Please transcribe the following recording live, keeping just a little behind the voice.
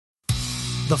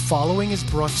The following is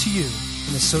brought to you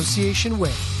in association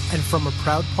with and from a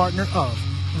proud partner of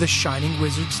the Shining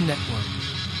Wizards Network.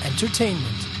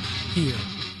 Entertainment here.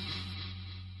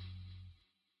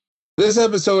 This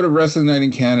episode of Wrestling Night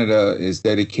in Canada is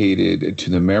dedicated to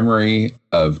the memory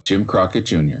of Jim Crockett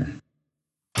Jr.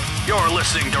 You're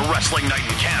listening to Wrestling Night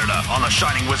in Canada on the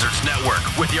Shining Wizards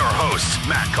Network with your hosts,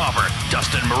 Matt Copper,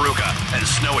 Dustin Maruka, and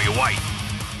Snowy White.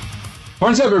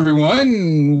 What's up,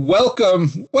 everyone?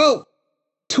 Welcome,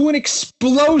 to an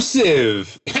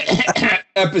explosive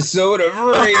episode of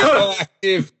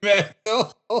Radioactive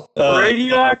Metal.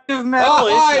 Radioactive Metal.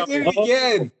 I did it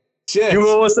again. Shit. You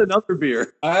owe us another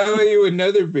beer. I owe you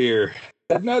another beer.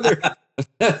 Another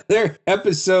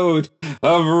episode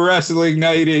of Wrestling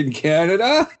Night in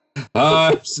Canada.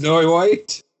 Snowy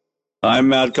White. I'm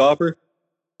Matt Copper.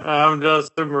 I'm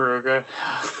Dustin Maruka.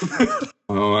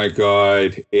 Oh my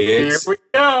God. Here we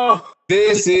go.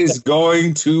 This is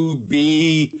going to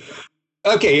be...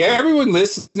 Okay, everyone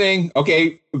listening,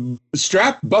 okay,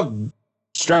 strap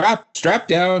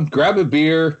down, grab a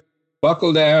beer,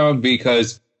 buckle down,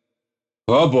 because,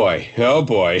 oh boy.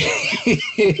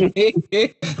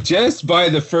 Just by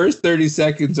the first 30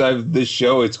 seconds of the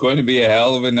show, it's going to be a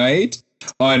hell of a night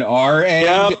on our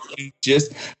end.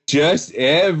 Yep. Just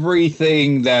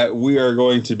everything that we are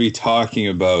going to be talking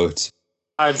about.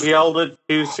 I've yelled at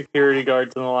 2 security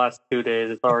guards in the last 2 days.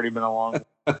 It's already been a long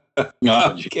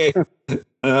Okay.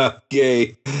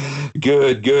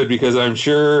 Good, because I'm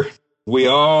sure we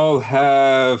all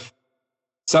have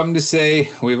something to say.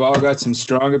 We've all got some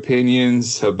strong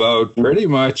opinions about pretty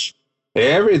much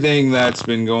everything that's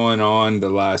been going on the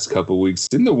last couple of weeks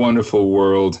in the wonderful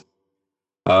world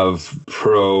of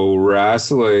pro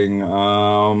wrestling.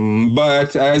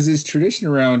 But as is tradition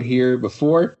around here,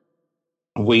 before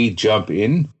we jump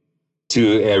in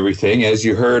to everything, as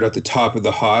you heard at the top of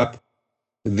the hop,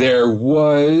 we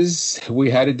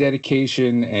had a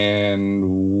dedication, and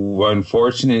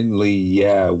unfortunately,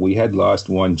 we had lost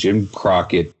one, Jim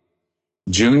Crockett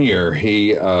Jr.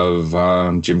 He of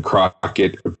Jim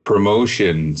Crockett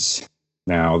Promotions.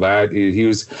 Now he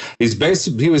was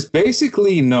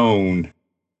basically known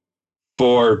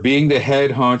for being the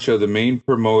head honcho, the main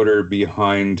promoter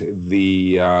behind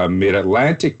the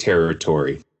Mid-Atlantic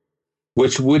territory,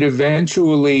 which would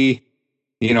eventually,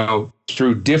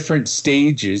 through different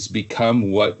stages, become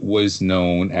what was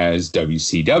known as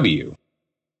WCW.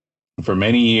 For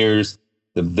many years,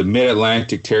 the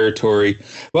Mid-Atlantic territory,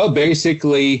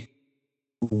 basically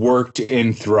worked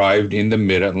and thrived in the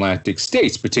Mid-Atlantic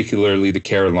states, particularly the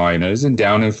Carolinas and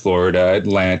down in Florida,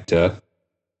 Atlanta,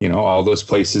 all those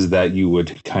places that you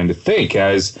would kind of think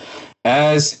as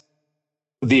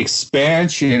the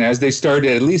expansion, as they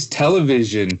started at least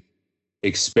television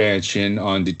expansion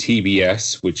onto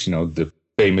TBS, which, the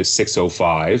famous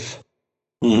 605,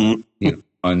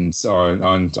 on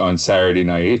Saturday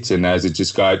nights. And as it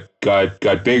just got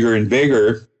bigger and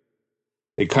bigger,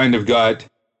 it kind of got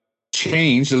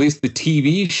changed, at least the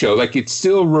TV show. Like, it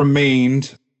still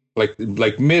remained like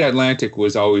Mid-Atlantic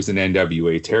was always an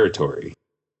NWA territory.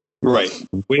 Right.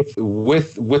 With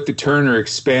the Turner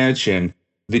expansion,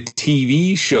 the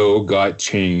TV show got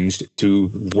changed to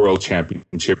World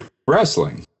Championship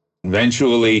Wrestling.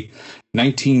 Eventually,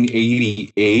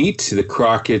 1988, the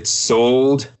Crockett's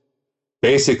sold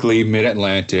basically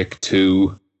Mid-Atlantic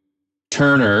to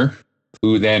Turner,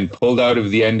 who then pulled out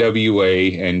of the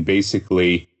NWA, and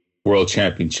basically World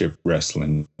Championship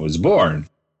Wrestling was born.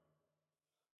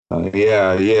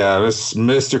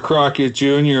 Mr. Crockett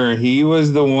Jr., he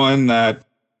was the one that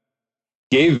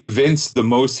gave Vince the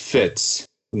most fits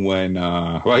when,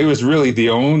 he was really the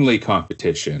only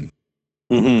competition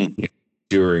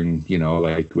during,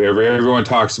 everyone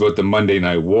talks about the Monday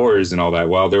Night Wars and all that.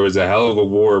 Well, there was a hell of a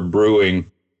war brewing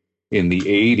in the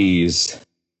 80s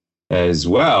as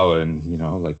well. And,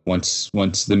 once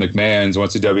the McMahons,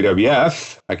 once the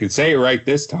WWF, I can say it right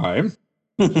this time.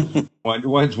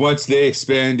 Once they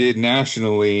expanded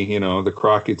nationally, the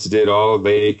Crockett's did all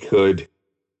they could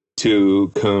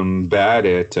to combat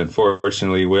it.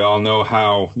 Unfortunately, we all know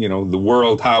how,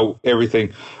 how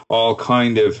everything all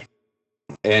kind of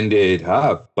ended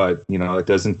up. But, it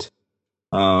doesn't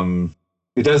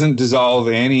dissolve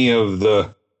any of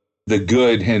the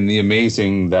good and the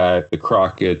amazing that the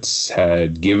Crockett's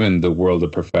had given the world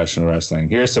of professional wrestling.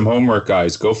 Here's some homework,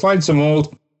 guys. Go find some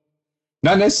old,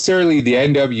 not necessarily the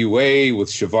NWA with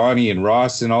Shivani and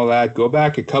Ross and all that. Go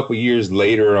back a couple years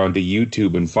later onto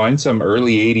YouTube and find some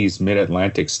early 80s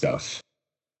Mid-Atlantic stuff.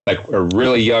 Like a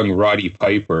really young Roddy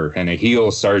Piper and a heel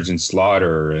Sergeant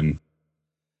Slaughter and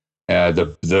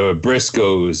the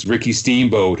Briscoes, Ricky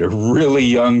Steamboat, a really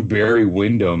young Barry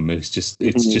Windham. It's just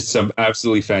some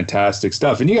absolutely fantastic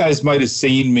stuff. And you guys might have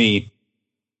seen me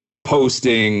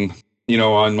posting,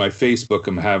 on my Facebook.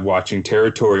 I'm watching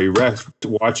Territory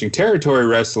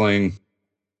Wrestling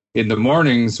in the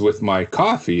mornings with my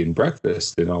coffee and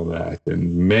breakfast and all that.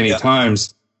 And many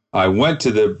times I went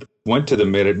to the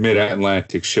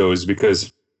Mid-Atlantic shows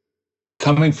because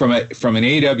coming from an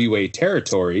AWA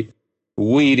territory,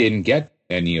 we didn't get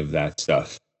any of that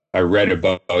stuff. I read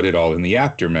about it all in the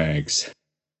aftermags.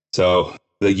 So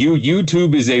the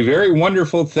YouTube is a very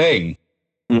wonderful thing.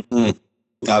 Mm-hmm.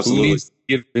 Absolutely.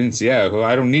 Give Vince,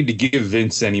 I don't need to give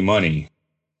Vince any money.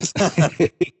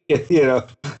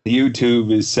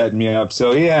 YouTube is setting me up.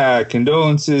 So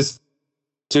condolences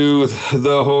to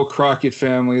the whole Crockett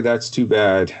family. That's too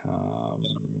bad.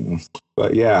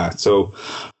 So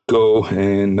go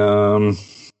and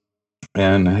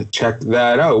check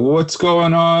that out. What's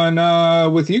going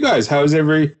on with you guys? How's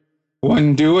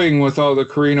everyone doing with all the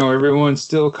Carino? Everyone's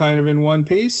still kind of in one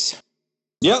piece?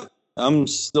 Yep. I'm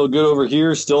still good over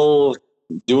here, still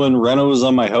doing renos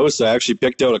on my house. I actually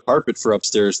picked out a carpet for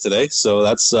upstairs today, so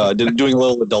that's doing a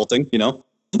little adulting,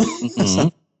 Mm-hmm.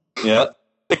 Yeah.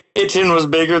 The kitchen was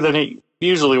bigger than it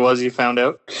usually was, you found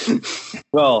out.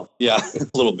 Well, yeah, a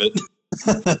little bit.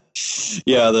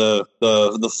 Yeah,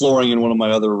 the flooring in one of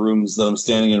my other rooms that I'm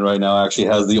standing in right now actually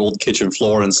has the old kitchen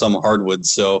floor and some hardwood,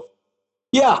 so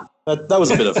yeah, that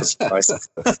was a bit of a surprise.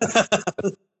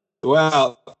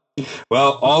 Well,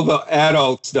 all the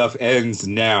adult stuff ends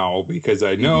now because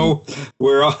I know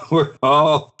we're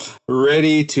all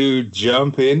ready to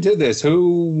jump into this.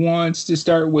 Who wants to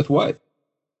start with what?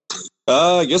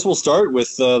 I guess we'll start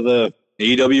with the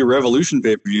AEW Revolution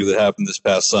pay-per-view that happened this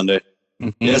past Sunday.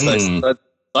 Mm-hmm. Yes, that's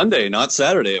Sunday, not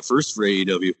Saturday. A first for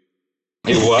AEW.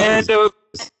 It was.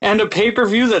 And a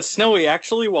pay-per-view that Snowy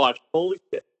actually watched. Holy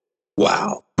shit.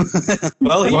 Wow.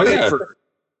 Well, he paid for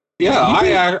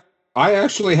it. I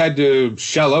actually had to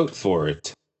shell out for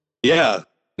it. Yeah.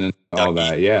 And all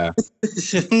that, yeah.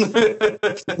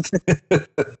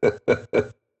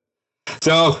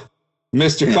 So,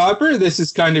 Mr. Copper, this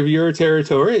is kind of your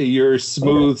territory. Your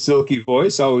smooth, silky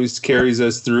voice always carries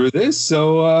us through this.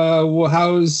 So,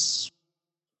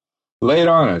 lay it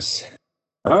on us.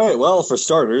 All right. Well, for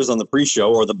starters, on the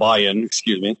pre-show, or the buy-in,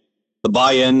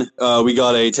 we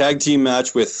got a tag team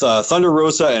match with Thunder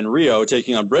Rosa and Rio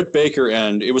taking on Britt Baker,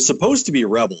 and it was supposed to be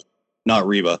Rebel, not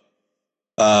Reba.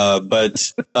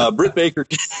 But Britt Baker,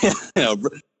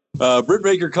 Britt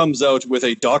Baker comes out with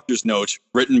a doctor's note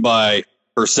written by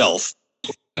herself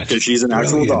because she's an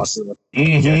actual doctor.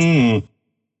 Mm-hmm.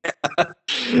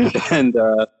 And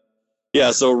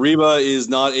so Reba is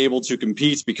not able to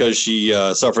compete because she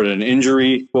suffered an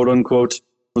injury, quote unquote,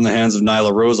 from the hands of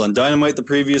Nyla Rose on Dynamite the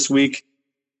previous week.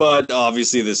 But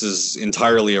obviously this is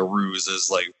entirely a ruse, as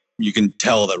you can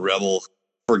tell that Rebel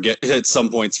at some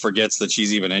points forgets that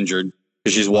she's even injured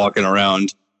because she's walking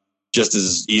around just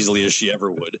as easily as she ever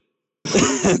would.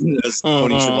 As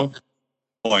Tony should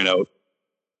point out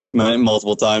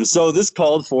multiple times. So this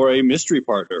called for a mystery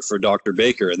partner for Dr.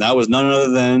 Baker, and that was none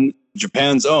other than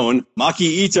Japan's own Maki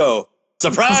Ito.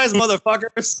 Surprise,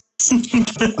 motherfuckers!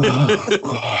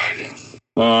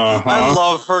 Oh, God. I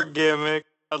love her gimmick.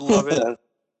 I love it.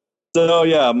 So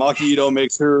yeah, Maki Ito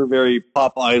makes her very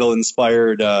pop idol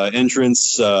inspired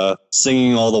entrance,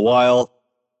 singing all the while.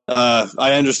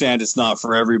 I understand it's not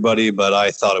for everybody, but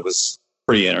I thought it was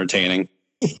pretty entertaining.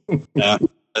 Yeah,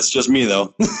 that's just me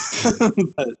though.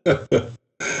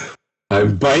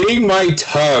 I'm biting my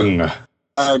tongue.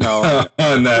 I know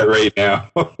on that right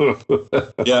now.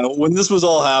 Yeah, when this was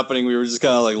all happening, we were just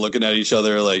kind of looking at each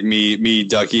other, me,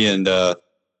 Ducky,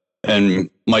 and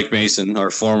Mike Mason,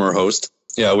 our former host.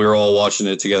 Yeah, we were all watching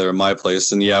it together at my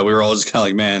place, and we were all just kind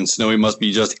of man, Snowy must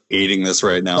be just hating this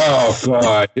right now. Oh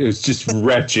God, it was just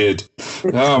wretched.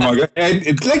 Oh my God, and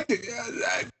it's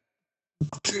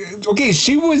okay,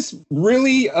 she was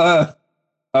really a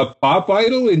pop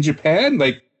idol in Japan,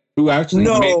 who actually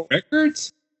made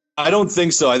records. I don't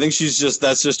think so. I think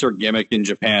that's just her gimmick in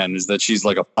Japan, is that she's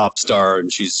like a pop star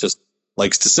and she's just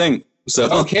likes to sing.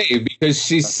 So okay, because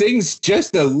she sings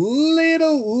just a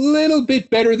little bit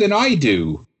better than I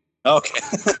do. Okay.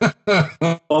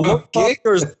 Well, more pop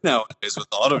stars nowadays with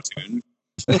auto-tune.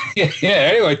 Yeah,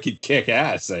 anyone could kick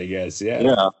ass, I guess.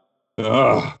 Yeah.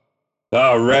 Oh,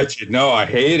 wretched. No, I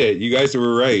hate it. You guys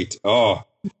were right. Oh,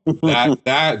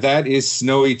 that is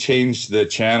Snowy changed the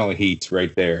channel heat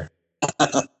right there.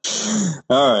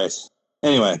 All right.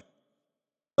 Anyway,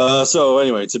 So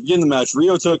anyway, to begin the match,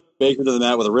 Rio took Baker to the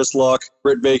mat with a wrist lock.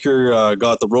 Britt Baker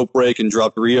got the rope break and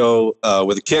dropped Rio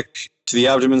with a kick to the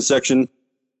abdomen section.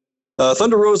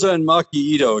 Thunder Rosa and Maki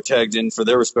Ito tagged in for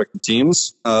their respective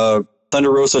teams.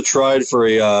 Thunder Rosa tried for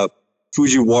a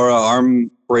Fujiwara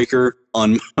arm breaker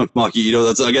on Maki Ito.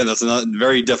 That's a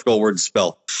very difficult word to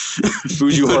spell.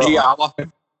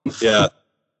 Fujiwara. Yeah.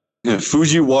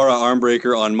 Fujiwara arm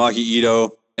breaker on Maki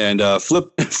Ito. And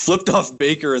flipped off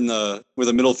Baker with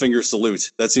a middle finger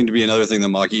salute. That seemed to be another thing that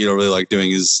Maki Ito really liked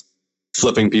doing, is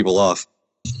flipping people off.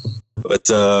 But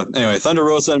anyway, Thunder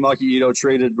Rosa and Maki Ito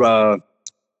traded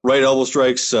right elbow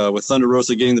strikes, with Thunder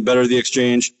Rosa getting the better of the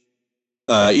exchange.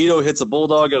 Ito hits a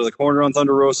bulldog out of the corner on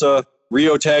Thunder Rosa.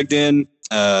 Rio tagged in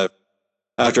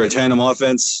after a tandem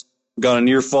offense, got a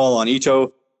near fall on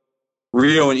Ito.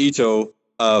 Rio and Ito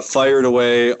fired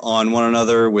away on one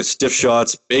another with stiff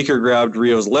shots. Baker grabbed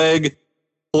Rio's leg,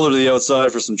 pulled her to the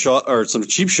outside for some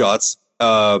cheap shots.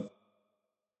 Ito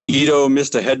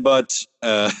missed a headbutt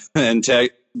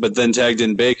but then tagged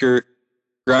in Baker,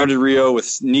 grounded Rio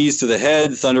with knees to the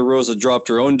head. Thunder Rosa dropped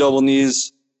her own double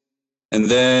knees, and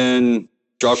then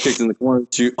drop kicked in the corner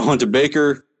onto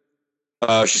Baker.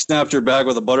 She snapped her back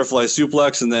with a butterfly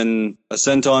suplex and then a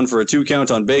senton for a 2 count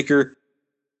on Baker.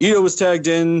 Ito was tagged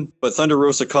in, but Thunder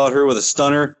Rosa caught her with a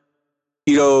stunner.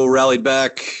 Ito rallied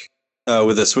back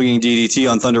with a swinging DDT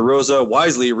on Thunder Rosa.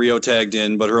 Wisely, Rio tagged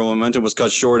in, but her momentum was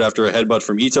cut short after a headbutt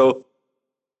from Ito.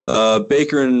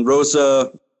 Baker and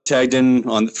Rosa tagged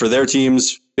in for their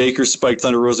teams. Baker spiked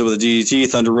Thunder Rosa with a DDT.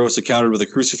 Thunder Rosa countered with a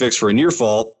crucifix for a near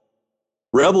fall.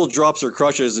 Rebel drops her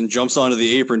crutches and jumps onto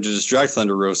the apron to distract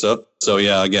Thunder Rosa. So,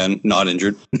 yeah, again, not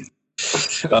injured.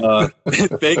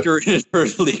 Baker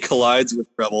inadvertently collides with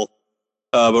Rebel,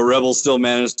 but Rebel still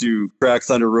managed to crack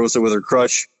Thunder Rosa with her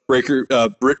crutch.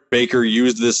 Britt Baker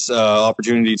used this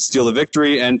opportunity to steal the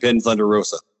victory and pin Thunder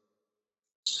Rosa.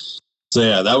 So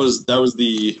yeah, that was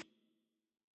the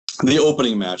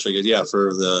opening match, I guess. Yeah,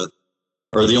 the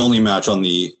only match on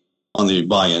the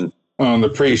buy-in, on the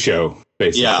pre-show,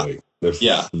 basically.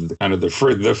 Yeah, kind of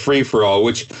the free for all,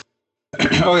 which.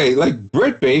 Okay, like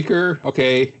Britt Baker,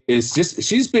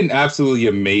 she's been absolutely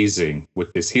amazing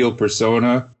with this heel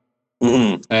persona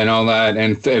and all that,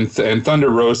 and Thunder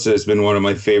Rosa has been one of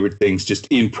my favorite things just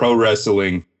in pro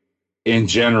wrestling in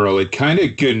general. It kind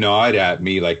of gnawed at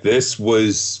me, like this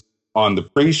was on the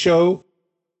pre-show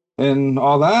and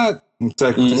all that. It's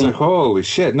like holy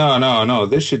shit, no,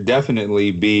 this should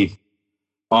definitely be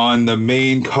on the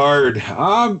main card.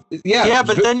 Yeah,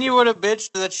 but then you would have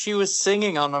bitched that she was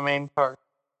singing on the main card.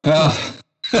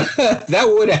 That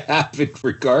would have happened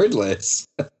regardless.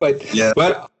 But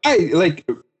I like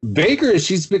Baker.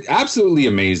 She's been absolutely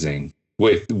amazing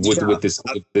with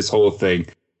this whole thing.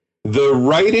 The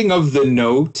writing of the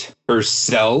note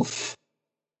herself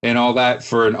and all that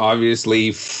for an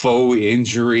obviously faux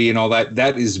injury and all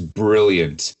that is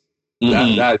brilliant.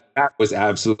 That was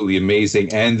absolutely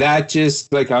amazing. And that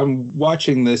just, like, I'm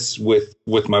watching this with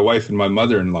my wife and my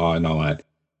mother-in-law and all that,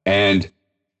 and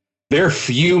they're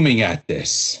fuming at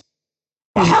this.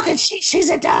 Well, how can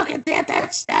she's a dog, and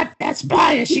that's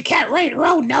biased. She can't write her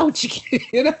own notes.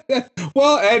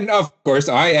 Well, and of course,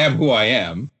 I am who I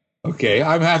am. Okay,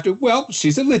 I'm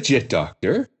she's a legit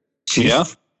doctor. She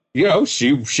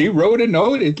wrote a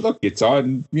note. It's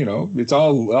on, it's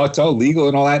all legal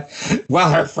and all that.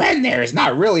 Well, her friend there is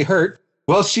not really hurt.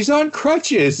 Well, she's on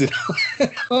crutches. And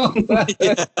all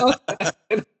that.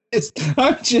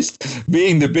 I'm just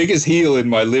being the biggest heel in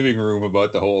my living room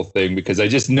about the whole thing because I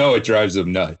just know it drives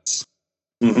them nuts.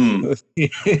 So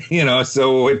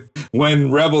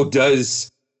when Rebel does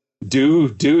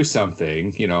do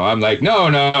something, I'm like,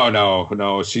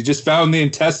 no. She just found the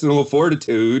intestinal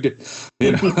fortitude.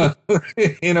 She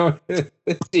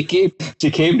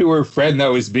came to her friend that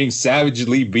was being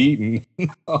savagely beaten.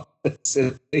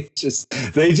 They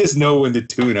just know when to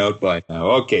tune out by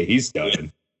now. Okay, he's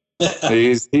done.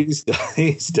 he's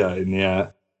done. Yeah.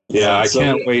 I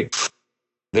can't wait.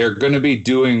 They're going to be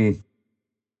doing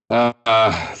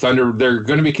Thunder. They're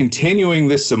going to be continuing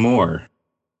this some more.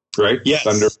 Right? Yes.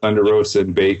 Thunder Rosa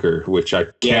and Baker, which I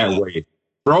can't wait.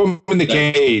 Throw them in the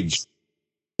cage.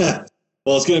 Well,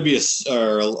 it's going to be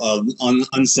an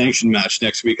unsanctioned match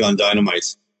next week on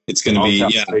Dynamite. It's going to be,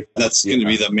 that's going to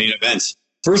be the main event.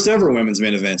 First ever women's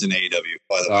main event in AEW,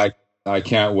 by the way. I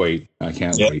can't wait.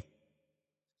 Wait.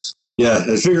 Yeah,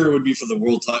 I figured it would be for the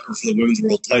world title or for the women's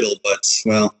world title, but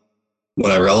well,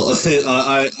 whatever.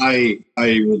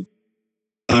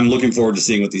 I'm looking forward to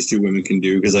seeing what these two women can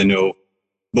do because I know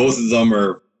both of them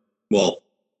are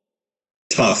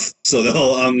tough, so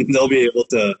they'll be able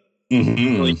to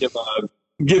really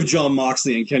give John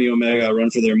Moxley and Kenny Omega a run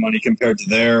for their money compared to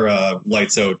their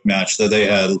lights out match that they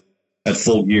had at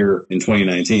Full Gear in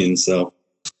 2019. So,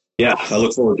 yeah, I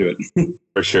look forward to it.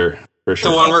 For sure.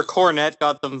 The one where Cornette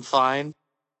got them fined.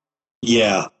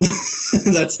 Yeah,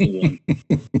 that's the one.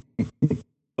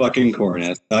 Fucking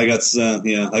Cornette. I got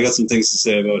some things to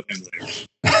say about him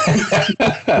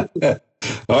later.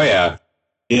 Oh yeah.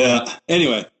 Yeah.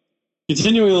 Anyway,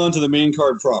 continuing on to the main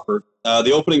card proper.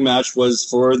 The opening match was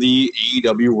for the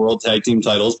AEW World Tag Team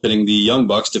titles, pitting the Young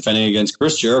Bucks defending against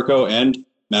Chris Jericho and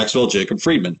Maxwell Jacob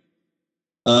Friedman.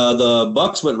 The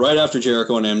Bucks went right after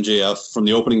Jericho and MJF from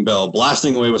the opening bell,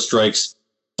 blasting away with strikes,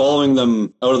 following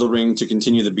them out of the ring to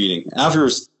continue the beating. After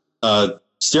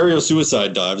stereo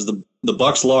suicide dives, the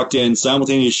Bucks locked in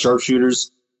simultaneous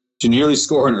sharpshooters to nearly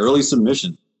score an early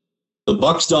submission. The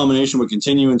Bucks' domination would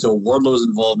continue until Wardlow's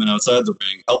involvement outside the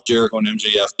ring helped Jericho and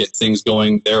MJF get things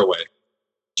going their way.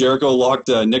 Jericho locked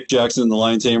Nick Jackson in the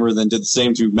Lion Tamer, then did the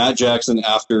same to Matt Jackson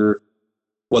after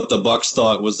what the Bucks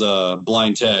thought was a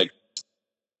blind tag.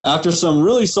 After some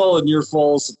really solid near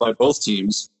falls by both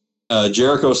teams,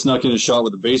 Jericho snuck in a shot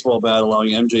with a baseball bat, allowing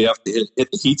MJF to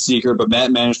hit the heat seeker, but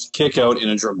Matt managed to kick out in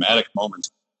a dramatic moment.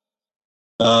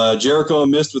 Jericho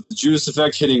missed with the Judas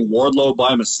Effect, hitting Wardlow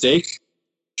by mistake.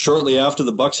 Shortly after,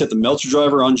 the Bucks hit the Meltzer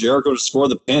driver on Jericho to score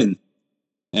the pin.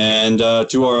 And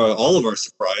to all of our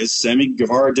surprise, Sammy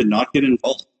Guevara did not get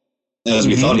involved, as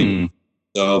we thought he would.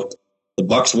 So the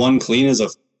Bucks won clean as a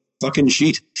fucking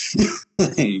sheet.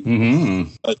 But we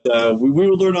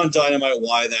will learn on Dynamite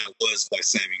why that was, why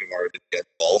Sammy Guevara didn't get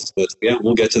involved. But yeah,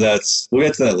 we'll get to that. We'll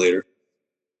get to that later.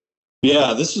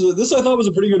 Yeah, this I thought was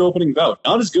a pretty good opening bout.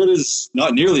 Not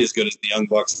nearly as good as the Young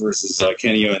Bucks versus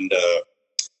Kenny and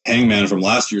Hangman from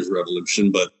last year's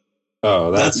Revolution, but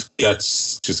that's a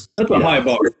high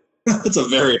bar. That's a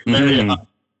very, very high.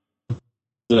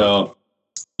 So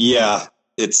yeah,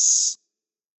 it's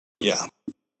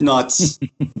not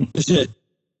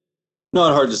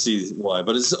not hard to see why,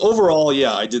 but it's overall,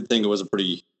 yeah, I did think it was a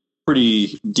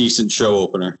pretty decent show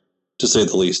opener, to say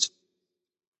the least.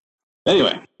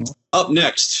 Anyway, up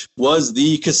next was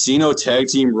the Casino Tag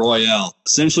Team Royale.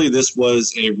 Essentially, this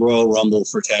was a Royal Rumble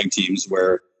for tag teams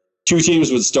where two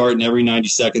teams would start, and every 90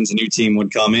 seconds a new team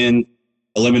would come in.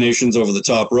 Eliminations over the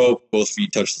top rope, both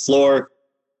feet touch the floor.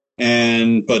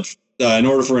 But in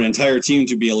order for an entire team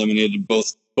to be eliminated,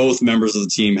 both members of the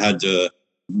team had to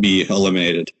be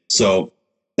eliminated. So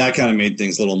that kind of made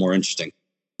things a little more interesting.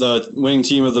 The winning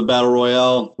team of the Battle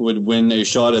Royale would win a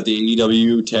shot at the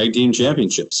AEW Tag Team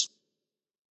Championships.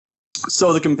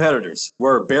 So the competitors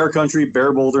were Bear Country,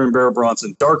 Bear Boulder, and Bear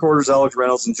Bronson. Dark Order's Alex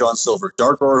Reynolds and John Silver.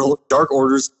 Dark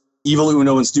Order's Evil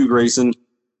Uno and Stu Grayson.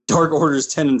 Dark Order's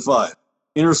 10 and 5.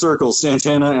 Inner Circle,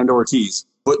 Santana and Ortiz.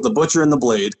 The Butcher and the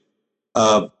Blade.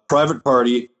 Private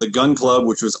Party, the Gun Club,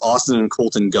 which was Austin and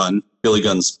Colton Gunn, Billy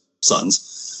Gunn's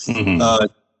sons.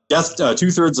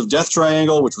 Two-thirds of Death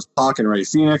Triangle, which was Pac and Ray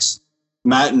Phoenix.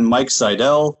 Matt and Mike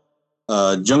Seidel.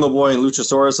 Jungle Boy and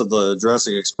Luchasaurus of the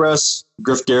Jurassic Express.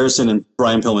 Griff Garrison and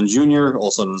Brian Pillman Jr.,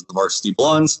 also known as the Varsity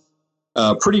Blondes.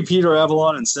 Pretty Peter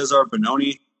Avalon and Cesar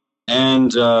Bononi.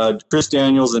 And Chris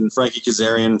Daniels and Frankie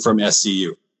Kazarian from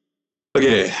SCU.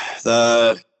 Okay,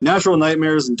 the Natural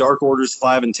Nightmares and Dark Orders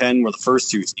 5 and 10 were the first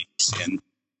two teams. And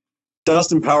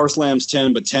Dustin Power Slams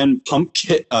 10, but 10 pump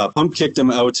kicked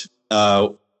him out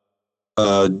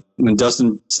when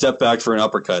Dustin stepped back for an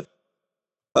uppercut.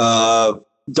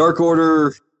 Dark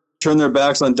Order turned their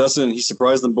backs on Dustin, and he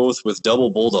surprised them both with double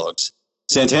bulldogs.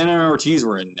 Santana and Ortiz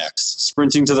were in next,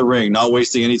 sprinting to the ring, not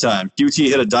wasting any time. QT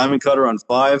hit a diamond cutter on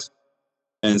 5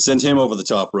 and sent him over the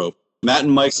top rope. Matt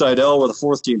and Mike Seidel were the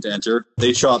fourth team to enter.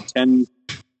 They chopped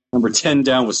number 10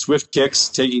 down with swift kicks,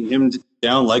 taking him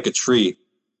down like a tree.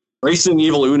 Grayson and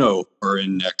Evil Uno are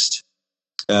in next.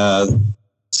 So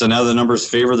now the numbers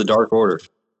favor the Dark Order.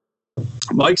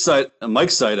 Mike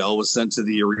Seidel was sent to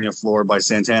the arena floor by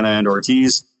Santana and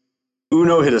Ortiz.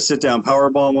 Uno hit a sit-down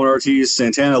powerbomb on Ortiz.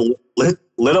 Santana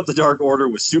lit up the Dark Order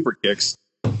with super kicks.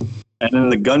 And then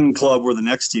the Gun Club were the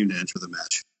next team to enter the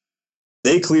match.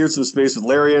 They cleared some space with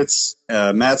lariats.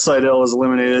 Matt Seidel was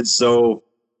eliminated, so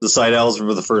the Seidels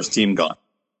were the first team gone.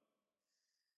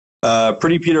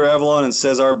 Pretty Peter Avalon and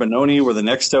Cesar Bononi were the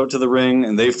next out to the ring,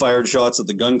 and they fired shots at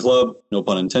the Gun Club. No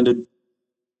pun intended.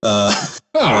 Boo.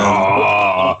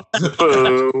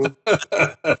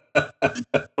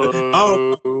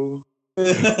 Boo.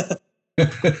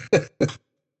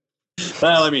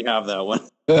 Let me have that one.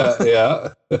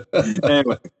 Yeah.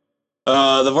 Anyway,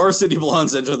 the Varsity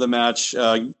Blondes enter the match.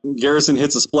 Garrison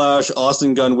hits a splash.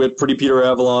 Austin Gunn whipped Pretty Peter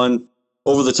Avalon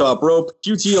over the top rope.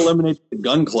 QT eliminates the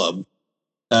Gun Club.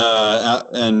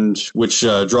 and which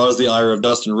draws the ire of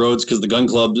Dustin Rhodes because the Gun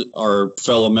Club are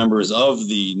fellow members of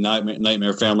the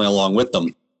Nightmare family along with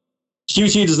them.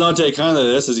 QT does not take kindly to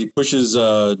this as he pushes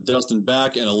Dustin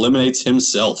back and eliminates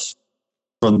himself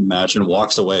from the match and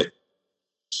walks away.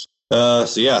 So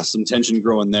yeah, some tension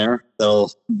growing there.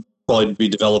 That'll probably be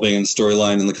developing in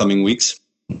storyline in the coming weeks.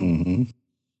 Mm-hmm.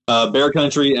 Bear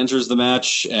Country enters the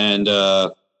match and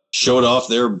showed off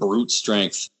their brute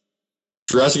strength.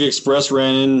 Jurassic Express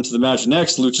ran into the match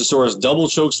next. Luchasaurus double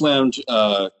chokeslammed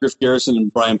Griff Garrison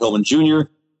and Brian Pillman Jr.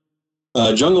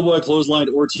 Jungle Boy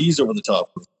clotheslined Ortiz over the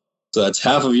top. So that's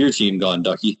half of your team gone,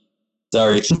 Ducky.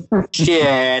 Sorry.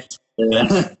 Shit.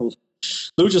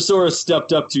 Luchasaurus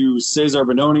stepped up to Cesar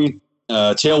Bononi,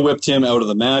 tail whipped him out of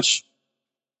the match.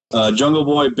 Jungle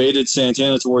Boy baited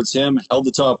Santana towards him, held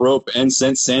the top rope, and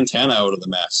sent Santana out of the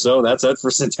match. So that's it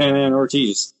for Santana and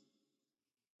Ortiz.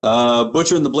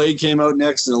 Butcher and the Blade came out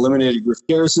next and eliminated Griff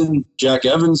Garrison. Jack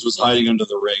Evans was hiding under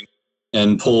the ring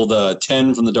and pulled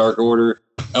 10 from the Dark Order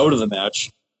out of the match.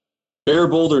 Bear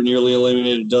Boulder nearly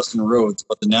eliminated Dustin Rhodes,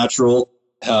 but the Natural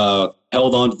held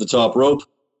on to the top rope.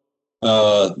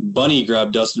 Bunny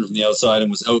grabbed Dustin from the outside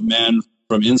and was outmanned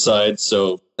from inside,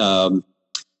 so he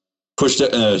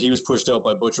was pushed out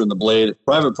by Butcher and the Blade.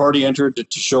 Private Party entered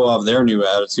to show off their new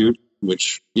attitude,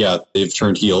 which, yeah, they've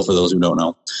turned heel for those who don't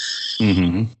know.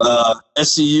 Mm-hmm.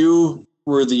 SCU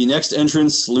were the next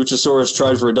entrants. Luchasaurus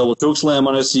tried for a double chokeslam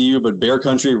on SCU, but Bear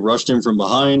Country rushed him from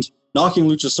behind, knocking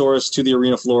Luchasaurus to the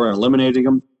arena floor and eliminating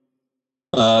him.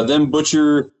 Then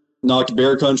Butcher knocked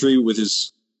Bear Country with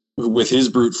his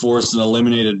brute force and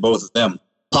eliminated both of them.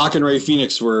 Pac and Ray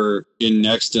Phoenix were in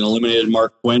next and eliminated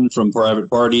Mark Quinn from Private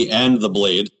Party and the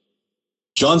Blade.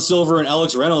 John Silver and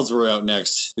Alex Reynolds were out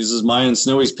next. This is mine and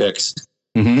Snowy's picks.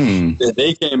 Mm-hmm.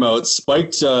 They came out,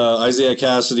 spiked Isaiah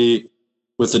Cassidy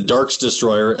with the Dark's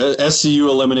Destroyer. SCU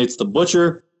eliminates the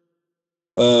Butcher.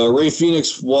 Ray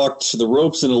Phoenix walked the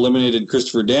ropes and eliminated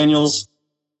Christopher Daniels.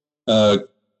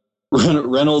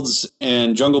 Reynolds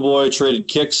and Jungle Boy traded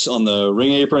kicks on the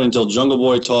ring apron until Jungle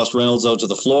Boy tossed Reynolds out to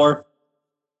the floor.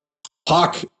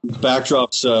 Pac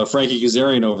backdrops Frankie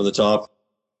Kazarian over the top,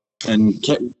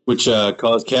 which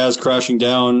caused Kaz crashing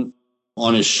down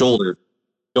on his shoulder.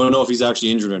 Don't know if he's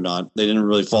actually injured or not. They didn't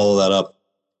really follow that up.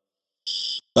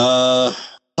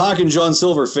 Pac and John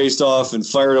Silver faced off and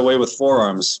fired away with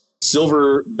forearms.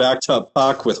 Silver backed up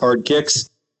Pac with hard kicks,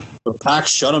 but Pac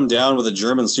shut him down with a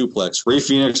German suplex. Ray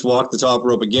Phoenix walked the top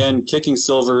rope again, kicking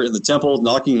Silver in the temple,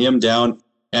 knocking him down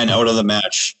and out of the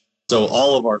match. So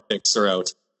all of our picks are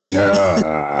out.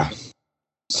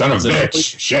 Son of a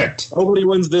bitch. Shit. Nobody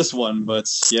wins this one, but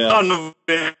yeah. Son of a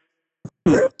bitch.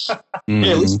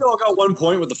 Hey, at least we all got 1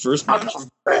 point with the first match.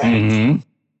 Mm-hmm.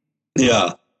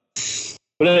 Yeah.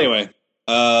 But anyway,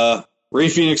 Ray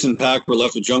Phoenix and Pac were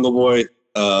left with Jungle Boy.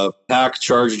 Pac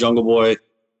charged Jungle Boy,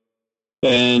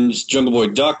 and Jungle Boy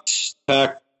ducked.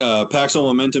 Pac's own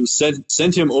momentum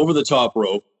sent him over the top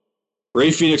rope.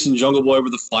 Ray Phoenix and Jungle Boy were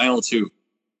the final two.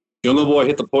 Jungle Boy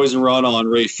hit the poison rod on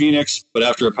Ray Phoenix, but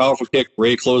after a powerful kick,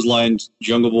 Ray clotheslined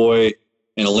Jungle Boy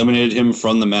and eliminated him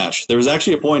from the match. There was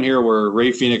actually a point here where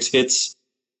Ray Phoenix hits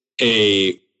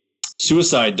a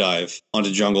suicide dive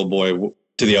onto Jungle Boy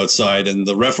to the outside, and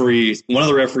one of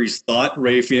the referees thought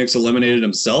Ray Phoenix eliminated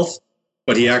himself,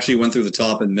 but he actually went through the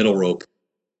top and middle rope.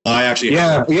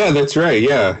 Yeah, that's right.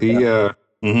 Yeah, I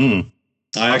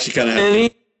actually kind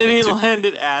of And he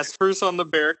landed ass first on the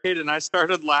barricade, and I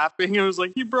started laughing. It was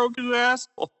like he broke his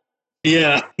asshole.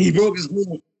 Yeah, he broke his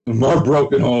hole. More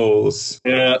broken holes.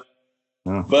 Yeah.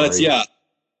 Oh, But right.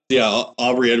 yeah,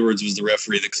 Aubrey Edwards was the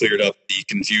referee that cleared up the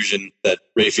confusion that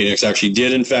Ray Phoenix actually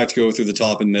did, in fact, go through the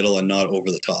top and middle and not over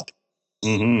the top.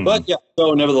 Mm-hmm. But yeah,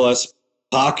 so nevertheless,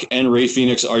 Pac and Ray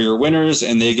Phoenix are your winners,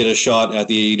 and they get a shot at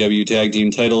the AEW Tag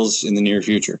Team titles in the near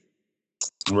future.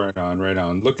 Right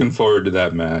on. Looking forward to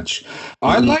that match.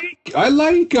 I like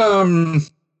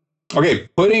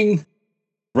putting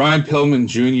Brian Pillman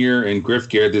Jr. and Griff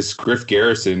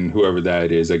Garrison, whoever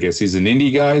that is. I guess he's an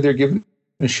indie guy. They're giving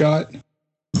a shot.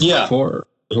 Yeah. For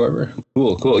whoever.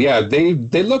 Cool. Yeah, they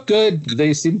look good.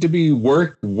 They seem to be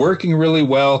working really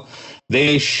well.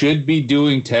 They should be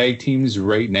doing tag teams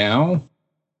right now,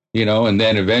 and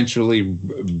then eventually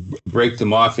break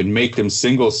them off and make them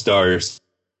single stars.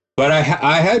 But I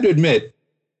had to admit,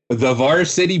 the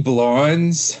Varsity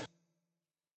Blondes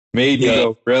made me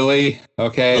go, really?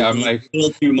 Okay, I'm like, a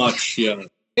little too much. Yeah.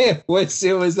 It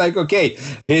was like, okay,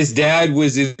 his dad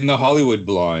was in the Hollywood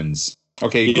Blondes.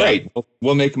 Okay, great.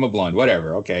 We'll make him a blonde.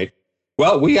 Whatever. Okay.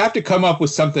 Well, we have to come up with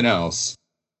something else.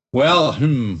 Well,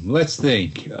 let's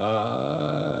think.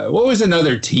 What was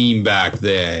another team back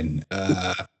then?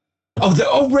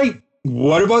 Right.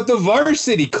 What about the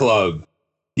Varsity Club?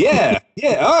 Yeah.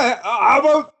 How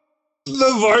about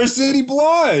the Varsity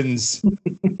Blondes?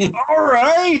 All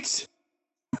right.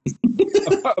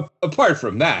 Apart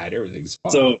from that, everything's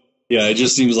fine. So yeah, it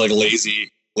just seems like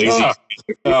lazy. Yeah.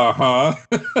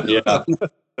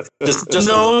 Just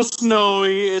no,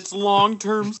 Snowy. It's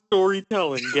long-term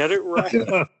storytelling. Get it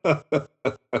right.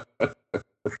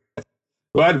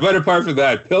 But apart from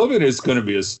that, Pillman is going to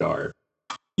be a star.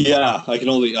 Yeah, I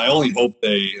only hope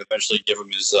they eventually give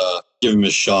him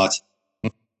his shot,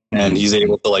 and he's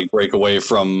able to like break away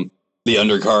from the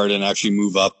undercard and actually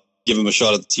move up, give him a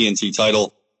shot at the TNT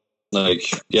title. Like,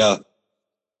 yeah,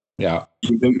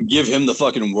 give him the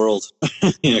fucking world,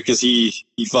 because he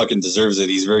fucking deserves it.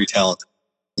 He's very talented,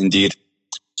 indeed.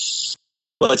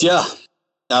 But yeah,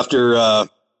 after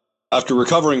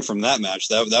recovering from that match,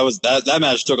 that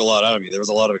match took a lot out of me. There was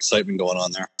a lot of excitement going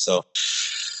on there. So,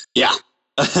 yeah.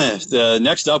 The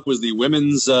next up was the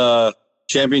women's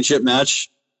championship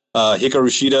match. Hikaru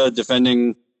Shida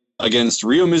defending against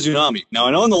Ryo Mizunami. Now,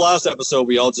 I know in the last episode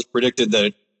we all just predicted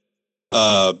that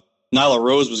Nyla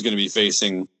Rose was going to be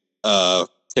facing Hikaru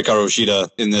Shida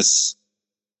in this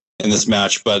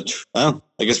match, but I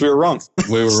guess we were wrong.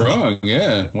 We were wrong.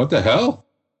 Yeah. What the hell?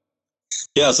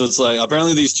 Yeah. So it's like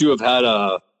apparently these two have had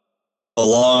a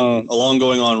long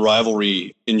going on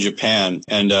rivalry in Japan,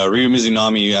 and Ryo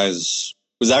Mizunami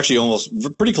was actually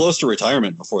almost pretty close to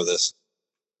retirement before this.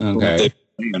 Okay.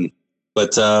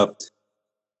 But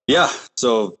yeah,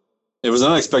 so it was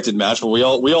an unexpected match, but we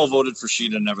all voted for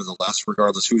Shida nevertheless,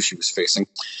 regardless who she was facing.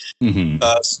 Mm-hmm.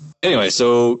 Anyway,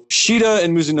 so Shida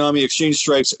and Mizunami exchanged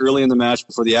strikes early in the match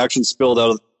before the action spilled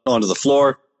out onto the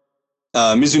floor.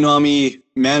 Mizunami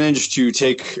managed to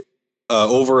take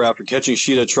over after catching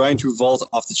Shida trying to vault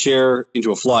off the chair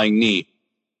into a flying knee.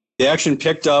 The action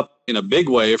picked up in a big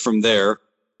way from there,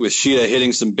 with Shida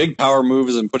hitting some big power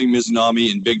moves and putting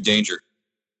Mizunami in big danger.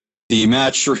 The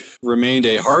match remained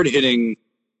a hard-hitting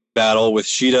battle, with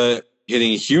Shida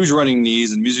hitting huge running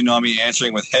knees and Mizunami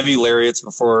answering with heavy lariats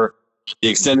before the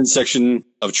extended section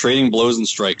of trading blows and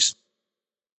strikes.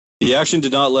 The action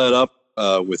did not let up,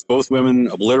 with both women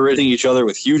obliterating each other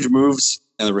with huge moves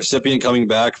and the recipient coming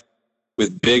back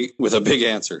with a big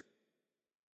answer.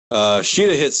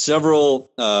 Shida hit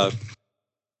several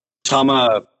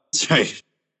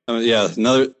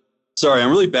Sorry,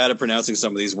 I'm really bad at pronouncing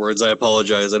some of these words. I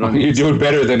apologize. You're doing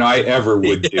better than I ever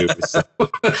would do. So.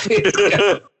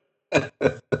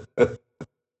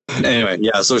 Anyway,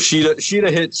 yeah. So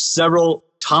Shida hit several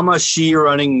Tamashi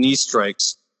running knee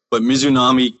strikes, but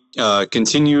Mizunami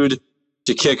continued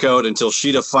to kick out until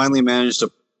Shida finally managed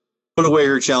to put away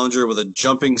her challenger with a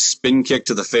jumping spin kick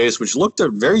to the face, which looked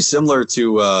very similar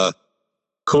to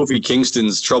Kofi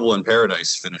Kingston's Trouble in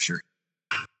Paradise finisher.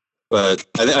 But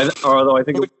I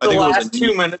think the last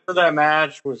 2 minutes of that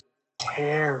match was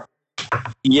terrible.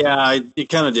 Yeah, it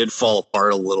kind of did fall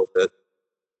apart a little bit.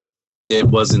 It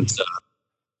wasn't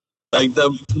like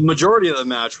the majority of the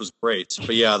match was great,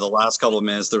 but yeah, the last couple of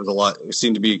minutes there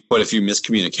seemed to be quite a few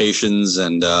miscommunications,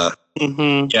 and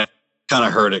yeah, kind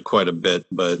of hurt it quite a bit.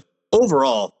 But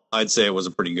overall, I'd say it was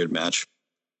a pretty good match.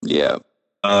 Yeah.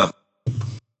 But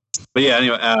yeah,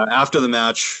 anyway, after the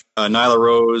match, Nyla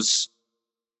Rose,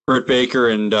 Britt Baker,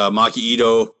 and Maki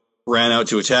Ito ran out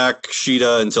to attack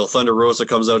Shida until Thunder Rosa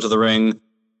comes out to the ring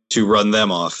to run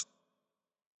them off.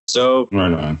 So,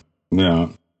 right on. Yeah.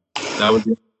 That was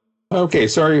it. Okay,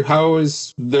 sorry. How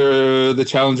is the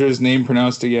challenger's name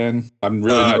pronounced again? I'm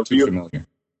really not too familiar.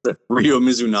 Ryo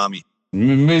Mizunami.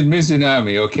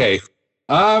 Mizunami. Okay.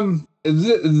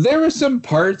 There were some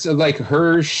parts of like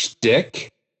her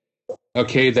shtick.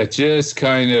 Okay, that just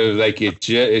kind of like it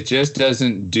just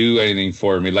doesn't do anything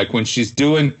for me. Like when she's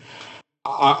doing,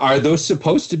 are those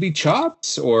supposed to be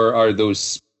chops or are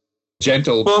those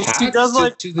gentle? Well, she does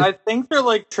I think they're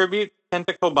like tribute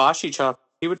Kenta Kobashi chops.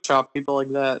 He would chop people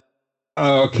like that.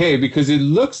 Okay, because it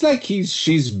looks like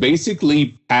she's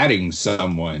basically patting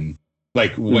someone.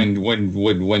 Like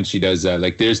when she does that,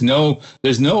 like there's no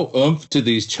oomph to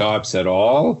these chops at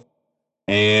all.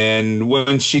 And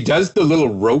when she does the little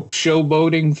rope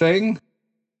showboating thing,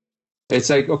 it's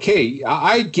like, okay,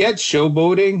 I get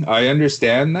showboating. I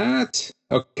understand that.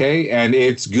 Okay. And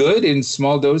it's good in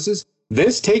small doses.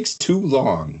 This takes too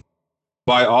long.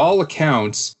 By all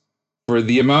accounts, for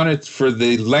the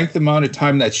length amount of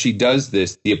time that she does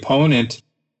this, the opponent,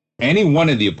 any one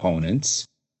of the opponents,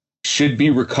 should be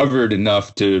recovered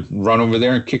enough to run over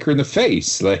there and kick her in the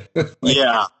face.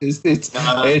 Yeah,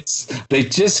 it's they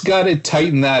just got to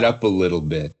tighten that up a little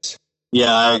bit.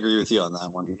 Yeah, I agree with you on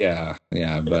that one. Yeah,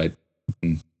 but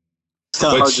it's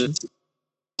kind of hard to.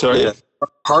 Sorry. Yeah.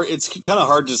 hard. It's kind of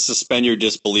hard to suspend your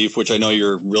disbelief, which I know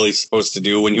you're really supposed to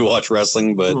do when you watch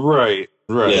wrestling. But right.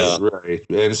 Yeah.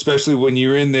 And especially when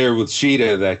you're in there with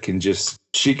Sheeta, that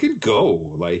she could go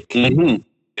like.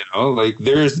 You know, like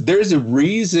there's a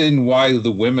reason why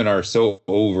the women are so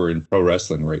over in pro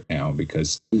wrestling right now,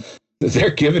 because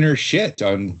they're giving her shit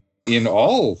in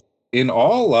all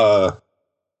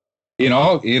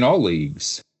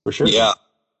leagues, for sure. Yeah,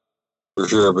 for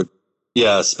sure. But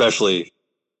yeah, especially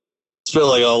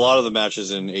like a lot of the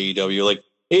matches in AEW, like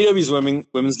AEW's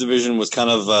women's division was kind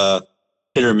of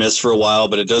hit or miss for a while,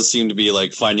 but it does seem to be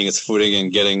like finding its footing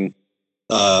and getting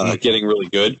really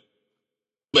good.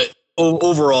 But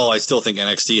overall, I still think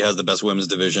NXT has the best women's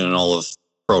division in all of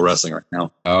pro wrestling right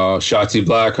now. Oh, Shotzi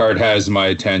Blackheart has my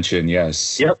attention.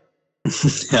 Yes. Yep.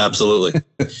 Absolutely.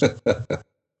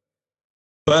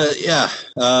 But yeah,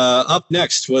 up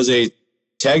next was a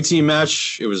tag team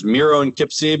match. It was Miro and Kip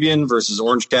Sabian versus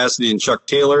Orange Cassidy and Chuck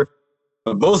Taylor.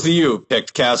 Both of you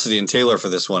picked Cassidy and Taylor for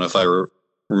this one, if I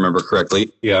remember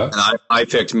correctly. Yeah. And I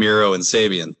picked Miro and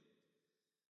Sabian.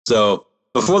 So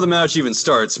before the match even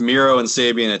starts, Miro and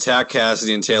Sabian attack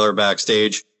Cassidy and Taylor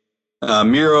backstage.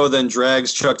 Miro then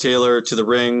drags Chuck Taylor to the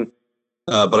ring,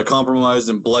 but a compromised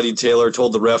and bloodied Taylor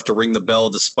told the ref to ring the bell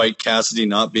despite Cassidy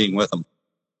not being with him.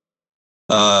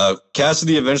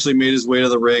 Cassidy eventually made his way to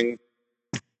the ring,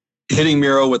 hitting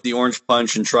Miro with the orange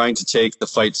punch and trying to take the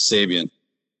fight to Sabian.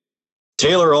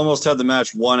 Taylor almost had the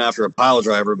match won after a pile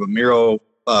driver, but Miro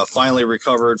finally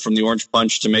recovered from the orange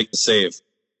punch to make the save.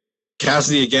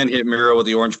 Cassidy again hit Miro with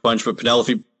the orange punch, but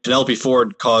Penelope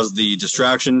Ford caused the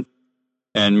distraction,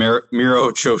 and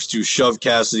Miro chose to shove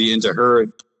Cassidy into her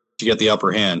to get the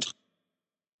upper hand.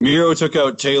 Miro took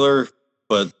out Taylor,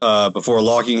 but before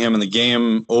locking him in the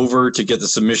game over to get the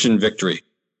submission victory.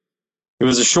 It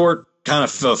was a short kind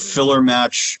of filler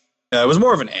match. It was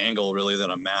more of an angle, really, than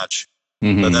a match.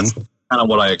 Mm-hmm. But that's kind of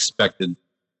what I expected.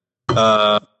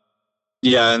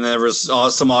 Yeah, and there was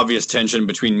some obvious tension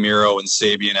between Miro and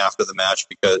Sabian after the match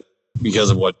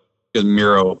because of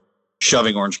Miro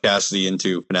shoving Orange Cassidy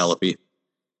into Penelope.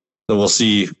 So we'll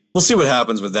see what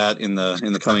happens with that in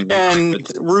the coming weeks. And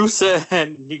Rusev,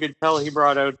 and you could tell he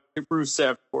brought out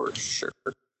Rusev for sure.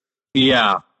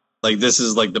 Yeah, like this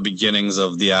is like the beginnings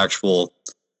of the actual,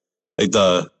 like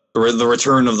the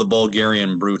return of the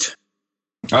Bulgarian Brute.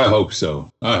 I hope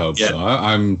so.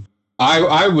 So.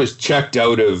 I was checked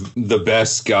out of the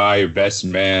best guy, best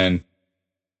man,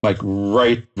 like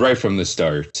right from the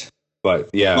start. But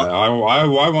yeah, I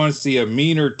want to see a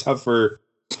meaner, tougher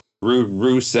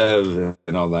Rusev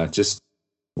and all that. Just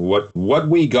what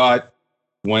we got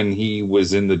when he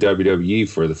was in the WWE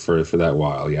for that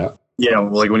while. Yeah. Yeah,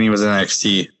 like when he was in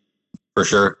NXT, for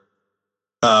sure.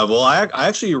 Well, I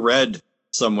actually read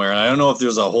somewhere, and I don't know if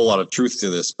there's a whole lot of truth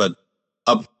to this, but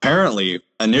apparently,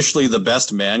 initially the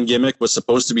best man gimmick was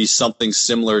supposed to be something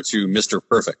similar to Mr.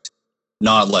 Perfect,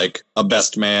 not like a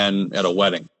best man at a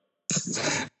wedding.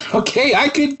 Okay, I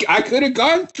could have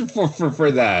gone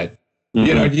for that.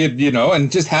 Mm-hmm. You know,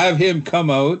 and just have him come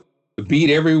out, beat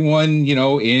everyone,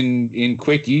 in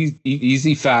quick,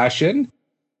 easy fashion,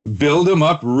 build him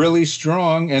up really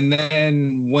strong, and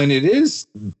then when it is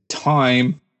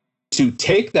time to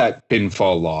take that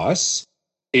pinfall loss,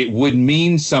 it would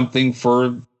mean something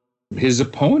for his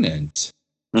opponent.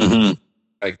 Mm-hmm.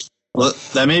 Like, well,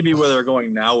 that may be where they're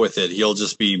going now with it. He'll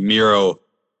just be Miro,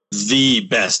 the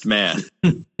best man,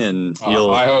 and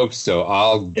I hope so.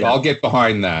 I'll get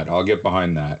behind that.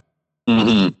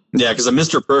 Mm-hmm. Yeah, because a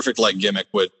Mr. Perfect like gimmick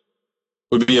would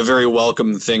be a very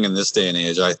welcome thing in this day and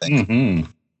age, I think. Mm-hmm.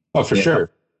 Oh, for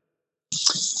sure.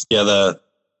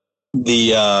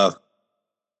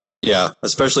 Yeah,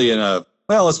 especially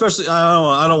especially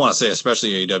I don't want to say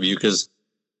especially AEW, because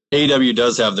AEW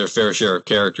does have their fair share of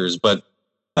characters, but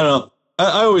I don't know.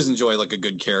 I always enjoy like a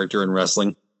good character in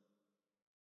wrestling.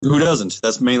 Who doesn't?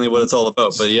 That's mainly what it's all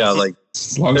about. But yeah, like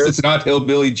as long as it's not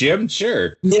Hillbilly Jim,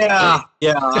 sure. Yeah.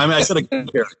 I mean, I said a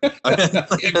good character.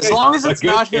 As long as it's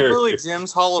not Hillbilly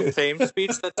Jim's Hall of Fame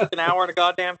speech that took an hour and a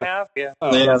goddamn half. Yeah.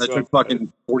 Yeah, that took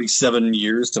fucking 47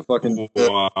 years to fucking.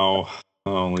 Wow.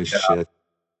 Holy shit.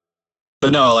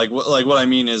 But no, like what I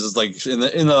mean is like in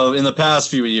the past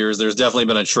few years, there's definitely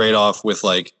been a trade off with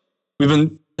like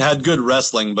we've had good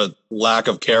wrestling but lack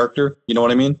of character. You know what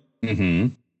I mean?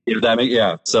 Mm-hmm. If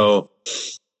that so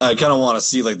I kind of want to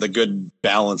see like the good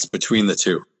balance between the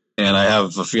two, and I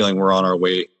have a feeling we're on our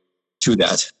way to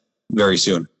that very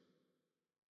soon.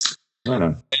 Right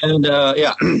on. And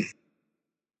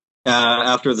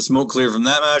after the smoke cleared from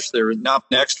that match, up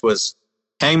next was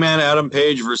Hangman Adam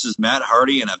Page versus Matt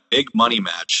Hardy in a big money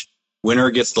match.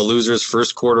 Winner gets the loser's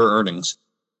first quarter earnings.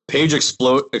 Page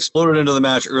exploded into the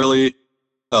match early,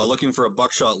 looking for a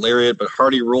buckshot lariat, but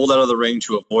Hardy rolled out of the ring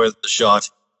to avoid the shot.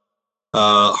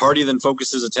 Hardy then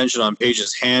focused his attention on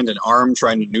Page's hand and arm,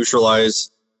 trying to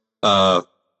neutralize the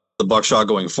buckshot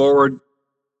going forward.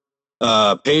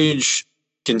 Page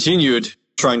continued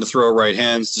trying to throw right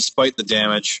hands despite the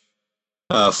damage,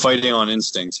 fighting on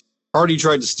instinct. Hardy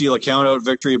tried to steal a count-out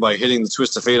victory by hitting the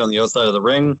Twist of Fate on the outside of the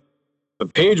ring,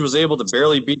 but Page was able to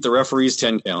barely beat the referee's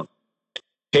 10 count.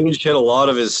 Page hit a lot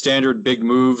of his standard big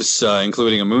moves,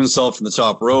 including a moonsault from the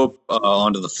top rope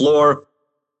onto the floor,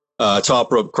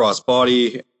 top rope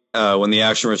crossbody when the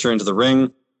action returned to the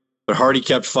ring, but Hardy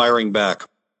kept firing back.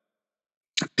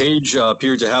 Page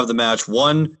appeared to have the match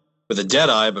won with a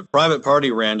deadeye, but Private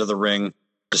Party ran to the ring,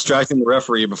 distracting the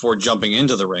referee before jumping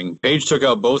into the ring. Page took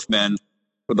out both men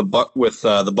with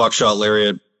the buckshot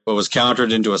lariat, but was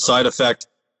countered into a side effect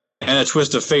and a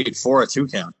Twist of Fate for a 2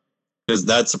 count. Because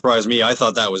that surprised me. I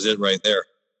thought that was it right there.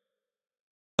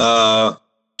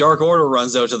 Dark Order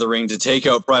runs out to the ring to take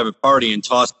out Private Party and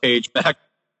toss Page back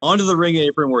onto the ring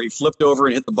apron, where he flipped over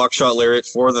and hit the buckshot lariat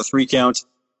for the 3 count.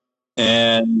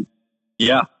 And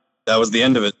yeah, that was the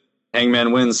end of it.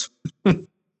 Hangman wins.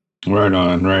 Right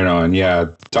on. Yeah,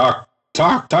 talk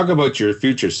about your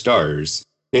future stars.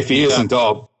 If he isn't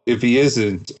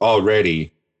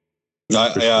already.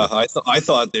 I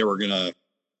thought they were gonna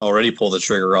already pull the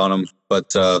trigger on him,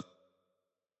 but I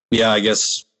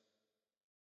guess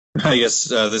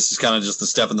this is kind of just a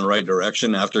step in the right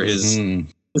direction after his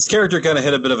character kind of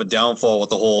hit a bit of a downfall with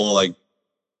the whole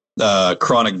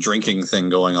chronic drinking thing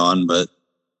going on, but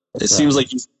it seems like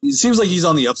he's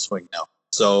on the upswing now.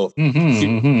 So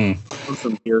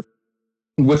from here.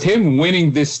 With him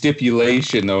winning this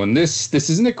stipulation, though, and this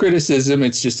isn't a criticism,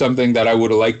 it's just something that I would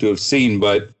have liked to have seen,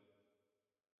 but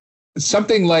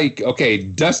something like, okay,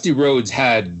 Dusty Rhodes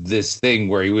had this thing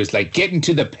where he was like getting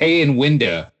to the pay-in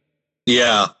window.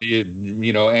 Yeah.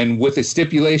 And with a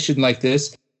stipulation like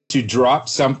this, to drop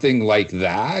something like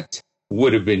that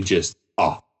would have been just,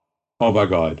 oh my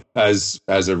God. As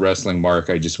a wrestling mark,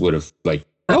 I just would have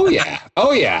oh yeah.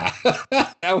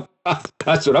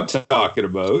 That's what I'm talking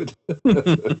about.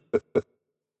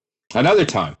 Another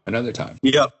time.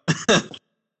 Yep. Of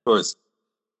course.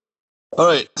 All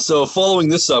right, so following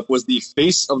this up was the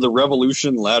Face of the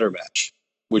Revolution ladder match,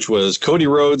 which was Cody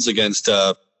Rhodes against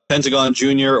Pentagon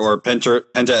Jr. or Penta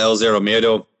El Zero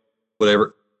Miedo,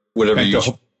 whatever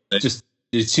Penta,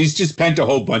 he's just Penta a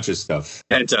whole bunch of stuff.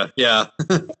 Penta, yeah.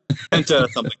 Penta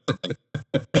something.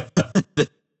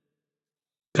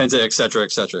 Penta, etc.,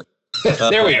 etc.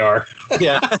 There we are.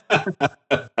 Yeah.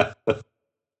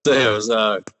 So it was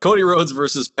Cody Rhodes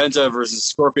versus Penta versus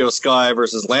Scorpio Sky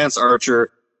versus Lance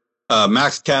Archer,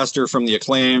 Max Caster from the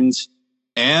Acclaimed,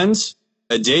 and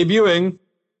a debuting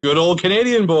good old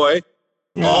Canadian boy,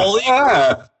 All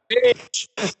Page.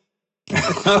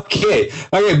 Okay.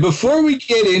 Before we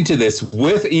get into this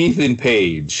with Ethan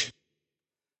Page,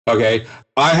 okay,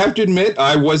 I have to admit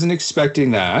I wasn't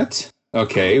expecting that.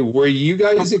 Okay, were you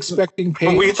guys expecting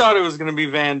Page? We thought it was going to be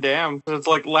Van Dam. It's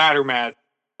like ladder match.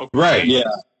 Okay. Right. Yeah.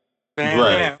 Van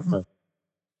Dam. Right.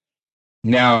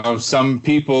 Now, some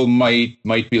people might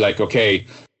be like, okay,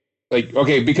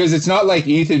 because it's not like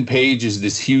Ethan Page is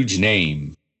this huge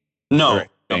name. No.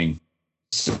 Right?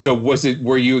 So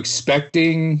were you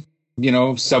expecting,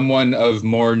 someone of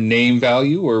more name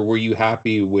value, or were you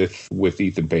happy with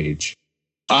Ethan Page?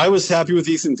 I was happy with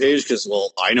Ethan Page because,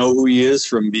 I know who he is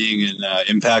from being in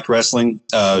Impact Wrestling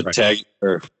tag,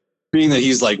 or being that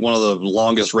he's like one of the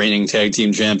longest reigning tag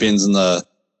team champions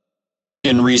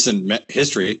in recent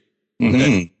history.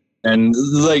 Mm-hmm. And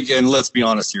let's be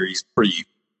honest here, he's pretty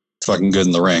fucking good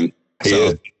in the ring. So.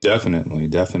 Yeah, definitely.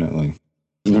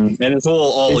 Mm-hmm. And his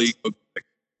whole all ego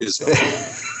is.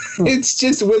 It's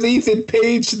just with Ethan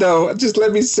Page, though. Just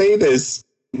let me say this: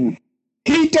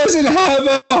 he doesn't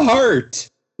have a heart.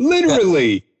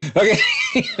 Literally.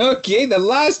 Okay. The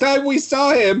last time we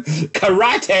saw him,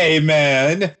 Karate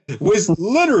Man was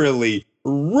literally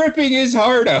ripping his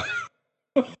heart out.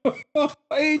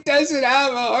 He doesn't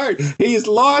have a heart. He's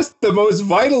lost the most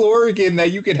vital organ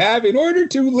that you could have in order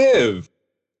to live.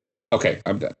 Okay,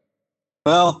 I'm done.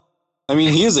 Well, I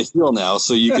mean, he is a heel now,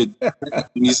 so you could, and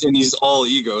he's all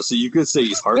ego, so you could say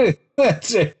he's heart.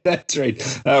 That's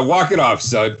right. Walk it off,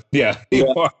 son. Yeah.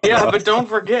 But don't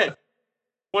forget,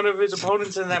 one of his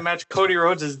opponents in that match, Cody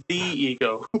Rhodes, is the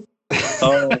ego.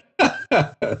 Oh.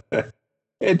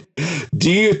 And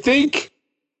do you think,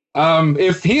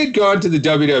 if he had gone to the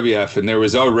WWF and there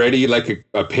was already like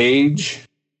a page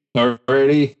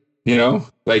already, they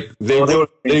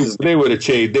would have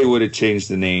changed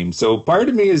the name. So part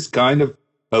of me is kind of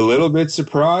a little bit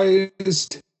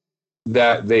surprised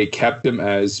that they kept him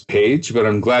as Page, but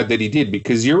I'm glad that he did,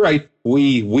 because you're right.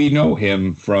 We know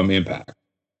him from Impact.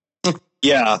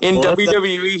 Yeah. In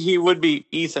WWE, he would be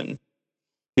Ethan.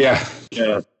 Yeah.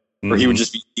 Yeah. Or he would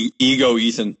just be Ego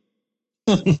Ethan.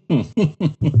 But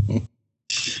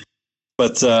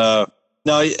no,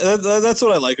 that's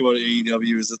what I like about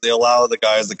AEW is that they allow the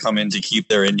guys that come in to keep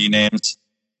their indie names.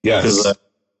 Yes.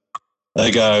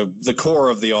 The core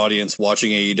of the audience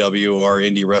watching AEW are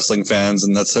indie wrestling fans,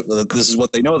 and this is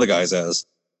what they know the guys as.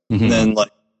 Mm-hmm. And then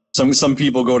like some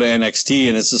people go to NXT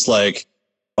and it's just like,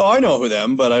 oh, I know who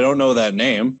them, but I don't know that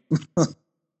name.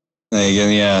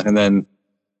 And then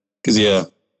because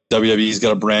WWE's got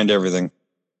to brand everything.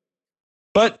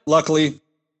 But luckily,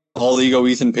 all Ego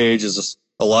Ethan Page is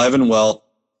alive and well,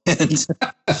 and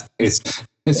his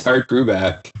heart grew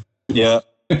back. Yeah,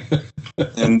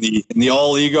 and the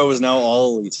all Ego is now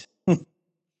all elite.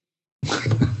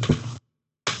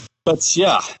 But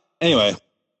yeah, anyway,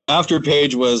 after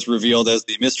Page was revealed as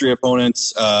the mystery opponent,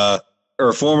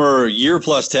 or former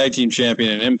year-plus tag team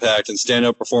champion in Impact and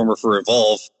stand-up performer for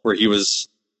Evolve, where he was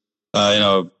in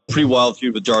a pretty wild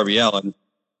feud with Darby Allin.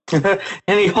 And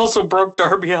he also broke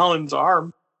Darby Allin's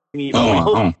arm.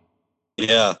 Yeah.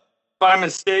 By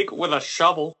mistake with a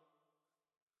shovel.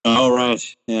 Oh,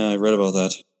 right. Yeah, I read about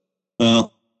that.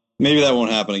 Well, maybe that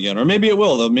won't happen again. Or maybe it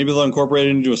will, though. Maybe they'll incorporate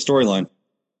it into a storyline.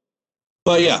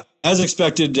 But yeah, as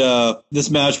expected, this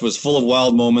match was full of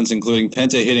wild moments, including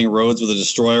Penta hitting Rhodes with a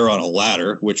destroyer on a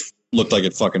ladder, which looked like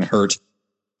it fucking hurt.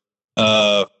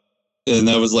 And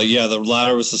that was like, yeah, the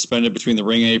ladder was suspended between the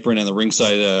ring apron and the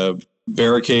ringside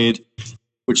barricade,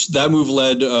 which that move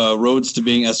led Rhodes to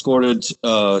being escorted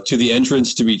to the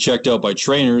entrance to be checked out by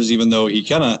trainers, even though he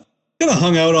kind of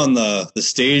hung out on the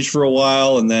stage for a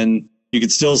while, and then you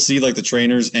could still see like the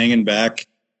trainers hanging back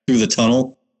through the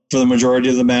tunnel for the majority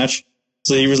of the match.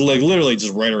 So he was like literally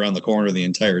just right around the corner the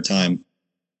entire time,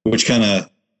 which kind of,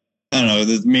 I don't know,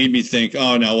 that made me think,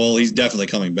 oh no, well, he's definitely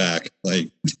coming back. Like,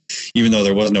 even though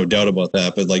there was no doubt about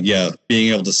that, but like, yeah,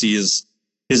 being able to see his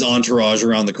entourage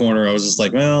around the corner, I was just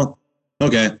like, well,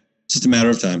 okay, it's just a matter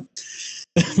of time.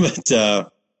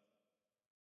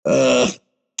 But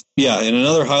yeah, in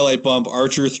another highlight bump,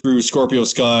 Archer threw Scorpio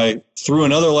Sky through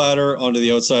another ladder onto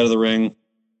the outside of the ring.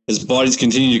 His bodies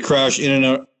continued to crash in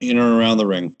and around the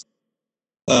ring.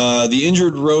 The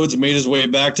injured Rhodes made his way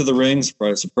back to the ring,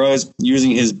 surprise, surprise,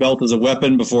 using his belt as a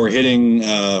weapon before hitting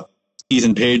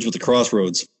Ethan Page with the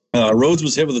crossroads. Rhodes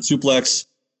was hit with a suplex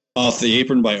off the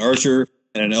apron by Archer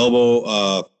and an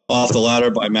elbow off the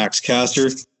ladder by Max Caster.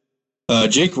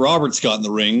 Jake Roberts got in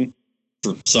the ring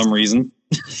for some reason.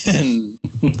 And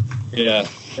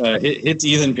hits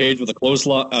Ethan Page with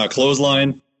a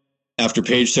clothesline after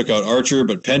Page took out Archer,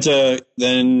 but Penta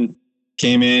then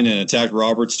came in and attacked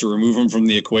Roberts to remove him from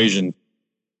the equation.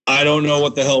 I don't know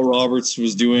what the hell Roberts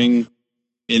was doing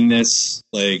in this.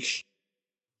 Like,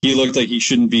 he looked like he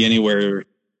shouldn't be anywhere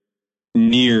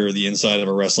near the inside of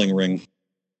a wrestling ring.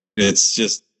 It's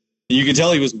just, you could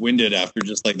tell he was winded after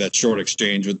just like that short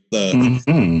exchange with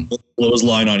the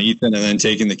clothesline on Ethan and then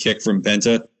taking the kick from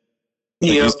Penta.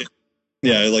 Like,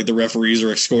 yeah, like the referees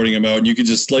are escorting him out, and you could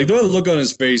just like the look on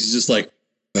his face is just like,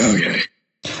 okay.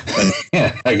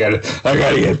 Yeah, I gotta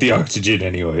get the oxygen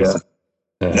anyways.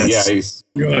 He's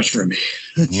too much for me.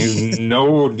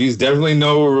 he's definitely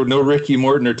no Ricky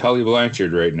Morton or Tully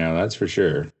Blanchard right now. That's for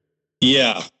sure.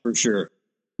 Yeah, for sure.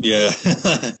 Yeah,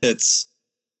 it's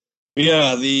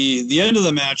the end of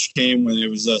the match came when it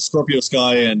was Scorpio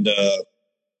Sky and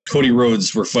Cody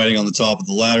Rhodes were fighting on the top of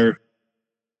the ladder.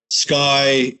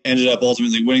 Sky ended up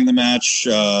ultimately winning the match,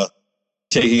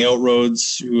 taking out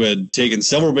Rhodes, who had taken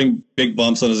several big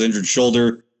bumps on his injured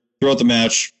shoulder throughout the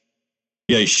match.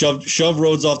 Yeah, he shoved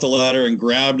Rhodes off the ladder and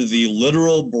grabbed the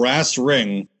literal brass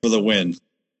ring for the win.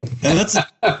 And that's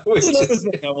another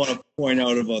thing I want to point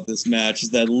out about this match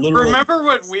is that literal. Remember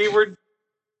what we were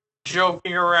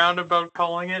joking around about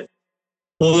calling it?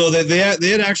 Well, no, they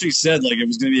had actually said like it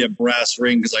was going to be a brass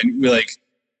ring because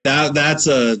that's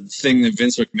a thing that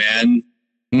Vince McMahon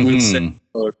would say.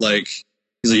 Like,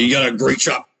 he's like, you got a great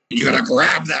shot. You got to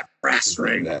grab that brass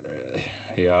ring.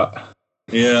 Yeah.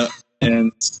 Yeah.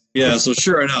 And yeah, so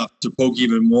sure enough, to poke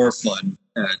even more fun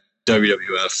at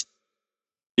WWF,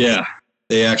 yeah,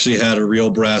 they actually had a real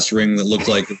brass ring that looked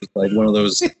like it was like one of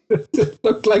those.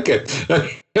 Looked like it.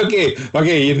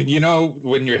 Okay. You know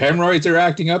when your hemorrhoids are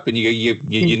acting up and you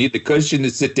need the cushion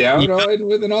to sit down on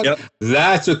with and all. Yep.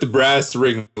 That's what the brass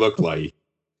ring looked like.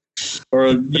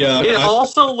 It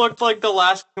also looked like the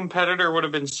last competitor would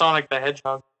have been Sonic the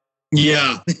Hedgehog.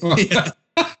 Yeah.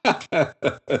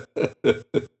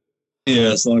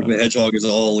 Yeah, Sonic the Hedgehog is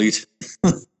all elite.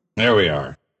 There we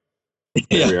are.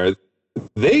 There we are.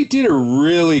 They did a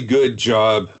really good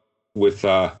job with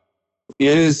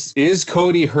is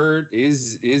Cody hurt?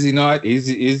 Is he not? Is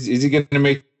he going to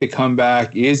make the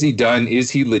comeback? Is he done? Is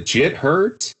he legit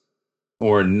hurt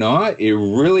or not? It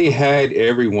really had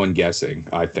everyone guessing,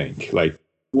 I think. Like,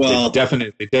 well, it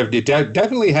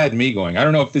definitely had me going. I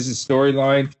don't know if this is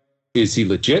storyline. Is he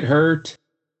legit hurt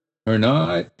or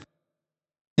not?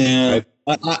 Yeah,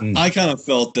 I kind of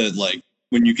felt that, like,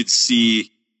 when you could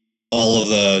see all of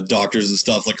the doctors and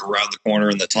stuff like around the corner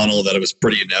in the tunnel, that it was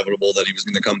pretty inevitable that he was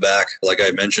going to come back, like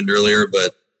I mentioned earlier.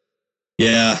 But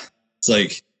yeah, it's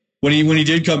like when he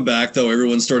did come back, though,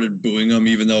 everyone started booing him,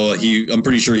 even though I'm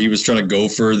pretty sure he was trying to go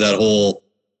for that whole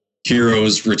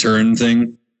hero's return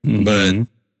thing. Mm-hmm. But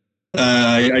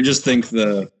I just think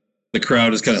the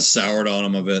crowd has kind of soured on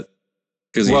him a bit.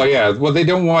 Well, they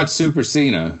don't want Super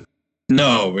Cena.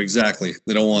 No, exactly.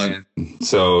 They don't want.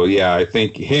 So yeah, I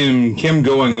think him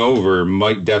going over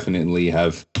might definitely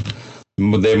have.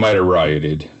 They might have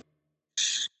rioted.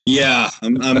 Yeah,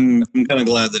 I'm kind of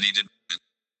glad that he didn't.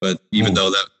 But even though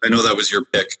that, I know that was your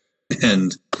pick,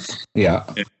 and yeah,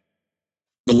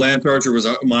 the Lance Archer was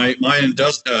mine and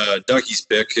Ducky's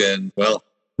pick, and well,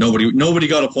 nobody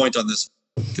got a point on this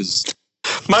because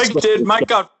Mike did. Mike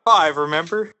got 5.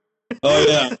 Remember? Oh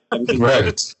yeah,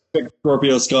 right.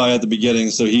 Scorpio Sky at the beginning,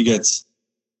 so he gets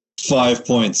 5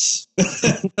 points.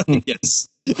 Yes,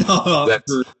 that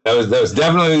was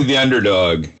definitely the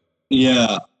underdog.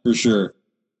 Yeah, for sure.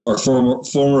 Our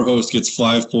former host gets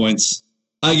 5 points.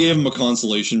 I gave him a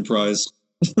consolation prize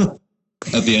at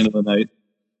the end of the night,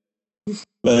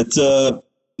 but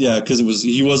yeah, because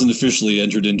he wasn't officially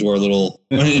entered into our little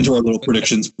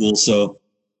predictions pool, so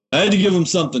I had to give him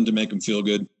something to make him feel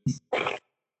good.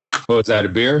 Oh, is that a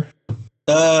beer?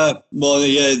 Well,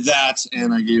 yeah, that,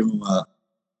 and I gave him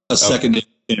a second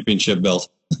championship belt.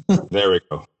 There we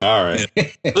go. All right.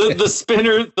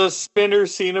 the spinner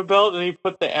Cena belt, and he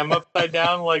put the M upside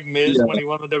down like Miz when he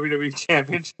won the WWE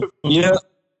Championship. Yeah.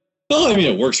 Well, I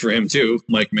mean, it works for him too.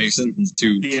 Mike Mason,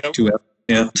 two. Yeah.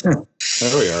 There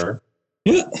we are.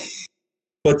 Yeah.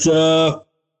 But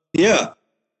yeah.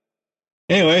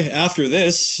 Anyway, after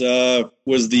this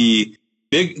was the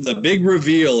big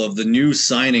reveal of the new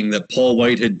signing that Paul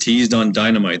White had teased on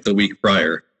Dynamite the week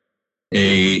prior.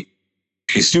 A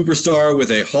superstar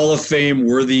with a Hall of Fame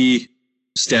worthy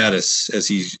status, as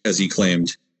he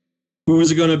claimed. Who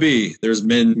is it going to be? There's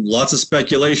been lots of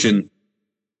speculation,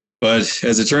 but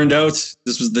as it turned out,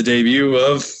 this was the debut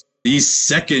of the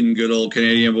second good old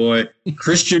Canadian boy,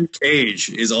 Christian Cage,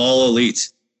 is All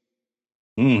Elite.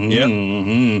 Mm-hmm, yep.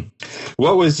 Mm-hmm.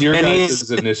 What was your guys'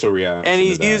 initial reaction? And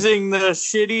he's using the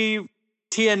shitty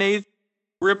TNA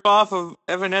ripoff of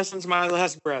Evanescence, My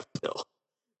Last Breath still.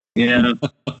 Yeah.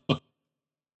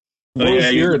 What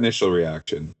was your initial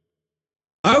reaction?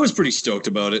 I was pretty stoked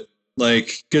about it.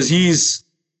 Like, because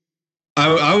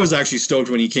I was actually stoked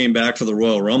when he came back for the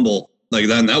Royal Rumble. Like,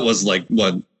 that was like,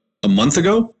 what, a month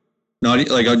ago? Not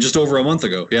like just over a month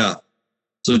ago. Yeah.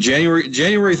 So January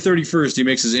 31st, he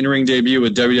makes his in-ring debut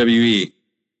with WWE.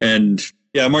 And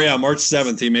March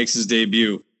 7th, he makes his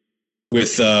debut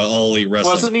with All Elite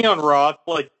Wrestling. Wasn't he on Raw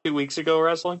like 2 weeks ago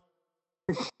wrestling?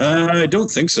 I don't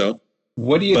think so.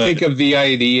 What do you think of the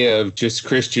idea of just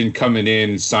Christian coming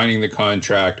in, signing the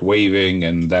contract, waving,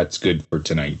 and that's good for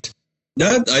tonight?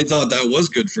 I thought that was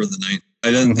good for the night.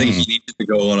 I didn't think he needed to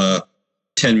go on a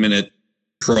 10-minute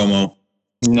promo.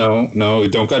 No,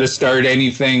 don't got to start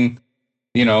anything,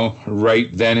 right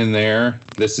then and there.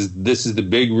 This is the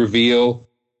big reveal,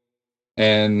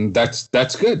 and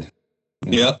that's good.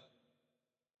 Yeah.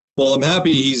 Well, I'm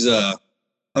happy he's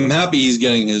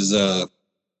getting his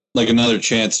like another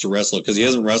chance to wrestle, because he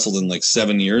hasn't wrestled in like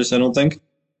 7 years, I don't think,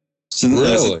 since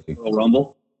the Royal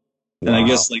Rumble. And I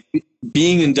guess like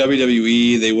being in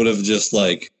WWE, they would have just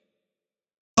like,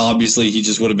 obviously he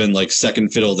just would have been like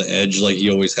second fiddle to Edge, like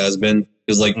he always has been.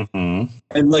 Because like, and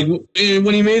like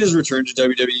when he made his return to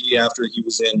WWE after he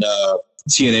was in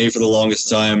TNA for the longest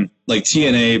time, like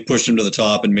TNA pushed him to the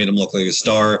top and made him look like a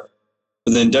star.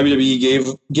 But then WWE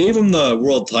gave him the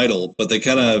world title, but they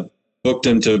kind of booked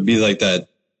him to be like that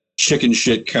chicken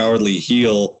shit cowardly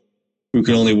heel who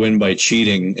could only win by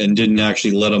cheating, and didn't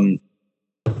actually let him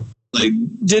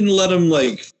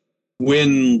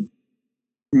win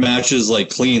matches like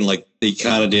clean like they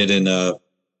kind of did in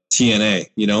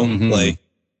TNA, like.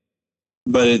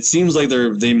 But it seems like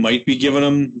they might be giving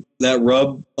him that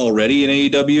rub already in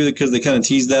AEW, because they kind of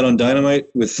teased that on Dynamite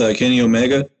with Kenny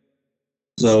Omega.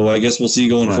 So I guess we'll see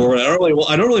going forward. I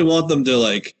don't really want them to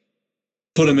like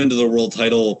put him into the world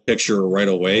title picture right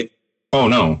away. Oh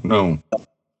no.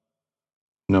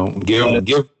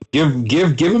 Give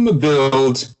him a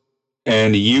build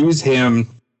and use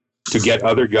him to get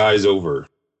other guys over.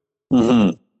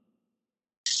 Mm-hmm.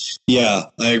 Yeah,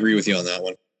 I agree with you on that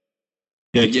one.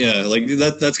 Yeah, like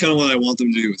that's kind of what I want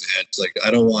them to do with Edge. Like,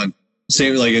 I don't want,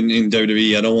 same like in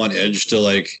WWE, I don't want Edge to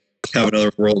like have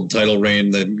another world title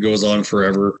reign that goes on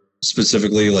forever.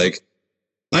 Specifically, like,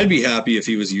 I'd be happy if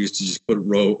he was used to just put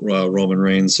Roman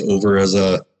Reigns over as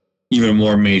a even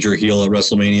more major heel at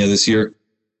WrestleMania this year.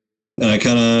 And I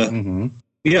kind of,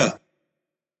 yeah.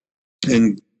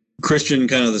 And Christian,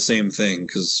 kind of the same thing,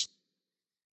 because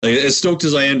like, as stoked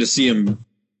as I am to see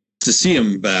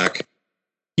him back,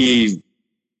 he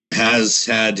has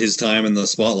had his time in the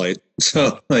spotlight.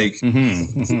 So, like,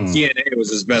 TNA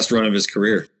was his best run of his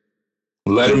career.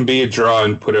 Let him be a draw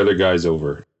and put other guys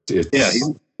over.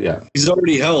 He's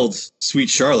already held Sweet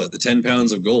Charlotte, the 10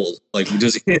 pounds of gold. Like,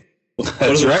 does he?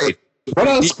 That's right. What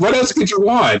else could you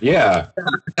want? Yeah.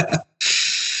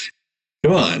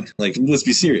 Come on, like, let's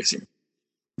be serious here.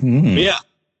 Yeah.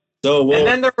 So, and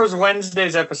then there was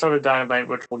Wednesday's episode of Dynamite,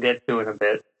 which we'll get to in a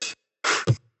bit.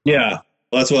 Yeah,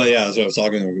 well, that's what I was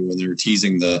talking about when they were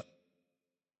teasing the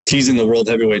world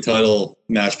heavyweight title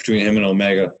match between him and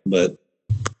Omega. But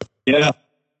yeah,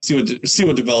 see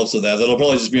what develops with that. That'll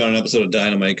probably just be on an episode of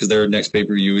Dynamite because their next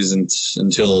pay-per-view isn't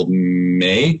until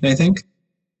May, I think.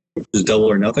 Is Double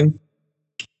or Nothing?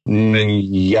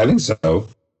 Yeah, I think so.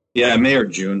 Yeah, May or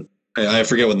June. I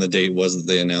forget when the date was that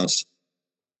they announced.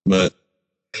 But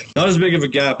not as big of a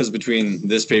gap as between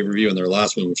this pay-per-view and their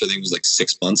last one, which I think was like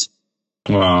 6 months.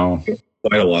 Wow.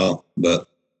 Quite a while. But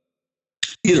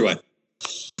either way.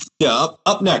 Yeah,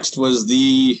 up next was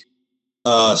the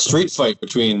street fight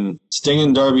between Sting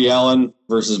and Darby Allin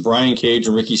versus Brian Cage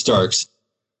and Ricky Starks.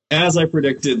 As I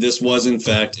predicted, this was in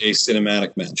fact a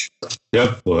cinematic match.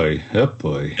 Yep, boy.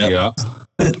 Yeah.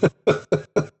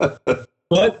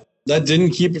 But that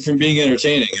didn't keep it from being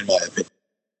entertaining, in my opinion.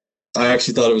 I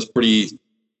actually thought it was pretty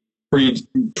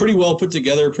well put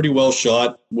together, pretty well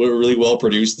shot, really well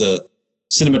produced. The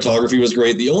cinematography was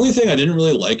great. The only thing I didn't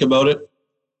really like about it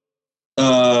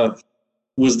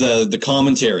was the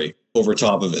commentary over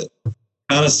top of it.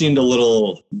 Kind of seemed a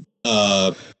little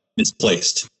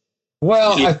misplaced.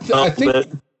 Well, I think,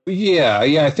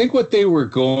 I think what they were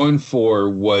going for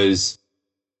was,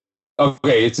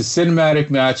 okay, it's a cinematic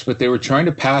match, but they were trying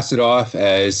to pass it off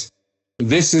as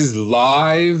this is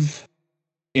live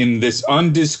in this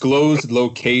undisclosed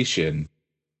location.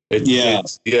 They're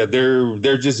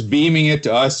just beaming it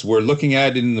to us. We're looking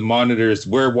at it in the monitors.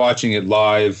 We're watching it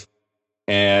live,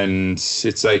 and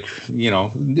it's like,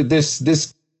 this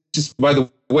just by the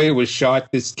way it was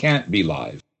shot, this can't be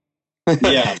live.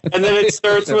 Yeah, and then it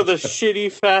starts with a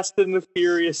shitty Fast and the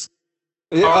Furious.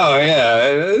 Oh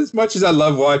yeah, as much as I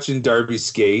love watching Darby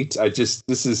skate,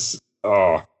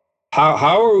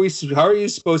 how are you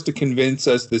supposed to convince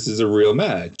us this is a real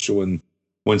match when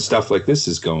stuff like this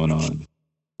is going on?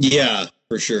 Yeah,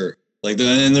 for sure.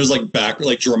 And there's like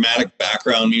dramatic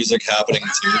background music happening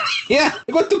too. Yeah,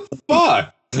 what the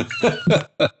fuck?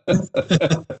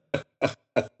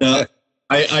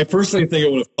 I personally think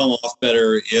it would have come off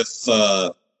better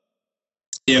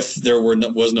if there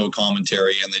was no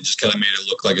commentary and they just kind of made it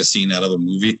look like a scene out of a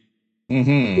movie.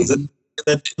 Mm-hmm.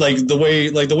 Like the way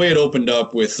it opened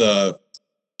up with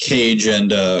Cage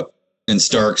and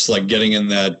Starks like getting in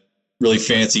that really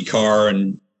fancy car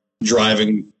and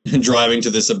driving to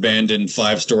this abandoned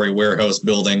 5-story warehouse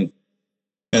building,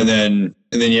 and then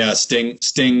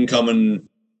Sting come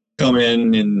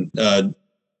in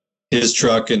his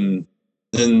truck, and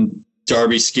then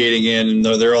Darby skating in, and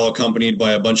they're all accompanied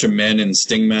by a bunch of men in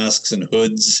Sting masks and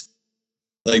hoods.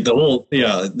 Like the whole,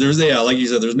 like you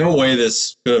said, there's no way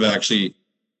this could have actually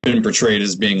been portrayed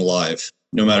as being live,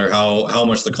 no matter how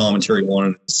much the commentary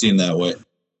wanted it seen that way.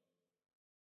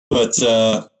 But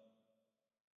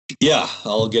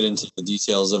I'll get into the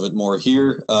details of it more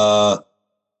here.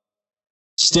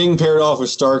 Sting paired off with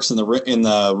Starks in the ring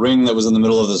that was in the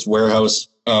middle of this warehouse,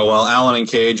 while Allin and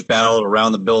Cage battled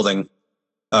around the building,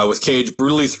 with Cage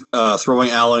brutally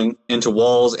throwing Allin into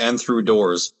walls and through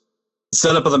doors. The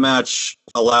setup of the match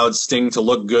allowed Sting to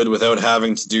look good without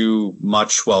having to do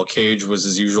much, while Cage was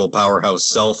his usual powerhouse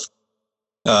self.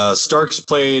 Starks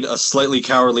played a slightly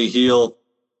cowardly heel,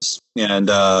 and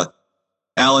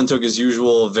Allin took his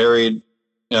usual variety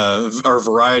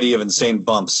of insane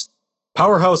bumps.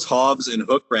 Powerhouse Hobbs and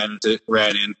Hook ran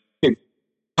in.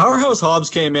 Powerhouse Hobbs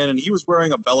came in and he was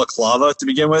wearing a balaclava to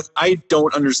begin with. I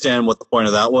don't understand what the point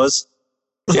of that was.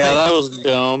 Yeah, that was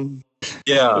dumb.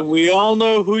 Yeah. We all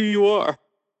know who you are.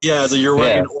 Yeah, so you're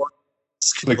wearing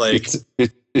Like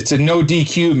it's a no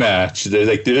DQ match.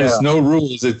 There's no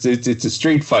rules. It's a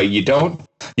street fight. You don't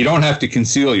have to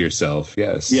conceal yourself.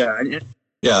 Yes.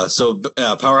 Yeah. So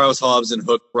Powerhouse Hobbs and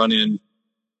Hook run in,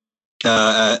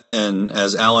 and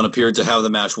as Allen appeared to have the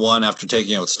match won after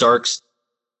taking out Starks,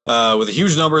 with a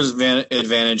huge numbers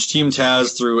advantage, Team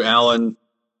Taz threw Allen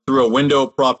through a window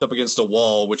propped up against a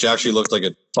wall, which actually looked like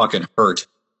it fucking hurt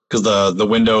because the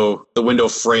window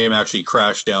frame actually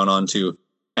crashed down onto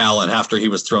Allen after he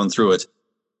was thrown through it.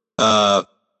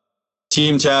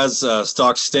 Team Taz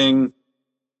stalks Sting.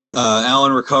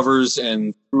 Allen recovers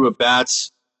and threw a bat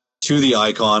to the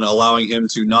Icon, allowing him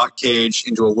to knock Cage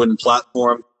into a wooden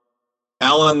platform.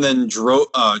 Allen then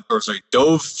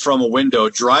dove from a window,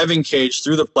 driving Cage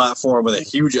through the platform with a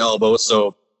huge elbow.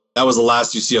 So that was the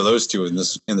last you see of those two in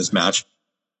this match.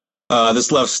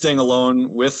 This left Sting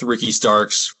alone with Ricky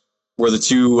Starks, where the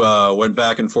two went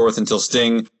back and forth until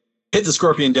Sting hit the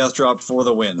Scorpion Death Drop for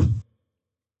the win.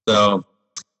 So,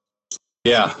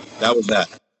 yeah, that was that.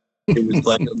 It was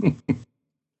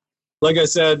like I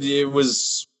said, it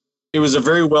was a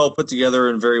very well put together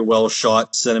and very well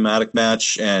shot cinematic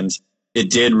match, and it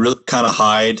did really kind of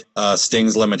hide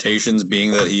Sting's limitations,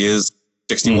 being that he is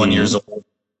 61 years old,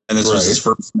 and this was his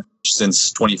first match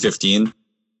since 2015.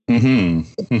 Yeah,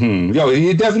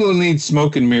 you definitely need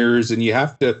smoke and mirrors, and you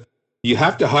have to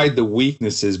hide the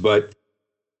weaknesses. But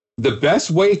the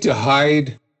best way to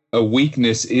hide a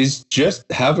weakness is just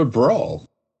have a brawl.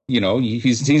 You know,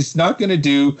 he's not going to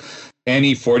do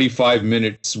any 45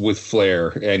 minutes with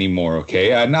Flair anymore.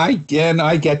 Okay, and I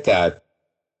get that.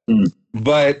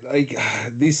 But like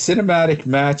these cinematic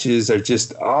matches are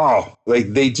just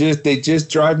they just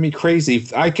drive me crazy.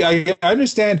 I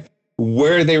understand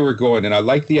where they were going, and I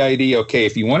like the idea. Okay,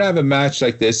 if you want to have a match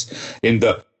like this in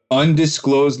the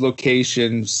undisclosed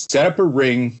location, set up a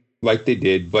ring like they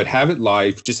did, but have it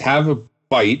live. Just have a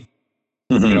fight,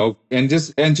 you know, and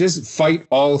just fight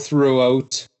all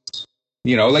throughout.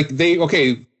 You know, like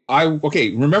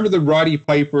remember the Roddy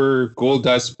Piper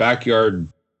Goldust backyard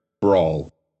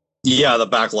brawl? Yeah, the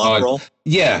backlog brawl.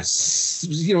 Yes,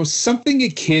 you know, something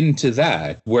akin to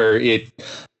that, where it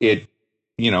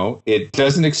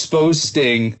doesn't expose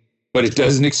Sting, but it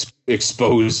doesn't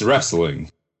expose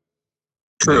wrestling.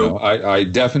 True. You know, I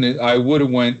would have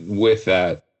went with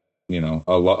that. You know,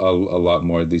 a lot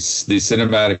more. These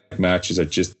cinematic matches are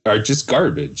just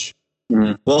garbage.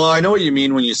 Well, I know what you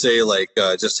mean when you say like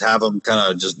just have them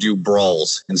kind of just do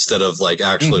brawls instead of like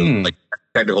actually like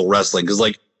technical wrestling, because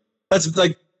like that's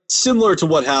like similar to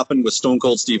what happened with Stone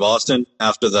Cold Steve Austin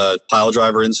after the pile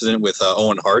driver incident with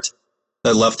Owen Hart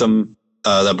that left him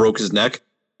that broke his neck.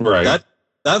 Right.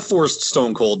 That forced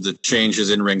Stone Cold to change his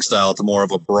in-ring style to more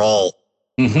of a brawl.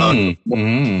 Or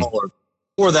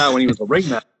that when he was a ring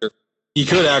master, he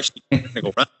could actually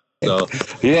technical wrestle.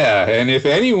 So yeah, and if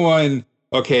anyone,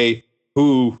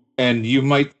 and you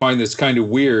might find this kind of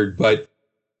weird, but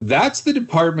that's the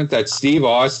department that Steve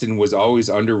Austin was always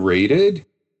underrated.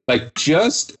 Like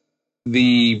just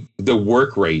the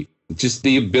work rate, just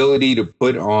the ability to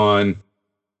put on,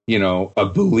 you know, a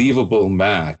believable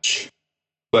match.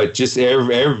 But just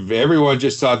everyone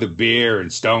just saw the beer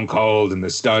and Stone Cold and the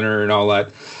Stunner and all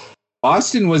that.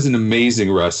 Austin was an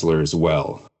amazing wrestler as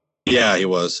well. Yeah, he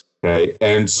was. Okay,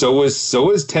 and so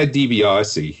was Ted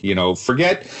DiBiase. You know,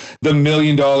 forget the $1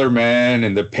 Million Man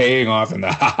and the paying off and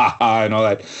the ha ha ha and all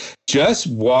that. Just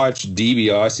watch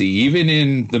DiBiase, even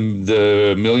in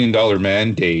the $1 Million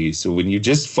Man days. So when you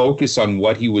just focus on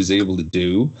what he was able to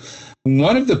do,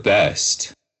 one of the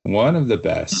best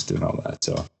and all that.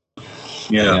 So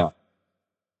yeah.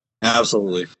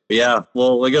 Absolutely. Yeah.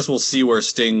 Well, I guess we'll see where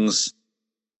Sting's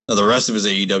the rest of his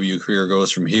AEW career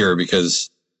goes from here, because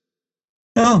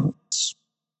the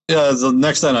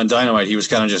next night on Dynamite, he was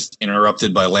kind of just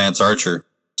interrupted by Lance Archer.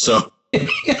 So don't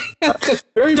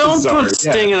put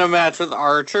Sting in a match with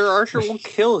Archer. Archer will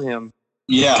kill him.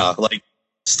 Yeah, like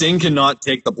Sting cannot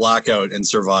take the blackout and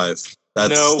survive.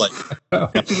 That's no. I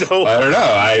don't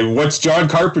know. What's John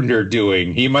Carpenter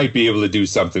doing? He might be able to do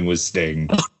something with Sting.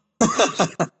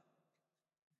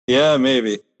 Yeah,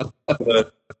 maybe.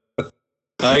 But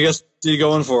I guess see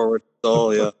going forward.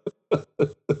 Oh yeah.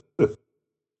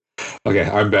 Okay,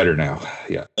 I'm better now.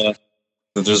 Yeah. If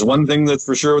there's one thing that's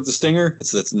for sure with the Stinger,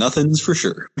 it's that nothing's for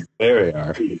sure. There we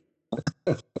are.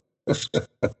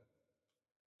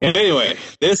 Anyway,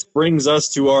 this brings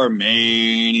us to our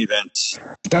main event.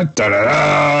 Da, da, da,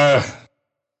 da.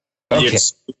 Okay. The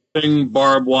exciting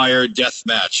barbed wire death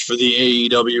match for the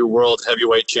AEW World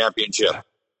Heavyweight Championship.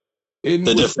 The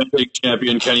defending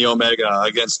champion Kenny Omega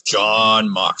against Jon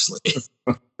Moxley.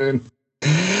 In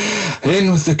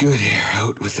with the good hair,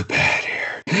 out with the bad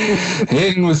hair.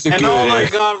 In with the And good. all I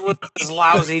got was this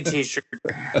lousy T-shirt.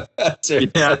 That's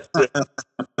it. Yeah.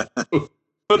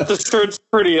 But the shirt's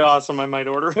pretty awesome. I might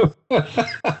order it.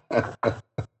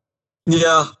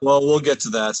 Yeah, well, we'll get to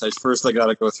that. First, I got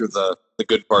to go through the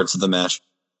good parts of the match.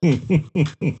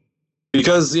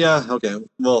 Because, yeah, okay.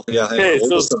 Well, yeah. Okay,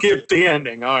 so skip the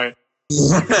ending. All right.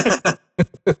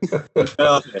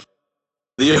 Okay.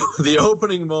 The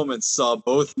opening moments saw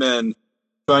both men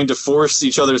trying to force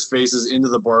each other's faces into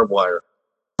the barbed wire.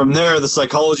 From there, the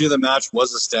psychology of the match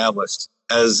was established,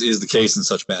 as is the case in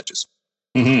such matches.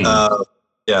 As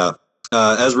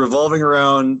revolving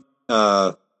around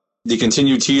the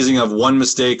continued teasing of one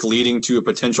mistake leading to a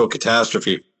potential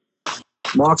catastrophe.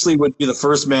 Moxley would be the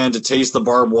first man to taste the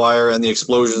barbed wire and the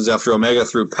explosions after Omega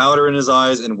threw powder in his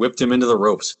eyes and whipped him into the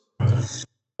ropes.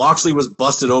 Moxley was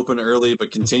busted open early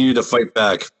but continued to fight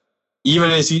back.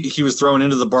 Even as he was thrown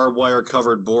into the barbed wire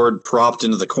covered board propped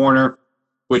into the corner,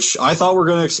 which I thought were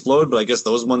going to explode, but I guess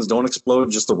those ones don't explode,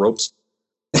 just the ropes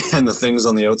and the things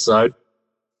on the outside.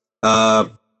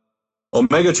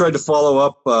 Omega tried to follow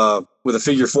up with a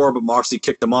figure four, but Moxley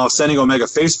kicked him off, sending Omega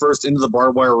face first into the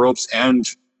barbed wire ropes and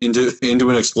into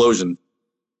an explosion.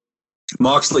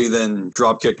 Moxley then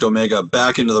drop-kicked Omega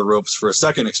back into the ropes for a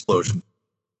second explosion.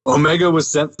 Omega was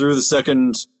sent through the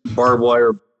second barbed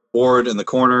wire board in the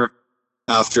corner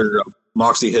after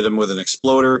Moxley hit him with an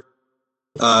exploder,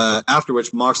 after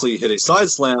which Moxley hit a side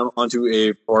slam onto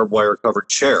a barbed wire covered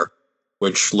chair,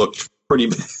 which looked pretty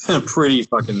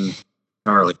fucking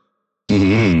gnarly.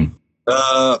 Mm-hmm.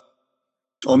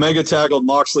 Omega tackled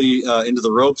Moxley into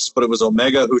the ropes, but it was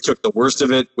Omega who took the worst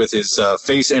of it, with his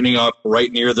face ending up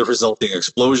right near the resulting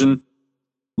explosion.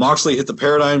 Moxley hit the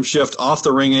paradigm shift off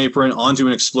the ring apron onto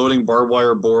an exploding barbed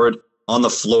wire board on the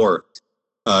floor,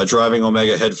 driving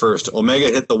Omega headfirst. Omega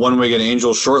hit the one-winged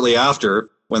angel shortly after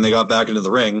when they got back into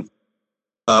the ring,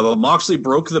 but Moxley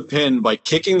broke the pin by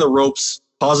kicking the ropes,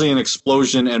 causing an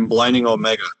explosion and blinding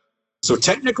Omega. So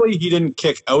technically, he didn't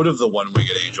kick out of the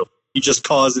one-winged angel. He just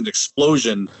caused an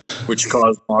explosion, which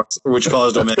caused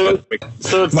Omega.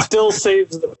 So it still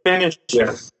saves the finish.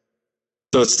 Yeah.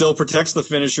 So it still protects the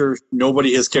finisher.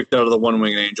 Nobody has kicked out of the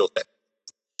one-winged angel.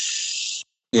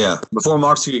 Yeah. Before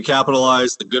Moxley could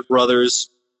capitalize, the Good Brothers,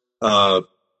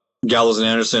 Gallows and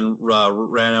Anderson,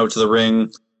 ran out to the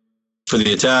ring for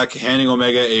the attack, handing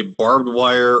Omega a barbed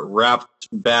wire wrapped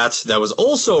bat that was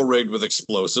also rigged with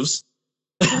explosives,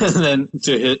 and then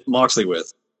to hit Moxley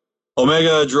with.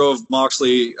 Omega drove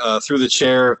Moxley through the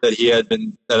chair that had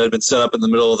been set up in the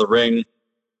middle of the ring,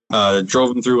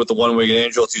 drove him through with the one-winged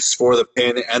angel to score the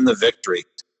pin and the victory.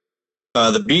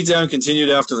 The beatdown continued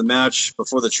after the match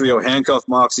before the trio handcuffed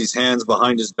Moxley's hands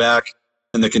behind his back,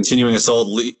 and the continuing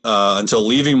assault until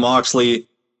leaving Moxley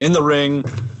in the ring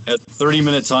at the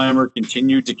 30-minute timer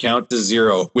continued to count to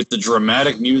 0 with the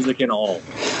dramatic music and all.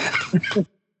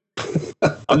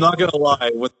 I'm not gonna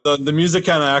lie, with the music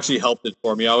kind of actually helped it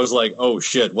for me. I was like, "Oh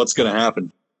shit, what's gonna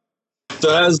happen?" So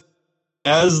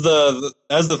as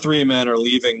the three men are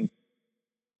leaving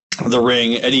the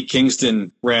ring, Eddie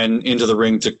Kingston ran into the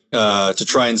ring to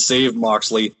try and save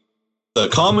Moxley. The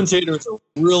commentators are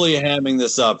really hamming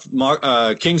this up.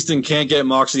 Kingston can't get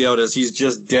Moxley out as he's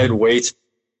just dead weight.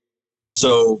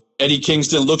 So Eddie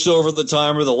Kingston looks over the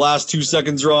timer. The last 2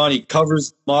 seconds are on. He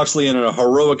covers Moxley in a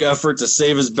heroic effort to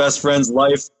save his best friend's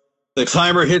life. The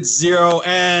timer hits 0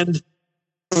 and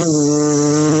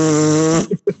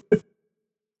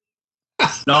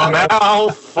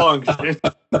malfunction.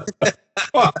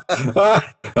 I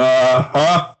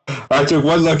took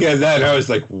one look at that and I was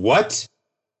like, what?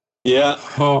 Yeah.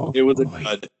 Oh, it was a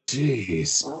dud.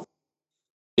 Jeez.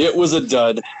 It was a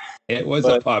dud. It was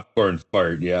a popcorn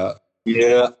fart, yeah.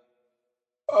 Yeah.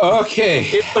 Okay.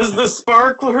 It was the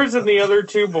sparklers and the other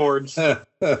two boards.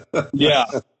 Yeah.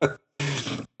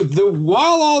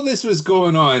 While all this was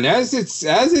going on, as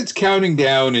it's counting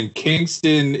down, and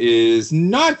Kingston is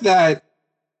not that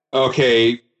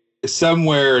okay.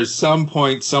 Somewhere, at some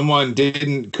point, someone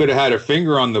could have had a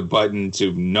finger on the button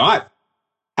to not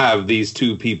have these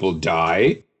two people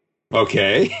die.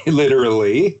 Okay,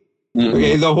 literally. Mm-hmm.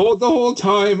 Okay, the whole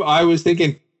time I was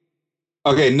thinking,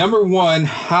 okay, number one,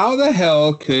 how the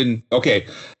hell can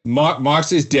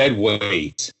Moxley's dead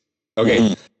weight. Okay,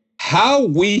 mm-hmm. How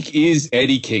weak is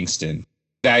Eddie Kingston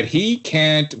that he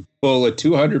can't pull a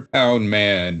 200-pound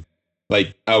man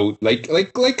out? Like,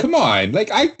 come on! Like,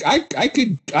 I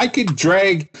could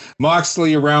drag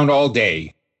Moxley around all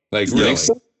day. Like, really?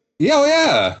 So?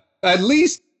 Yeah. At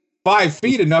least 5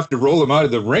 feet, enough to roll him out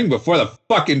of the ring before the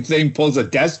fucking thing pulls a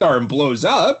Death Star and blows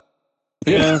up.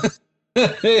 Yeah.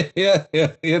 yeah.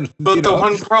 But the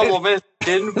one problem is, it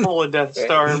didn't pull a Death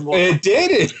Star. And it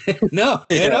didn't. No,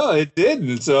 it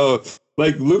didn't. So,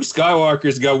 like, Luke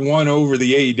Skywalker's got one over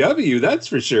the AEW, that's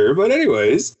for sure. But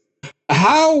anyways,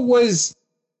 how was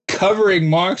covering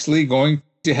Moxley going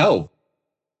to help?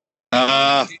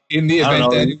 In the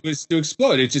event that it was to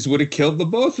explode, it just would have killed the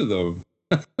both of them.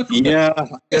 Yeah, I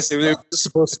guess it was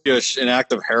supposed to be an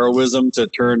act of heroism to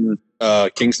turn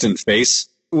Kingston face.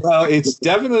 Well, it's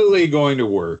definitely going to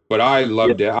work, but I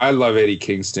loved it. I love Eddie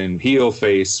Kingston, heel,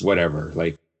 face, whatever.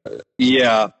 Like,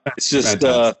 yeah, it's just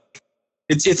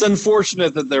it's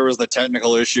unfortunate that there was the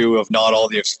technical issue of not all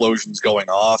the explosions going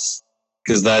off,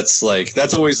 because that's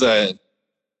always a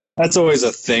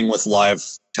thing with live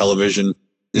television.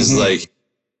 Is like,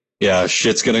 yeah,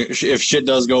 if shit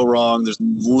does go wrong, there's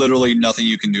literally nothing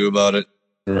you can do about it.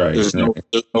 Right. There's no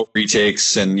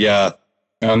retakes, and yeah,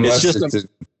 unless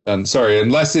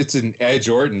it's an Edge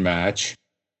Orton match.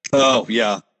 Oh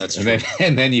yeah, that's true.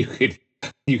 And then you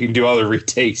can do all the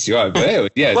retakes you want.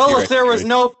 But yeah. Well, if there was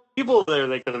no people there,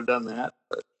 they could have done that.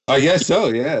 I guess so.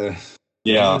 Yeah.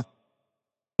 Yeah.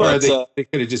 But they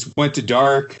could have just went to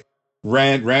dark,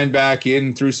 ran back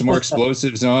in, threw some more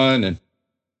explosives on, and.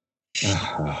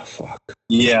 Oh, fuck.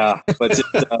 Yeah, but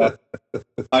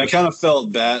I kind of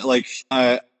felt bad. Like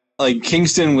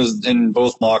Kingston and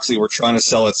both Moxley were trying to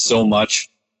sell it so much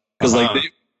because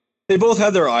they both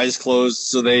had their eyes closed,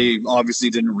 so they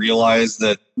obviously didn't realize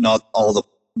that not all the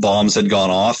bombs had gone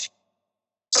off.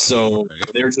 So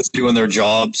they were just doing their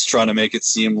jobs, trying to make it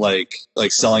seem like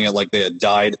selling it like they had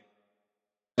died.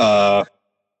 But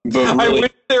really, I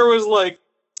wish there was like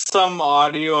some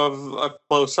audio of a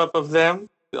close up of them.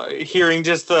 Hearing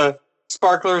just the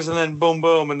sparklers and then boom,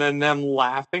 boom, and then them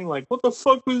laughing like, what the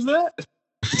fuck was that?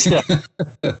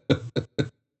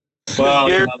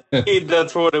 Well,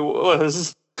 that's what it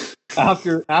was.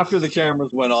 After the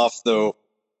cameras went off, though,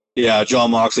 yeah,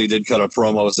 Jon Moxley did cut a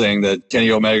promo saying that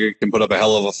Kenny Omega can put up a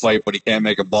hell of a fight, but he can't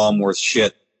make a bomb worth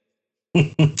shit.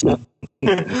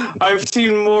 I've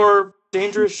seen more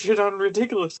dangerous shit on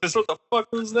Ridiculousness. What the fuck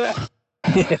was that?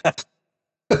 Yeah.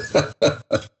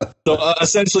 So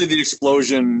essentially, the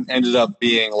explosion ended up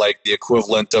being like the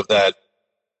equivalent of that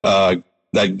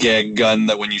gag gun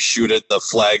that when you shoot it, the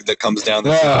flag that comes down.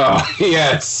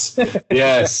 Yes.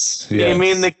 You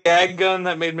mean the gag gun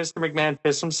that made Mr. McMahon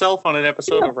piss himself on an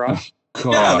episode of Raw?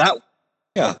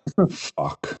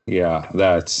 Fuck. Yeah,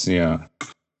 that's yeah.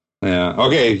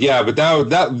 Okay, yeah, but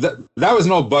that was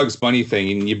an old Bugs Bunny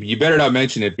thing, and you better not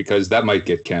mention it because that might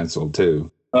get canceled too.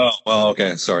 Oh, well,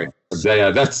 okay, sorry.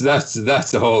 Yeah, that's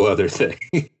a whole other thing.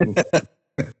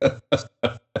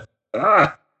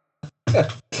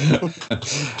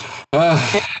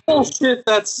 Bullshit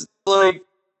that's like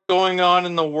going on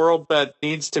in the world that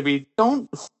needs to be. Don't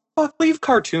leave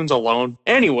cartoons alone.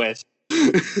 Anyways.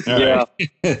 Yeah.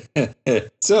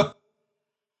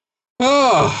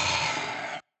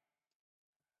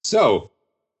 So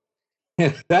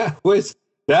that was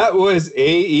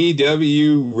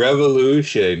AEW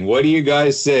Revolution. What do you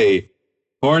guys say?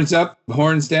 Horns up,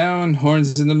 horns down,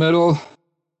 horns in the middle?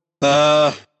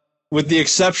 With the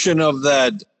exception of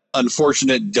that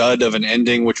unfortunate dud of an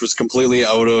ending, which was completely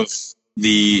out of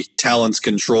the talent's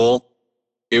control,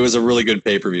 it was a really good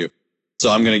pay-per-view.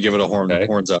 So I'm going to give it a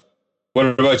horns up. What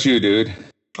about you, dude?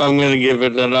 I'm going to give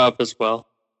it an up as well.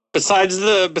 Besides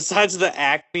the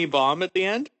Acme bomb at the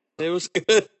end, it was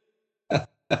good.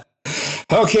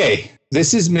 Okay,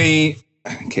 this is me.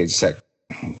 Okay, just a sec.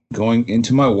 Going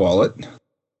into my wallet.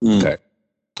 Okay.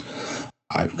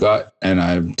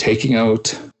 I'm taking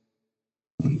out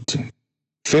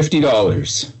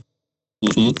 $50.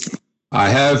 Mm-hmm. I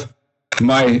have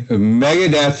my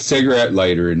Megadeth cigarette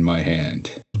lighter in my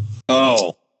hand.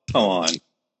 Oh, come on.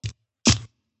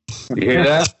 You hear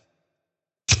that?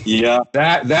 Yeah.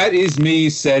 That is me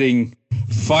setting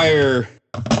fire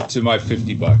to my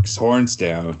 $50. Horns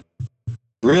down.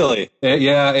 Really?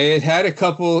 Yeah, it had a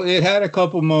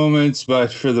couple moments,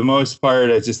 but for the most part,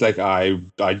 it's just like I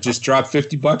just dropped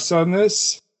 $50 on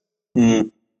this.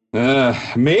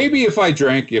 Mm-hmm. Maybe if I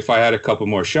had a couple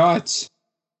more shots,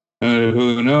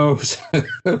 who knows?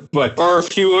 But or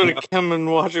if you would have come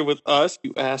and watch it with us,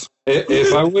 you ass.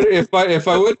 If I would have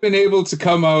been able to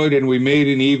come out and we made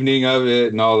an evening of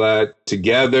it and all that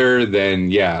together, then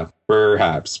yeah,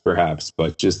 perhaps.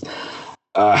 But just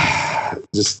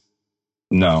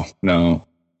no,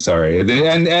 sorry.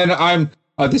 And I'm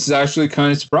this is actually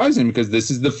kind of surprising because this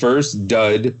is the first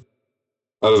dud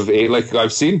of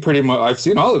I've seen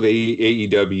all of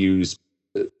AEW's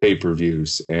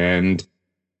pay-per-views, and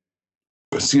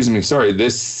excuse me, sorry,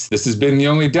 this has been the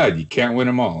only dud. You can't win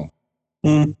them all.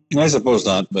 I suppose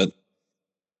not, but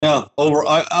Yeah,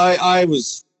 I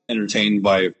was entertained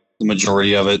by the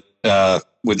majority of it,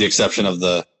 with the exception of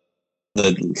the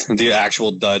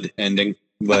actual dud ending.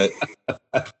 But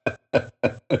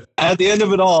at the end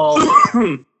of it all,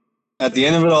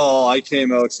 I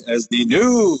came out as the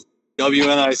new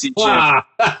WNIC champion.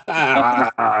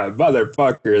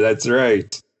 Motherfucker, that's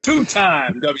right.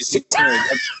 2-time WC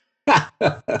champion.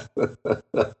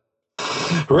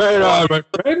 Right on, my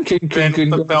friend.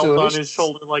 The belt on his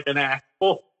shoulder like an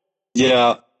apple.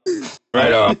 Yeah,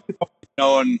 Right on.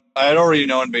 I had already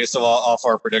known based off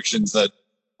our predictions that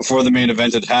before the main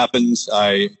event had happened,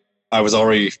 I was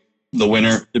already the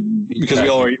winner because we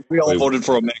all voted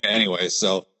for Omega anyway.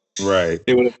 So Right.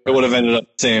 it would have ended up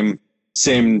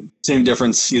same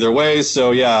difference either way.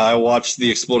 So yeah, I watched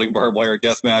the exploding barbed wire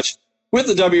death match with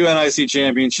the WNIC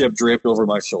championship draped over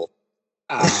my shoulder.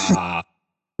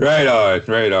 Right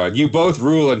on. You both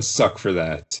rule and suck for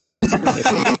that.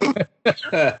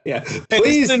 Yeah.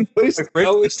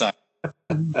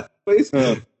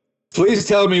 Please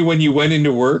tell me when you went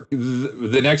into work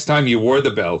the next time you wore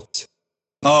the belt.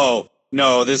 Oh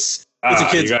no, it's a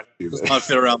kid's not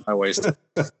fit around my waist.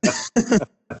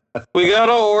 We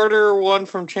gotta order one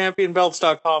from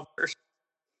championbelts.com first.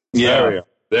 Yeah,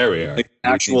 there we are. Like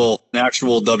an actual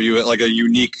like a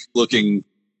unique looking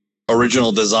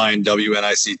original design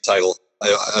WNIC title.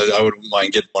 I wouldn't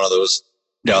mind getting one of those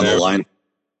down the line.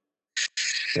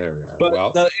 There we are.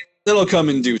 But that'll come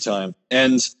in due time.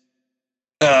 And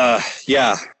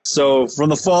yeah, so from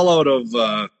the fallout of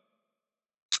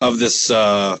this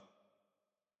what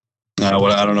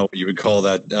I don't know what you would call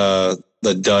that,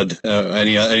 the dud,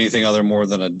 anything other more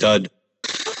than a dud.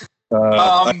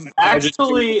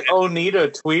 Actually,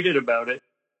 Onita tweeted about it.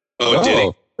 Oh, did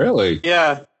he? Really?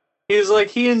 Yeah. He's like,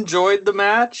 he enjoyed the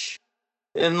match,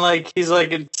 and like, he's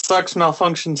like, it sucks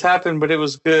malfunctions happen, but it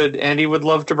was good, and he would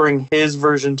love to bring his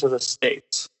version to the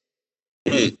States.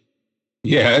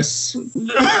 Yes.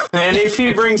 And if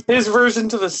he brings his version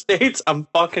to the States, I'm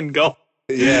fucking going.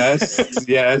 Yes.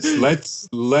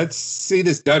 Let's see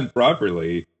this done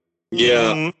properly.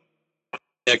 Yeah. Mhm.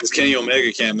 Yeah, because Kenny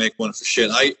Omega can't make one for shit.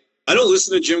 I don't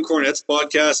listen to Jim Cornette's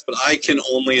podcast, but I can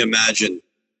only imagine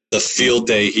the field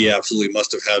day he absolutely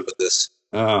must have had with this.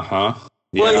 Uh-huh.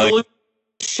 Yeah. Like, look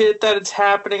at shit that it's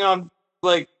happening on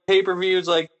like pay-per-views,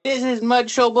 like, this is mud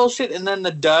show bullshit, and then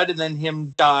the dud, and then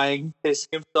him dying,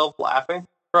 pissing himself laughing,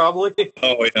 probably.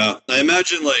 Oh yeah, I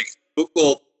imagine like,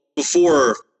 well,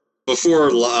 before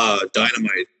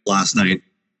Dynamite last night,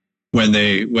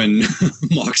 when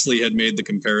Moxley had made the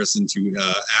comparison to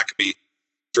Acme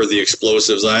for the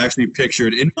explosives, I actually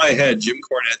pictured in my head Jim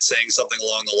Cornette saying something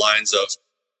along the lines of,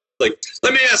 like,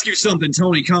 let me ask you something,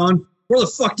 Tony Khan. Where the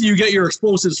fuck do you get your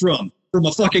explosives from? From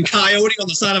a fucking coyote on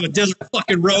the side of a desert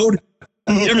fucking road?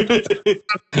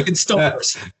 Fucking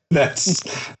stars.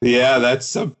 That's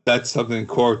something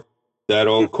that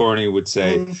old Corny would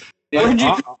say. Or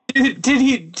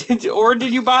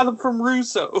did you buy them from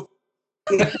Russo?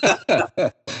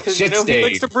 Because he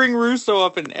likes to bring Russo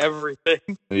up in everything.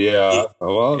 Yeah.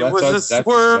 Well, It was a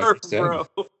swerve, bro.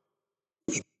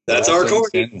 That's our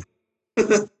Corny.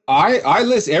 I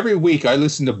listen every week. I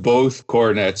listen to both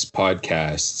Cornette's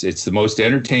podcasts. It's the most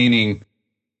entertaining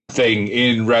thing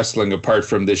in wrestling apart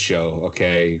from this show.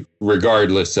 Okay,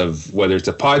 regardless of whether it's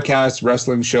a podcast,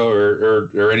 wrestling show,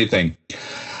 or anything.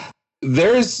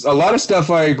 There's a lot of stuff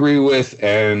I agree with,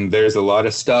 and there's a lot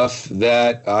of stuff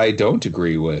that I don't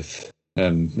agree with.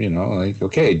 And like,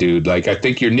 okay, dude, like, I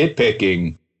think you're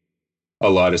nitpicking a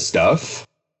lot of stuff.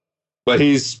 But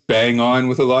he's bang on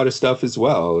with a lot of stuff as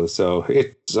well, so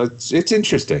it's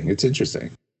interesting. It's interesting.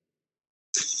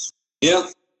 Yeah,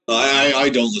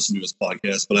 I don't listen to his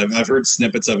podcast, but I've heard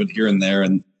snippets of it here and there,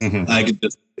 and I could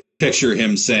just picture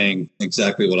him saying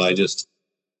exactly what I just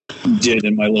did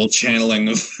in my little channeling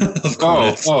of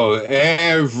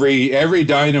every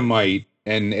Dynamite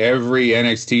and every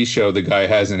NXT show, the guy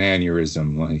has an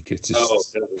aneurysm. Like, it's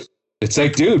just, it's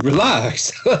like, dude,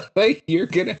 relax. Like, you're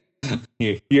gonna have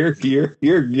a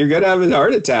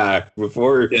heart attack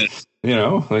before like, he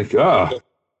doesn't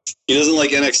like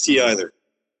NXT either.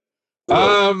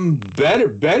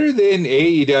 Better than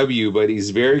AEW, but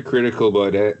he's very critical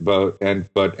about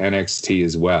NXT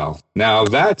as well. Now,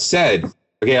 that said,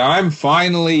 okay, I'm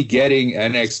finally getting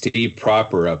NXT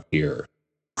proper up here.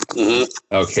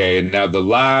 Okay, and now the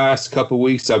last couple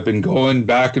weeks I've been going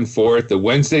back and forth. The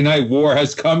Wednesday Night War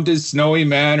has come to Snowy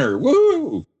Manor.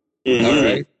 Woo! All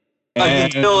right.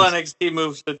 Until NXT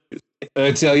moves to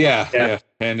Tuesday. Yeah.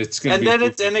 And it's gonna and then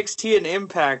it's NXT and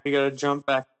Impact. You gotta jump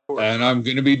back and forth. And I'm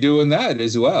gonna be doing that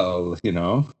as well,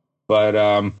 But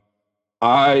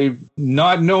I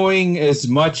not knowing as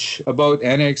much about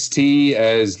NXT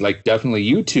as like definitely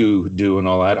you two do and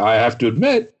all that, I have to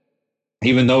admit,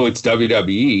 even though it's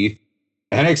WWE,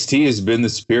 NXT has been the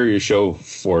superior show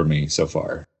for me so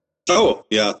far. Oh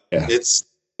yeah. It's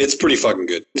pretty fucking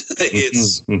good.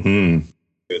 It's good.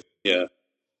 Yeah.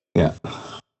 Yeah.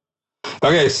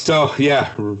 Okay, so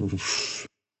yeah,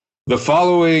 the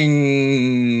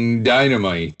following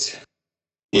Dynamite.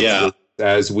 Yeah.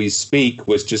 As we speak,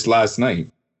 was just last night.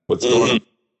 What's going on?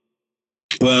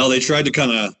 Well, they tried to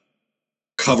kind of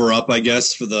cover up, I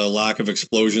guess, for the lack of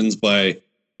explosions by.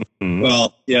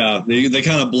 Well, yeah, they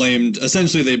kind of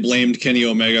they blamed Kenny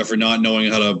Omega for not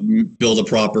knowing how to build a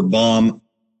proper bomb.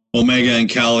 Omega and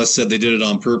Callis said they did it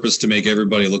on purpose to make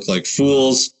everybody look like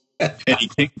fools. That's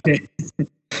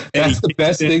the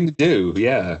best thing to do.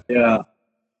 Yeah. Yeah.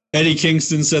 Eddie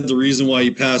Kingston said the reason why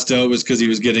he passed out was because he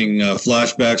was getting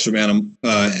flashbacks from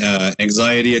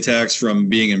anxiety attacks from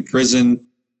being in prison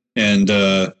and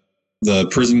the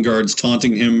prison guards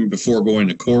taunting him before going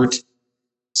to court.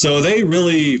 So they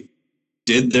really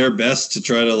did their best to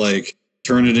try to like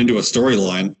turn it into a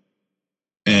storyline.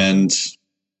 And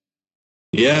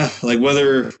yeah, like I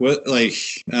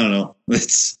don't know.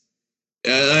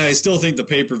 I still think the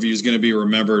pay-per-view is going to be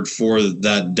remembered for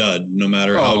that dud, no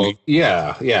matter how.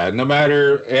 Yeah. No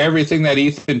matter everything that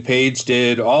Ethan Page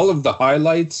did, all of the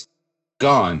highlights,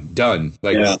 gone, done.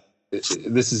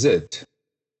 This is it.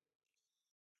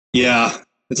 Yeah,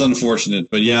 it's unfortunate,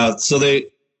 but yeah. So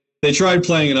they tried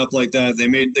playing it up like that.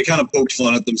 They kind of poked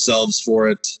fun at themselves for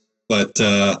it, but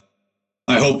I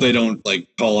hope they don't like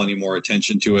call any more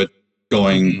attention to it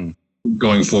going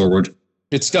forward.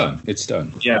 It's done. It's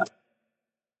done. Yeah.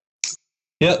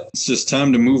 Yeah, it's just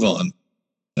time to move on.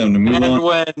 When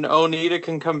Onita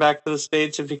can come back to the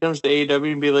States, if he comes to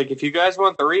AEW and be like, if you guys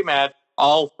want the rematch,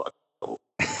 I'll fuck.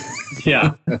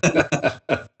 Yeah.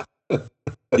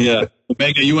 Yeah.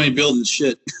 Omega, you ain't building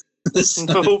shit.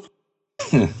 Nope.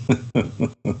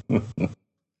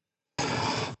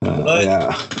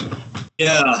 Yeah.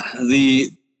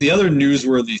 The other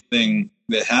newsworthy thing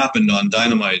that happened on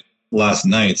Dynamite last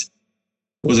night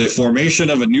was a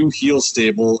formation of a new heel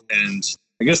stable and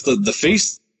I guess the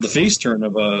face turn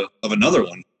of another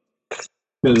one,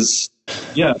 because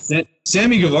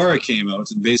Sammy Guevara came out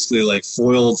and basically like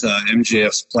foiled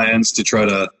MJF's plans to try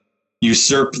to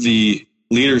usurp the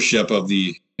leadership of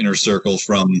the Inner Circle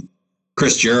from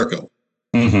Chris Jericho.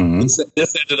 This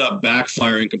ended up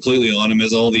backfiring completely on him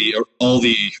as all the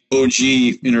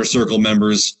OG Inner Circle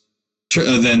members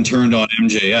then turned on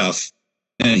MJF,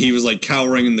 and he was like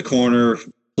cowering in the corner,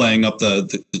 playing up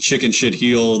the chicken shit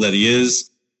heel that he is,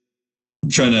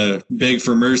 trying to beg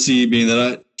for mercy, being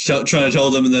that trying to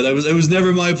tell them that it was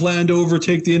never my plan to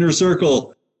overtake the Inner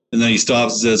Circle. And then he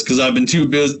stops and says, because I've been too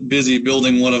busy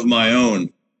building one of my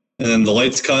own. And then the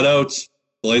lights cut out,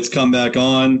 the lights come back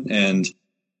on, and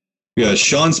we got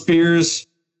Sean Spears,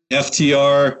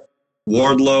 FTR,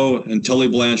 Wardlow, and Tully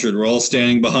Blanchard were all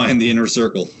standing behind the Inner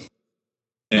Circle.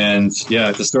 And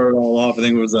yeah, to start it all off, I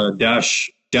think it was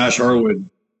Dash Harwood.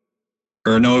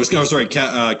 Or no, it was,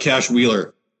 Cash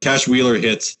Wheeler. Cash Wheeler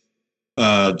hit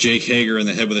Jake Hager in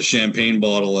the head with a champagne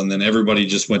bottle, and then everybody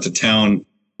just went to town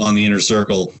on the Inner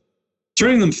Circle,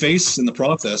 turning them face in the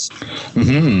process.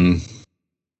 And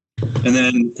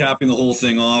then capping the whole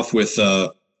thing off with,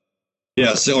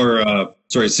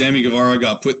 Sammy Guevara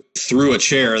got put through a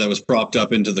chair that was propped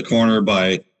up into the corner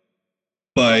by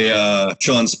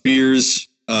Sean Spears.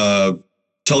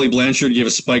 Tully Blanchard gave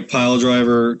a spike pile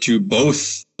driver to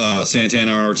both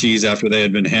Santana and Ortiz after they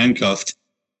had been handcuffed.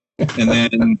 And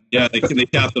then, they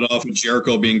capped it off with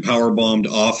Jericho being powerbombed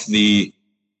off the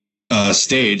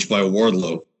stage by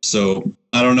Wardlow. So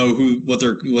I don't know what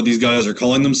these guys are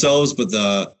calling themselves, but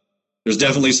there's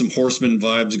definitely some Horseman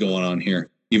vibes going on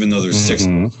here, even though there's six.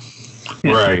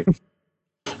 Right.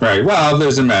 Well,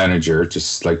 there's a manager,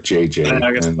 just like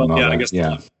JJ.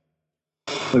 Yeah.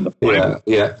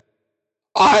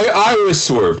 I was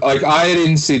swerved. Like, I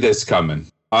didn't see this coming.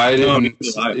 I didn't,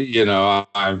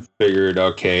 I figured,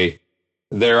 okay,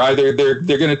 they're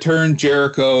going to turn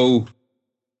Jericho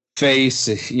face,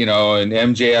 and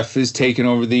MJF is taking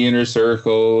over the Inner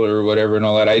Circle or whatever and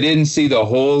all that. I didn't see the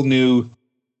whole new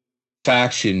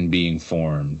faction being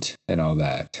formed and all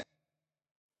that.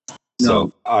 No.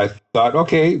 So I thought,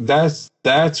 okay, that's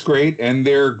great. And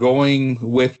they're going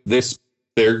with this.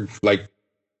 They're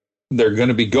going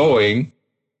to be going,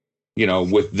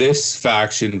 with this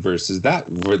faction versus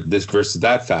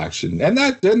that faction, and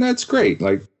that's great.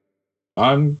 Like,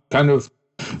 I'm kind of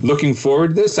looking forward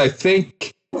to this. I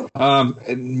think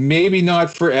maybe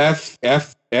not for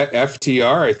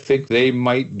FTR, I think they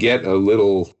might get a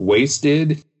little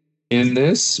wasted in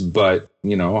this, but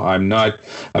I'm not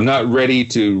ready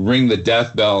to ring the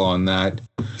death bell on that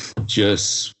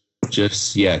just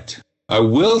yet. I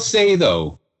will say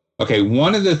though, okay,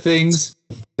 one of the things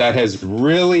that has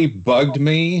really bugged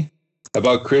me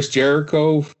about Chris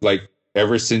Jericho, like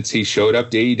ever since he showed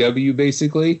up to AEW,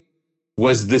 basically,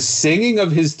 was the singing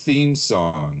of his theme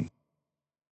song.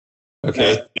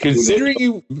 Okay,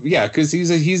 considering because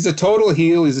he's a total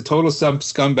heel, he's a total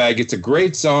scumbag. It's a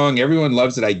great song, everyone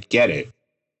loves it. I get it,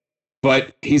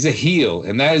 but he's a heel,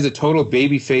 and that is a total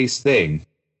babyface thing.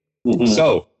 Mm-hmm.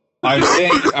 So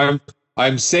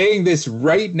I'm saying this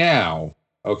right now,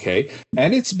 okay,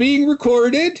 and it's being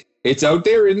recorded. It's out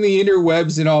there in the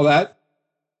interwebs and all that.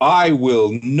 I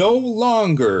will no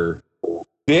longer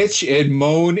bitch and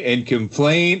moan and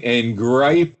complain and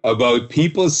gripe about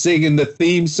people singing the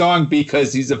theme song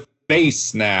because he's a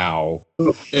face now.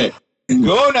 Okay.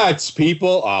 Go nuts,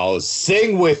 people. I'll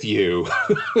sing with you.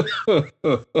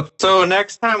 So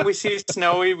next time we see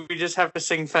Snowy, we just have to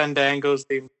sing Fandango's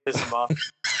theme to piss him off.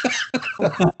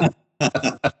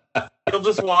 He'll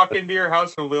just walk into your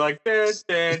house and be like,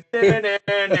 and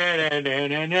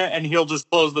he'll just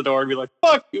close the door and be like,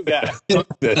 fuck you guys.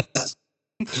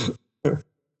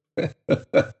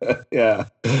 Yeah.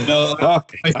 No, I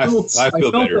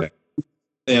feel better.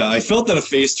 I felt that a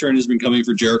face turn has been coming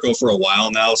for Jericho for a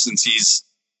while now, since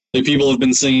people have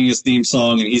been singing his theme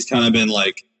song and he's kind of been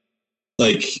like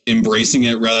embracing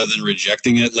it rather than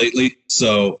rejecting it lately.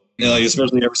 So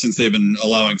especially ever since they've been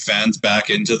allowing fans back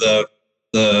into the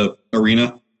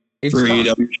arena for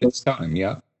AEW. It's time,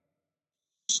 yeah.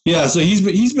 Yeah, so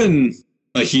he's been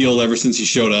a heel ever since he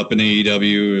showed up in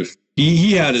AEW.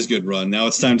 He had his good run. Now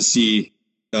it's time to see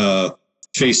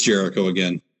face Jericho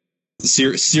again. The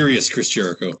serious Chris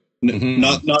Jericho,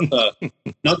 not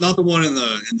the one in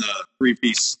the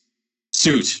 3-piece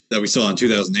suit that we saw in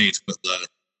 2008, but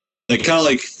the kind of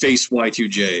like face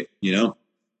Y2J,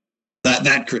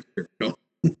 that Chris Jericho.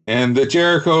 And the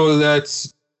Jericho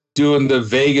that's doing the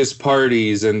Vegas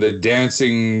parties and the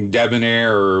dancing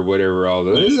debonair or whatever, all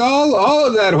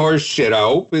of that horse shit, I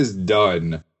hope is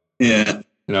done. Yeah.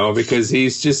 Because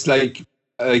he's just like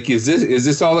is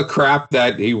this all the crap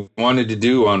that he wanted to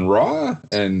do on Raw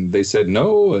and they said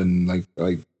no, and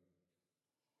like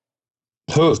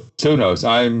who knows?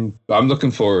 I'm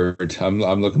looking forward. I'm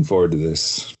looking forward to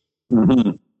this.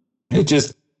 Mm-hmm.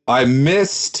 I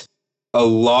missed a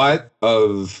lot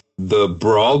of the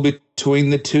brawl between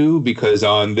the two because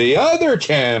on the other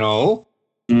channel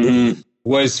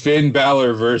was Finn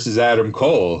Balor versus Adam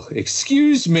Cole.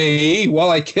 Excuse me while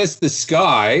I kiss the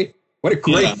sky. What a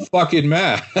great fucking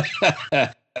match.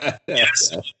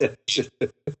 Yes.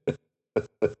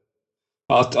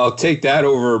 I'll take that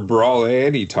over a brawl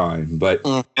anytime. But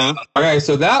okay,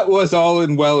 so that was all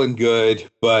in well and good,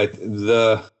 but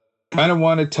the kind of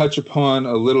want to touch upon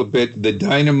a little bit the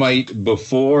Dynamite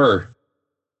before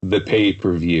the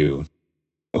pay-per-view.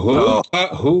 Who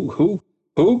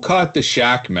caught the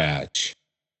Shaq match?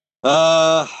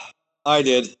 I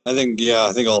did. I think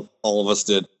all of us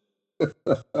did.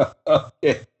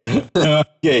 Okay.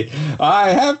 I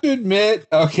have to admit,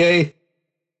 I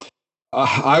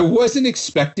wasn't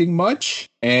expecting much,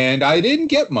 and I didn't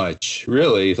get much,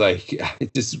 really.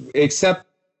 Except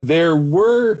there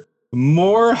were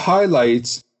more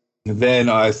highlights than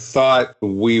I thought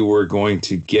we were going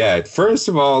to get. First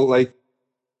of all,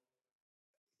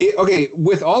 you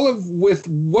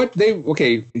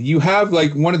have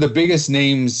one of the biggest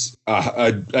names,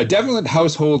 a definite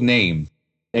household name,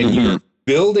 and you're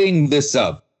building this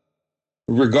up,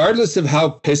 regardless of how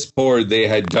piss poor they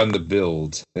had done the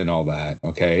build and all that.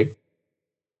 Okay,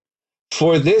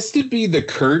 for this to be the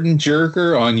curtain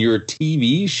jerker on your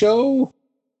TV show,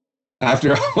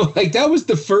 after all, that was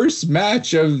the first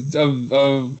match of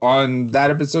on that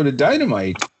episode of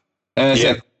Dynamite, and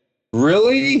it's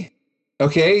really.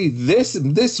 Okay,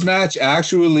 this match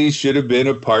actually should have been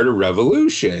a part of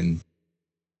Revolution.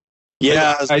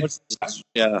 Yeah, I agree with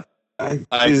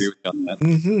you on that.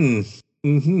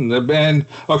 And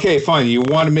okay, fine. You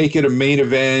want to make it a main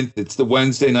event? It's the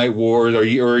Wednesday Night War, or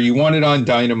you want it on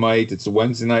Dynamite? It's the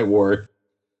Wednesday Night War.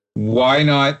 Why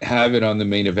not have it on the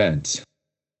main event?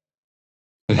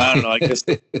 I don't know. I guess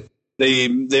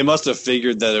they must have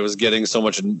figured that it was getting so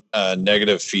much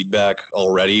negative feedback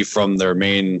already from their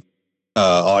main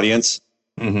audience.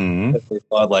 They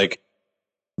thought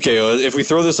if we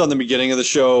throw this on the beginning of the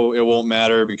show, it won't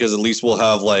matter because at least we'll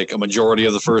have a majority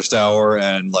of the first hour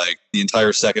and the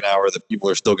entire second hour that people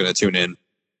are still going to tune in.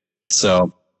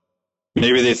 So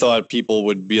maybe they thought people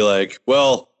would be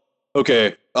well,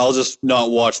 okay, I'll just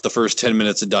not watch the first 10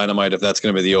 minutes of Dynamite if that's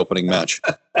going to be the opening match.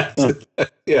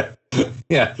 Yeah.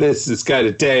 This is kind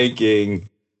of tanking.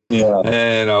 Yeah.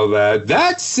 And all that.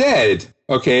 That said,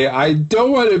 okay, I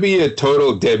don't want to be a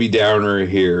total Debbie Downer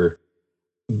here.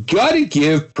 Gotta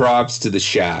give props to the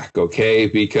Shaq, okay?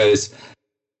 Because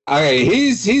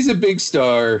he's a big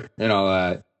star and all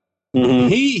that. Mm-hmm.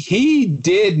 He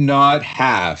did not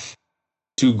have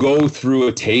to go through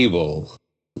a table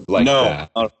like that.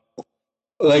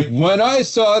 Like, when I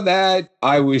saw that,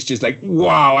 I was just like,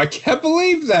 wow, I can't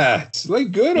believe that.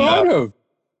 Like, good on him.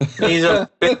 He's a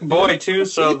big boy, too,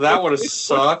 so that would have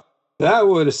sucked. That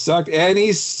would have sucked. And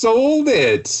he sold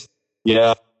it.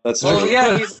 Yeah, that's Well, true.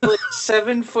 yeah, he's like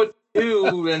 7'2",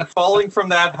 and falling from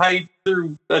that height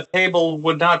through a table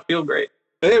would not feel great.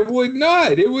 It would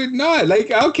not. It would not.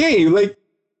 Like, okay, like,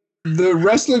 the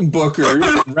wrestling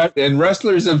bookers and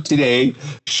wrestlers of today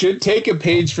should take a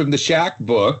page from the Shaq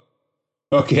book.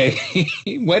 Okay,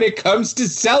 when it comes to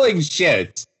selling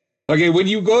shit. Okay, when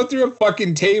you go through a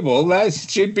fucking table, that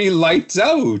should be lights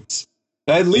out.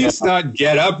 At least not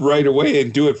get up right away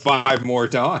and do it 5 more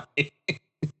times.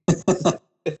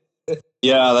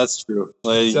 Yeah, that's true.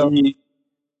 Like, So-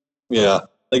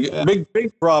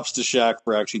 big props to Shaq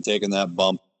for actually taking that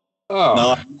bump.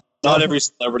 Oh, Not every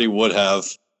celebrity would have.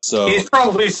 So He's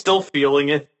probably still feeling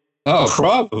it.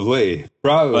 probably.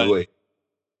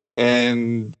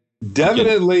 And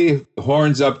definitely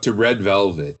horns up to Red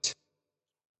Velvet.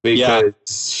 Because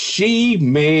she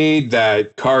made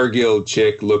that Cargill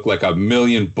chick look like $1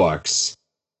 million.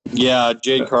 yeah,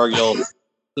 Jade Cargill,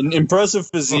 an impressive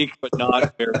physique, but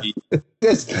not very.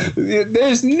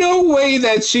 There's no way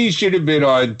that she should have been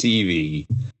on TV.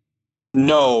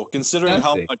 No, considering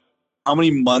Nothing. how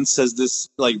many months has this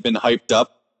like been hyped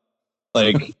up?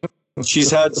 Like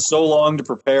she's had so long to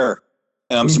prepare,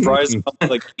 and I'm surprised a company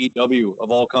like EW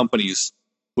of all companies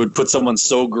would put someone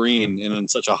so green in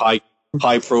such a high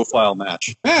profile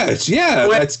match. That's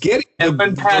getting. And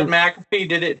when Pat McAfee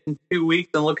did it in 2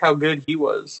 weeks, and look how good he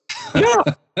was. Yeah,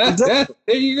 There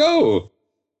you go.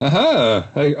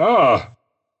 Like,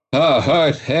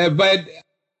 but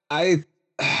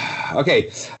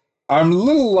okay. I'm a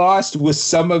little lost with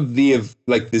some of the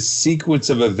sequence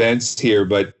of events here,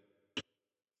 but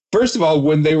first of all,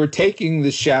 when they were taking the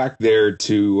Shaq there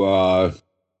to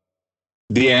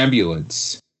the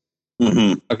ambulance,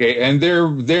 okay, and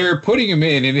they're putting him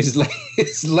in, and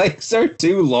his legs are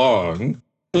too long.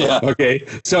 Yeah. Okay,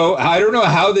 so I don't know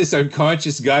how this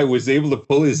unconscious guy was able to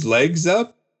pull his legs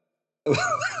up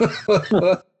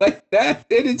like that.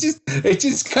 And it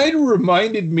just kind of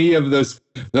reminded me of those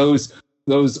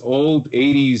old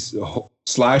 80s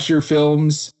slasher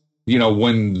films, you know,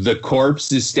 when the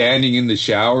corpse is standing in the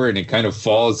shower and it kind of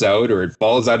falls out, or it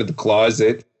falls out of the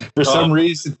closet. For some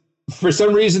reason,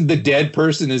 the dead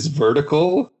person is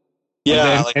vertical.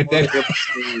 Yeah, And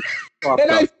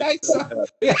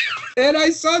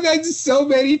I saw that so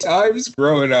many times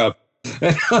growing up.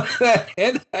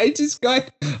 And I just got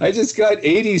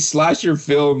 80s slasher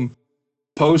film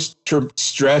post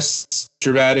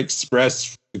traumatic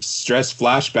stress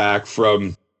flashback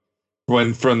from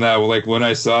that, like when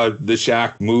I saw the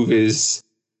Shaq move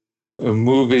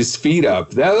his feet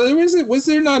up. Was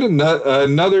there not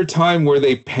another time where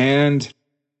they panned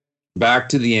back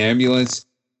to the ambulance,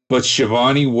 but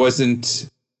Shivani wasn't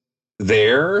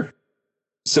there,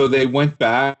 so they went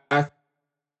back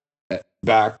to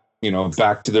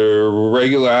their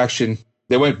regular action.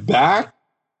 They went back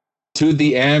to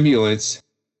the ambulance.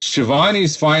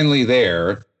 Shivani's finally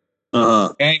there,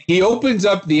 and he opens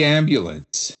up the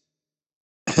ambulance.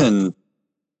 And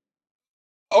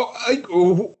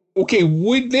okay,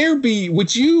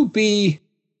 would you be,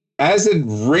 as a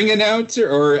ring announcer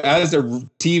or as a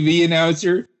TV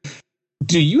announcer,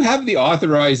 do you have the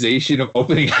authorization of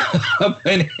opening up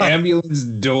an ambulance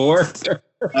door?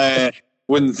 I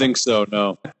wouldn't think so.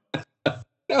 No.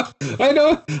 No, I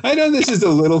know this is a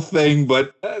little thing,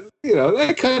 but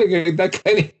that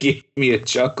kind of gave me a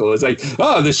chuckle. It's like,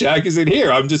 oh, the Shaq isn't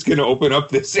here. I'm just going to open up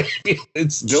this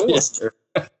ambulance door.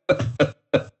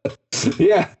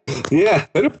 Yes. Yeah,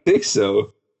 I don't think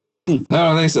so. And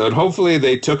hopefully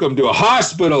they took him to a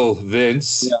hospital,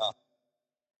 Vince. Yeah.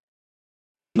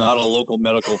 Not a local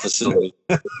medical facility.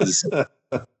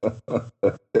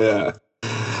 Yeah,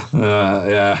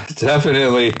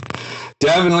 definitely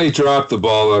dropped the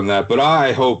ball on that. But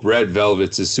I hope Red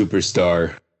Velvet's a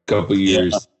superstar a couple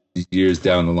years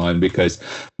down the line, because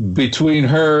between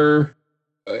her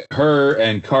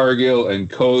and Cargill and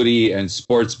Cody and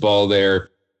Sports Ball there,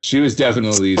 she was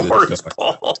definitely the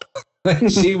star.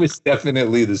 She was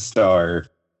definitely the star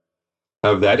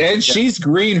of that. And she's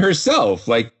green herself.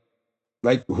 Like,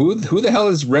 like who the hell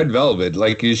is Red Velvet?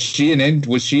 Like, was she an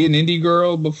indie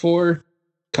girl before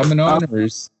coming on, or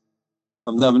is...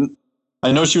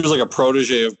 I know she was like a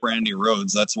protege of Brandy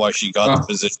Rhodes. That's why she got the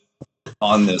position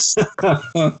on this.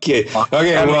 Okay,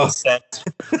 well,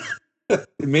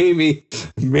 maybe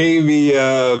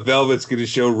Velvet's going to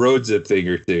show Rhodes a thing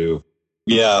or two.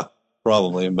 Yeah,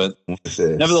 probably. But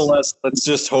nevertheless, let's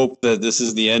just hope that this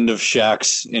is the end of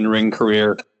Shaq's in-ring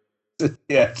career.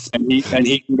 Yes, and he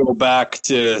can go back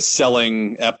to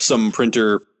selling Epsom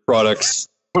printer products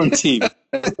on TV.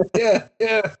 Yeah.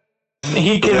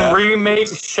 He can remake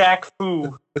Shaq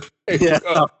Fu. Yeah.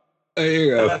 There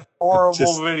you go. That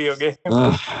horrible video game.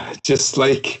 Just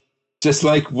like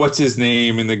what's his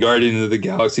name in the Guardians of the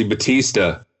Galaxy,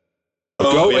 Batista.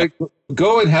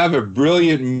 Go and have a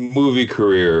brilliant movie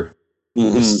career.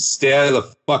 Mm-hmm. Just stay out of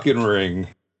the fucking ring.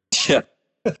 Yeah.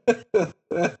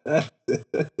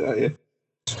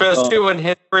 Especially when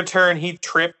his return, he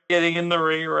tripped getting in the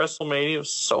ring at WrestleMania. It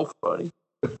was so funny.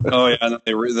 Oh yeah, and then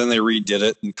they redid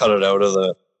it and cut it out of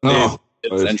the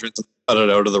entrance, and cut it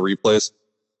out of the replays.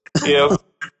 Yep.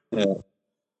 Yeah.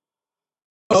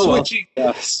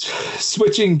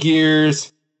 Switching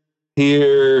gears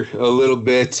here a little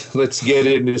bit. Let's get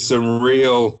into some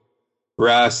real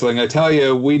wrestling. I tell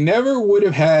you, we never would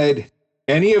have had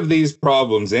any of these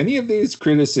problems, any of these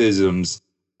criticisms.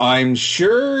 I'm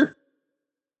sure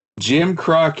Jim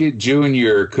Crockett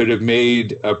Jr. could have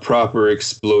made a proper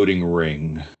exploding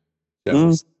ring.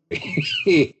 Yes,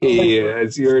 you're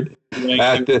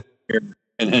at the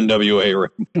an NWA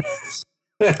ring.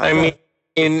 I mean,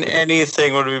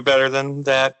 anything would be better than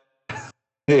that.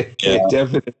 It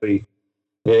definitely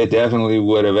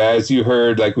would have. As you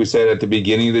heard, like we said at the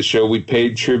beginning of the show, we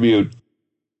paid tribute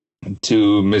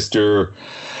to Mr.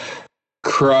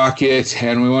 Crockett,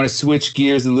 and we want to switch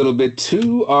gears a little bit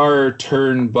to our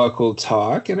turnbuckle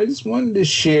talk. And I just wanted to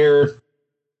share,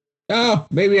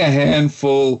 maybe a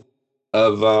handful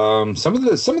of some of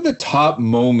the top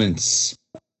moments,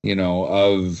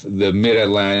 of the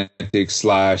Mid-Atlantic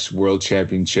 / World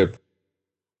Championship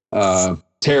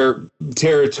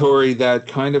territory that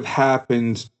kind of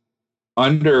happened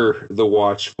under the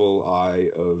watchful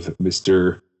eye of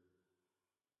Mr.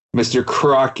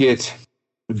 Crockett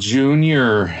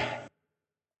Jr.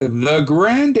 The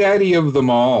granddaddy of them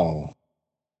all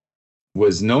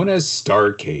was known as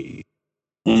Starrcade.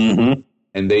 Mm-hmm.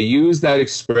 And they used that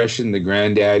expression, the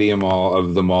granddaddy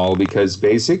of them all, because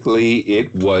basically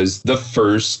it was the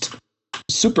first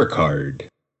supercard.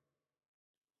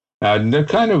 And they're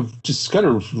kind of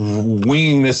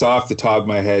winging this off the top of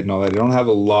my head and all that. I don't have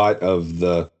a lot of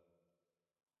the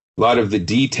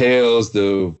details,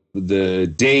 the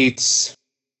dates,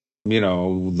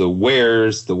 the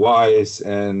wheres, the whys,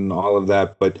 and all of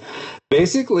that. But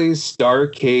basically,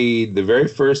 Starrcade, the very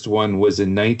first one, was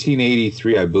in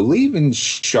 1983, I believe, in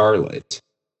Charlotte.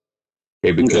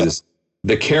 Okay, because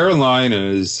the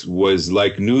Carolinas was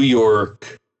like New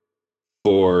York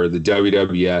for the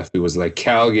WWF. It was like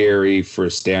Calgary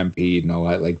for Stampede and all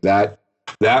that. Like that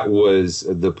was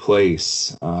the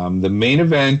place. The main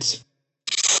event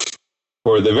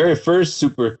for the very first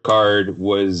supercard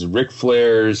was Ric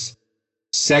Flair's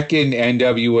second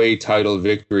NWA title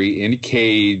victory in a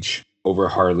cage over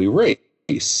Harley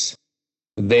Race.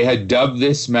 They had dubbed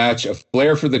this match a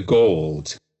Flair for the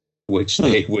Gold, which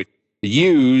they would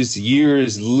use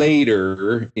years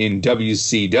later in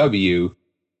WCW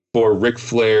for Ric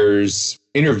Flair's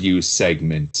interview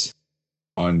segment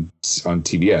on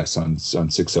TBS, on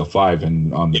 605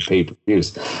 and on the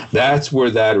pay-per-views. That's where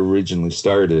that originally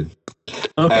started.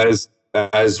 Okay.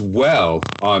 As well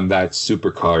on that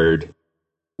supercard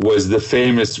was the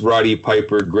famous Roddy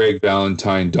Piper Greg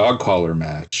Valentine dog collar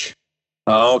match.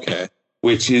 Oh, okay.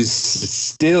 Which is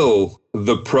still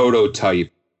the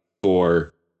prototype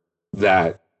for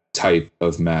that type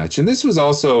of match. And this was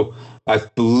also, I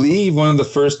believe, one of the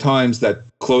first times that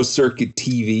closed circuit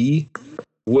TV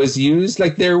was used.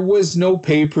 Like, there was no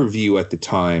pay-per-view at the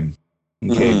time.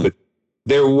 Okay, but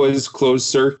there was closed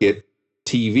circuit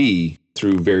TV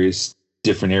through various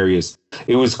different areas.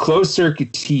 It was closed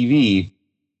circuit TV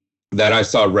that I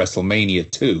saw WrestleMania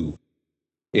 2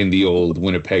 in the old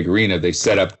Winnipeg Arena. They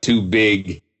set up two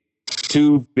big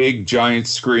giant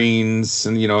screens,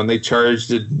 and and they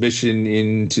charged admission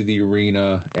into the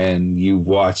arena, and you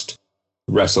watched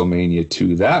WrestleMania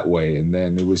 2 that way. And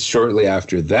then it was shortly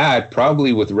after that,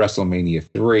 probably with WrestleMania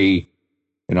 3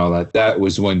 and all that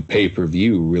was when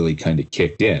pay-per-view really kind of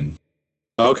kicked in.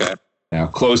 Okay. Now,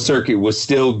 closed circuit was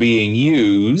still being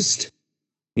used,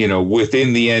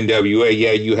 within the NWA.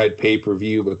 Yeah, you had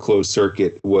pay-per-view, but closed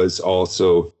circuit was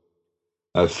also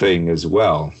a thing as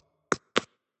well.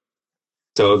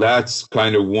 So that's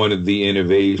kind of one of the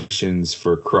innovations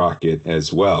for Crockett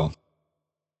as well.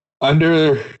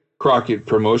 Under Crockett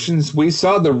Promotions, we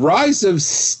saw the rise of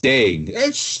Sting.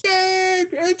 It's Sting!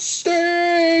 It's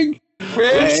Sting!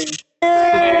 It's Sting!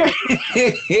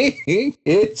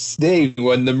 It's Sting.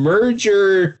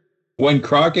 When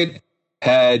Crockett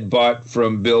had bought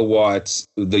from Bill Watts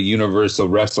the Universal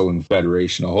Wrestling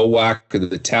Federation, a whole whack of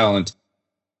the talent.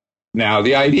 Now,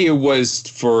 the idea was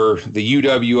for the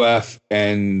UWF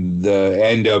and the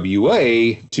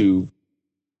NWA to,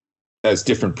 as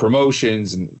different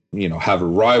promotions, and have a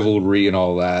rivalry and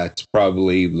all that.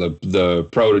 Probably the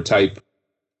prototype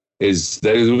is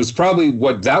that it was probably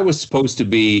what that was supposed to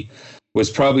be. Was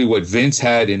probably what Vince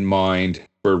had in mind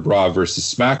for Raw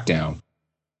versus SmackDown.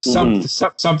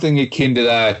 Something akin to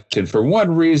that, and for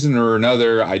one reason or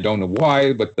another, I don't know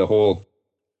why, but the whole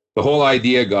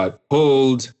idea got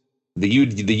pulled. The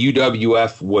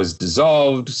UWF was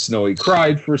dissolved. Snowy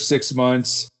cried for 6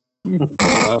 months.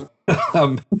 But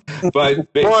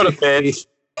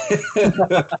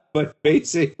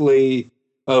basically,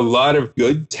 a lot of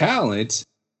good talent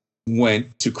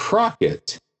went to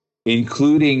Crockett,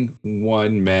 including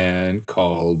one man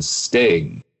called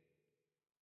Sting.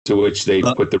 To which they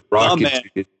put the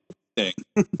Rocket.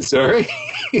 Sorry,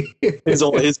 his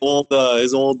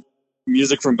old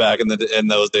music from back in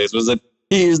those days was it?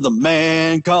 He's the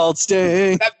man called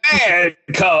Sting. The man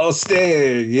called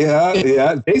Sting.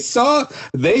 Yeah. They saw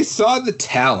the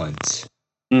talent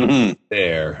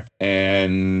there,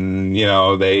 and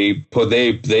they put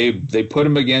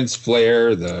him against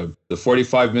Flair, the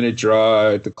 45-minute draw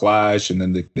at the Clash, and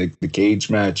then the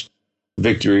cage match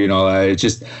victory and all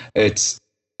that.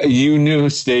 You knew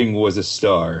Sting was a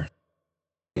star,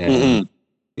 and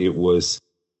it was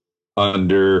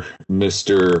under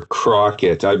Mr.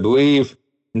 Crockett. I believe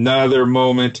another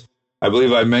moment, I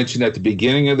believe I mentioned at the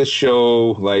beginning of the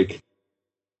show, like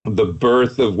the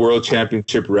birth of World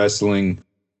Championship Wrestling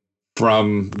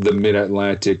from the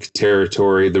Mid-Atlantic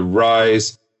territory, the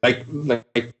rise, like the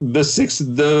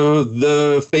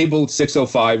fabled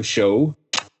 605 show,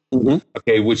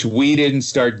 okay, which we didn't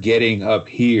start getting up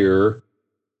here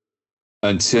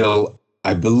until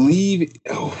I believe,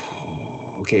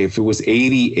 if it was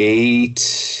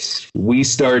 88, we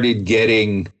started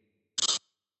getting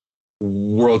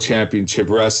World Championship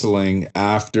Wrestling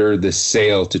after the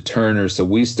sale to Turner. So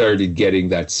we started getting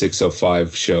that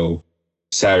 605 show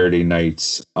Saturday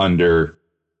nights under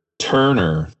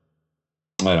Turner.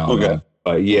 I don't know.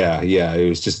 But yeah, it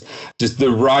was just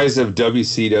the rise of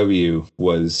WCW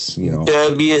was,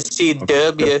 WCW.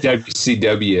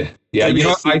 Yeah,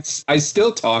 I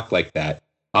still talk like that.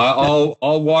 I'll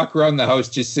walk around the house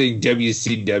just saying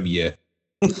WCW.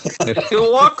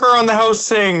 You'll walk around the house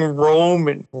saying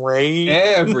Roman Reigns.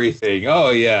 Everything.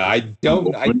 Oh yeah,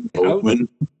 Roman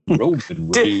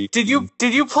Reigns. Did you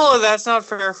pull a That's Not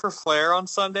Fair for Flair on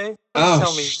Sunday?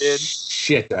 Tell me you did.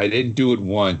 Shit, I didn't do it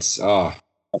once. Oh,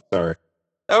 sorry.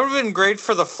 That would have been great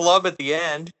for the flub at the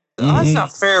end. That's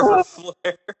not fair for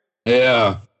Flair.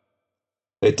 Yeah.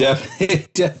 It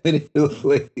definitely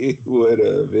would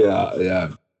have.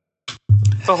 Yeah.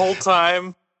 The whole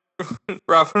time,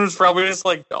 Robin was probably just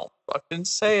like, "Don't fucking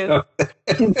say it."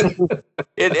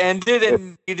 It ended,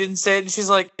 and you didn't say it. And she's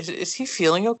like, "Is he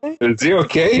feeling okay? Is he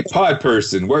okay?" Pod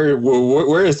person,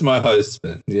 where is my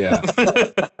husband? Yeah.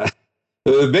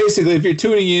 Basically, if you're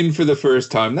tuning in for the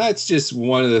first time, that's just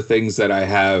one of the things that I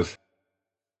have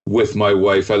with my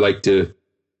wife. I like to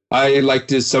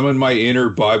summon my inner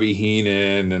Bobby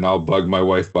Heenan, and I'll bug my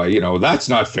wife by, that's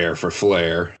not fair for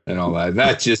Flair and all that. And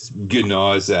that just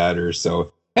gnaws at her.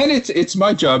 So, and it's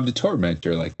my job to torment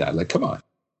her like that. Like, come on.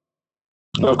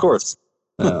 Of course.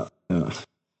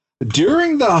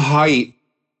 During the height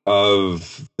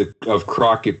of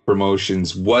Crockett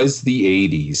Promotions was the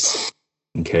 80s.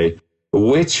 Okay.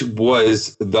 Which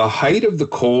was the height of the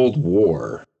Cold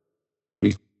War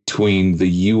between the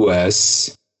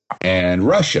U.S. and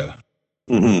Russia.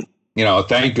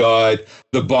 Thank God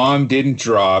the bomb didn't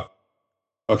drop.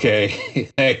 Okay.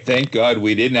 Thank God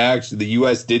the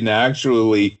U.S. didn't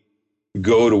actually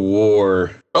go to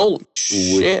war. Oh,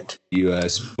 shit. With the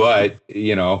U.S. But,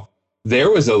 there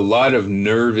was a lot of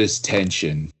nervous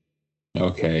tension.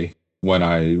 Okay. When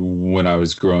I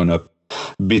was growing up.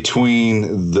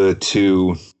 Between the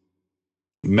two,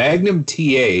 Magnum TA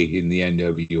in the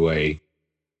NWA,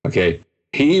 okay,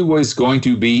 he was going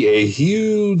to be a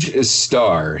huge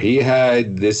star. He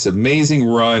had this amazing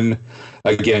run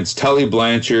against Tully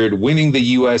Blanchard, winning the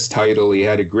U.S. title. He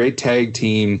had a great tag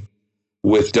team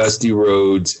with Dusty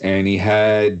Rhodes, and he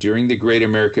had, during the Great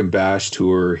American Bash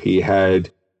Tour, he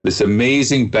had this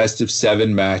amazing best of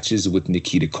 7 matches with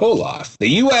Nikita Koloff, the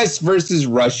U.S. versus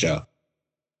Russia.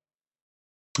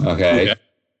 Okay.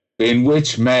 In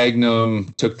which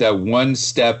Magnum took that one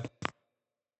step,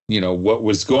 what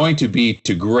was going to be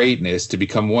to greatness, to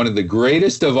become one of the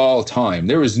greatest of all time.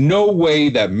 There was no way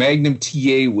that Magnum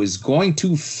TA was going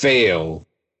to fail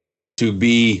to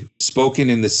be spoken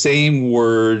in the same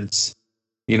words,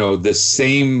 the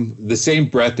same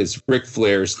breath as Ric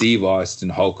Flair, Steve Austin,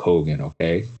 Hulk Hogan.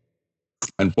 Okay.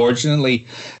 Unfortunately,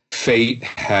 fate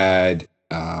had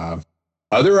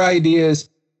other ideas.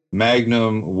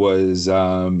 Magnum was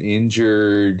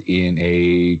injured in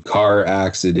a car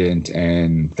accident,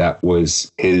 and that was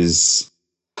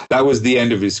the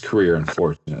end of his career,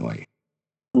 unfortunately.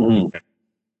 Mm-hmm.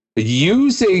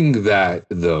 Using that,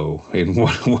 though, in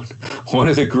one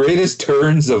of the greatest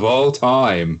turns of all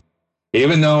time,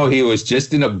 even though he was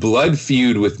just in a blood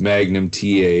feud with Magnum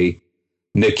TA,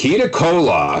 Nikita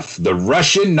Koloff, the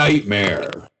Russian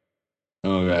Nightmare,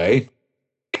 okay,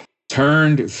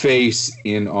 turned face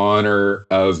in honor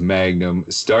of Magnum,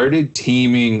 started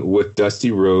teaming with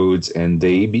Dusty Rhodes, and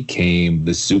they became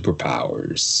the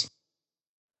Superpowers.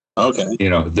 Okay.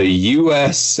 The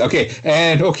U.S.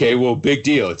 Well, big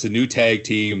deal. It's a new tag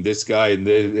team. This guy and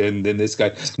then this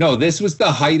guy. No, this was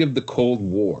the height of the Cold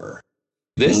War.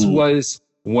 This was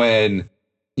when,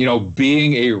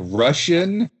 being a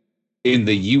Russian in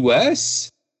the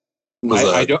U.S.,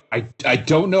 I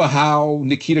don't know how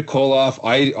Nikita Koloff,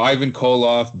 Ivan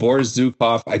Koloff, Boris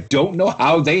Zukov, I don't know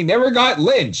how they never got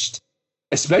lynched,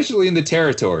 especially in the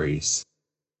territories.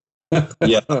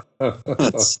 Yeah.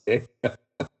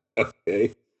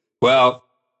 Okay. Well,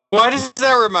 why does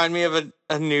that remind me of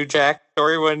a New Jack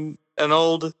story when I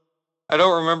don't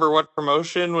remember what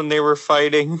promotion, when they were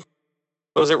fighting,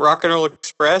 was it Rock and Roll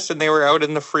Express, and they were out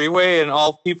in the freeway and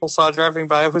all people saw driving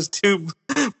by was 2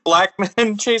 black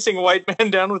men chasing a white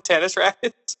man down with tennis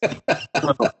rackets?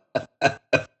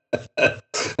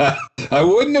 I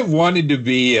wouldn't have wanted to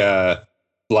be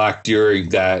black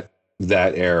during that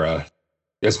era,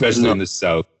 especially in the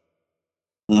South.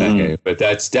 Okay, but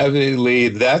that's definitely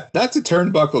that's a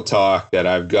turnbuckle talk that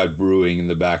I've got brewing in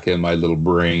the back of my little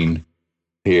brain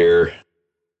here.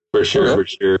 For sure.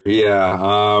 Yeah.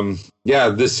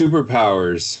 The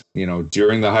Superpowers,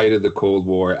 during the height of the Cold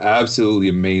War, absolutely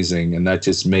amazing. And that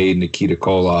just made Nikita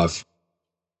Koloff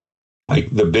like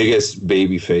the biggest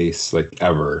babyface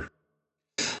ever.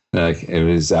 It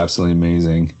was absolutely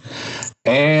amazing.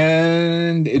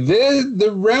 And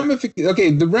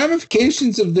the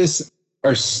ramifications of this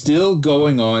are still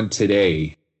going on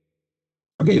today.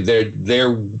 Okay,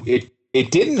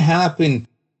 it didn't happen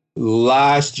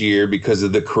last year because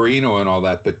of the Carino and all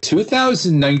that, but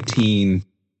 2019,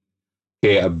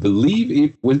 I believe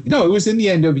it was in the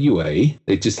NWA.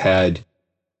 They just had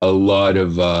a lot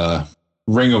of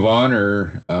Ring of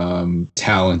Honor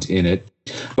talent in it,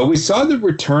 but we saw the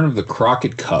return of the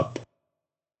Crockett Cup,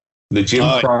 the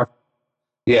Jim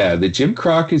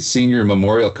Crockett Senior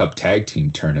Memorial Cup Tag Team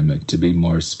Tournament, to be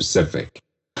more specific,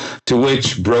 to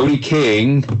which Brody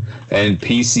King and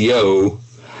PCO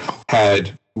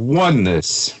had won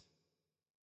this.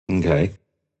 Okay.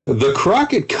 The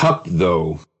Crockett Cup,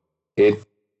 though, it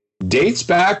dates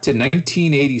back to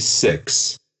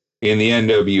 1986 in the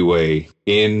NWA,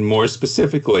 in more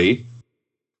specifically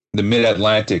the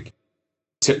Mid-Atlantic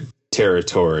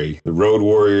territory. The Road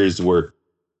Warriors were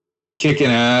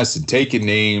kicking ass and taking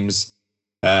names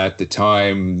at the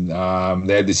time.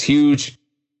 They had this huge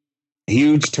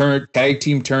tag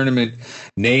team tournament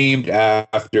named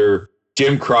after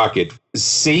Jim Crockett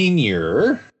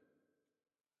Sr.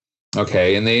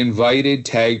 Okay, and they invited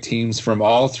tag teams from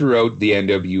all throughout the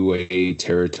NWA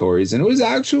territories, and it was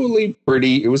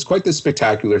quite the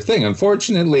spectacular thing.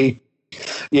 Unfortunately,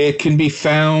 it can be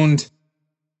found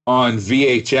on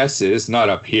VHSs, not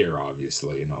up here,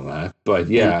 obviously, and all that. But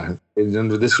yeah,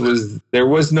 there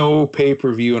was no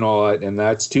pay-per-view and all that, and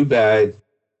that's too bad,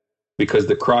 because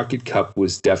the Crockett Cup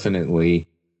was definitely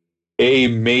a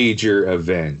major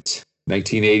event.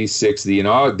 1986, the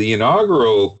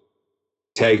inaugural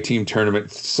tag team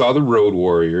tournament saw the Road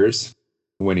Warriors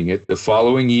winning it. The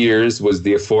following years was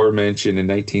the aforementioned, in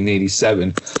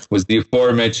 1987, was the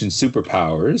aforementioned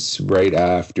Superpowers, right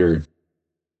after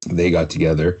they got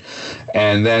together.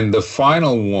 And then the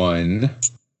final one,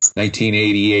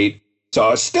 1988,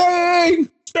 saw Sting!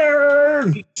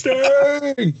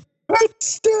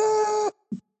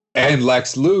 And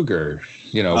Lex Luger,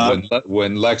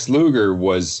 when Lex Luger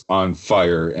was on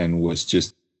fire and was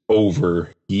just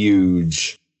over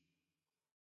huge,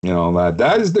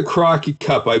 that is the Crockett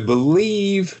Cup. I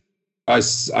believe,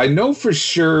 I know for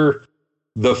sure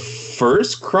the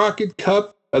first Crockett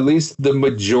Cup at least the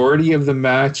majority of the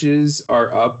matches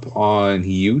are up on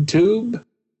YouTube.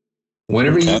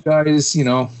 Whenever you guys,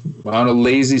 on a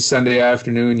lazy Sunday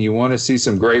afternoon, you want to see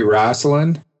some great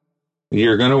wrestling,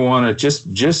 you're going to want to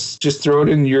just throw it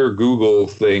in your Google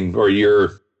thing or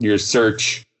your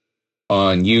search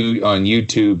on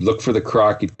YouTube. Look for the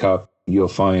Crockett Cup. You'll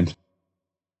find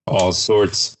all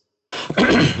sorts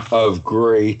of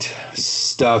great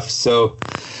stuff. So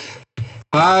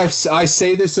I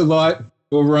say this a lot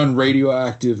over on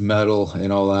Radioactive Metal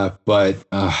and all that, but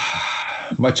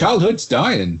my childhood's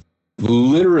dying.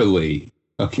 Literally,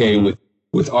 okay,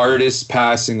 with artists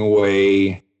passing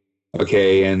away,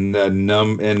 okay, and a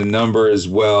number as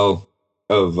well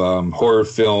of horror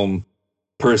film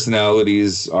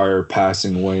personalities are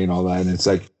passing away and all that, and it's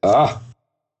like, I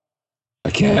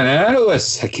can't handle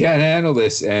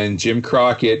this. And Jim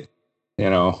Crockett,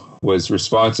 was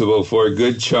responsible for a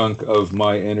good chunk of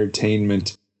my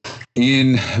entertainment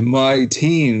in my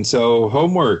teens. So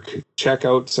homework, check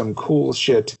out some cool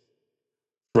shit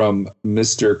from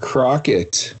Mr.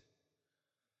 Crockett.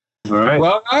 All right.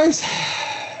 Well, guys,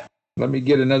 let me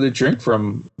get another drink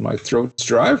from my throat's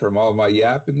dry from all my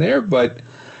yapping there. But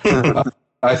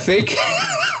I think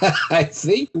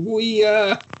we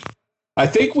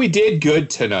did good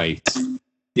tonight.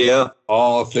 Yeah,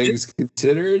 all things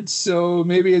considered. So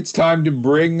maybe it's time to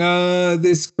bring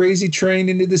this crazy train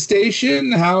into the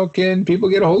station. How can people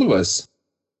get a hold of us?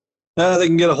 They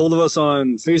can get a hold of us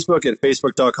on Facebook at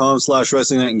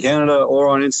facebook.com/Wrestling Night in Canada or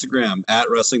on Instagram at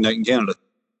Wrestling Night in Canada.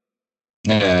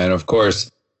 And of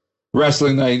course,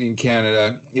 Wrestling Night in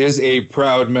Canada is a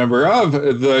proud member of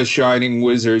the Shining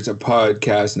Wizards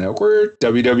podcast network,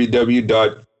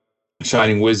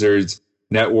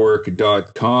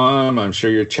 www.shiningwizardsnetwork.com. I'm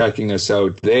sure you're checking us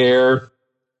out there.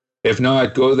 If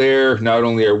not, go there. Not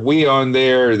only are we on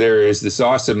there, there is this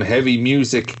awesome heavy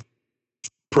music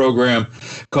program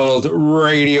called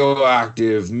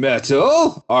Radioactive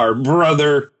Metal, our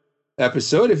brother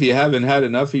episode. If you haven't had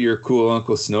enough of your cool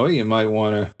Uncle Snowy, you might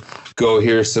want to go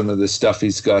hear some of the stuff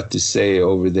he's got to say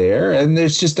over there. And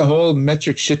there's just a whole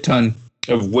metric shit ton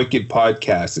of wicked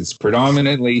podcasts. It's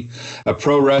predominantly a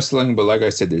pro wrestling, but like I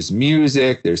said, there's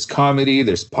music, there's comedy,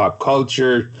 there's pop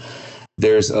culture,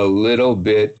 there's a little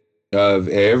bit of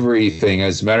everything.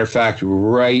 As a matter of fact,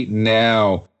 right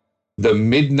now, the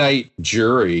Midnight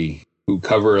Jury, who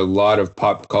cover a lot of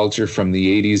pop culture from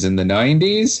the 80s and the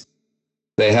 90s,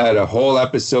 they had a whole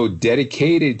episode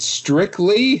dedicated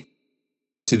strictly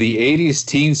to the 80s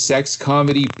teen sex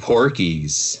comedy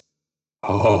Porky's.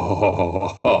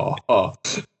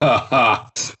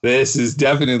 This is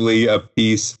definitely a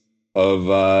piece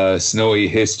of snowy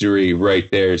history right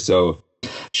there. So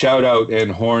shout out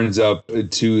and horns up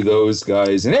to those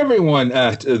guys and everyone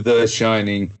at the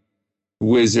Shining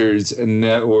Wizards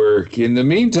Network. In the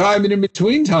meantime and in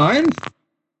between time,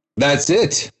 that's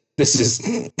it. This has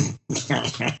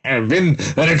been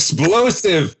an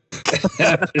explosive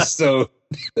episode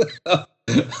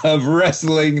of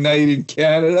Wrestling Night in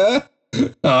Canada.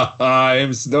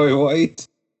 I'm Snowy White.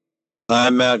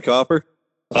 I'm Matt Copper.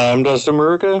 I'm Dustin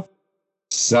Maruka.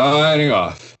 Signing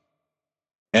off.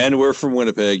 And we're from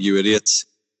Winnipeg, you idiots.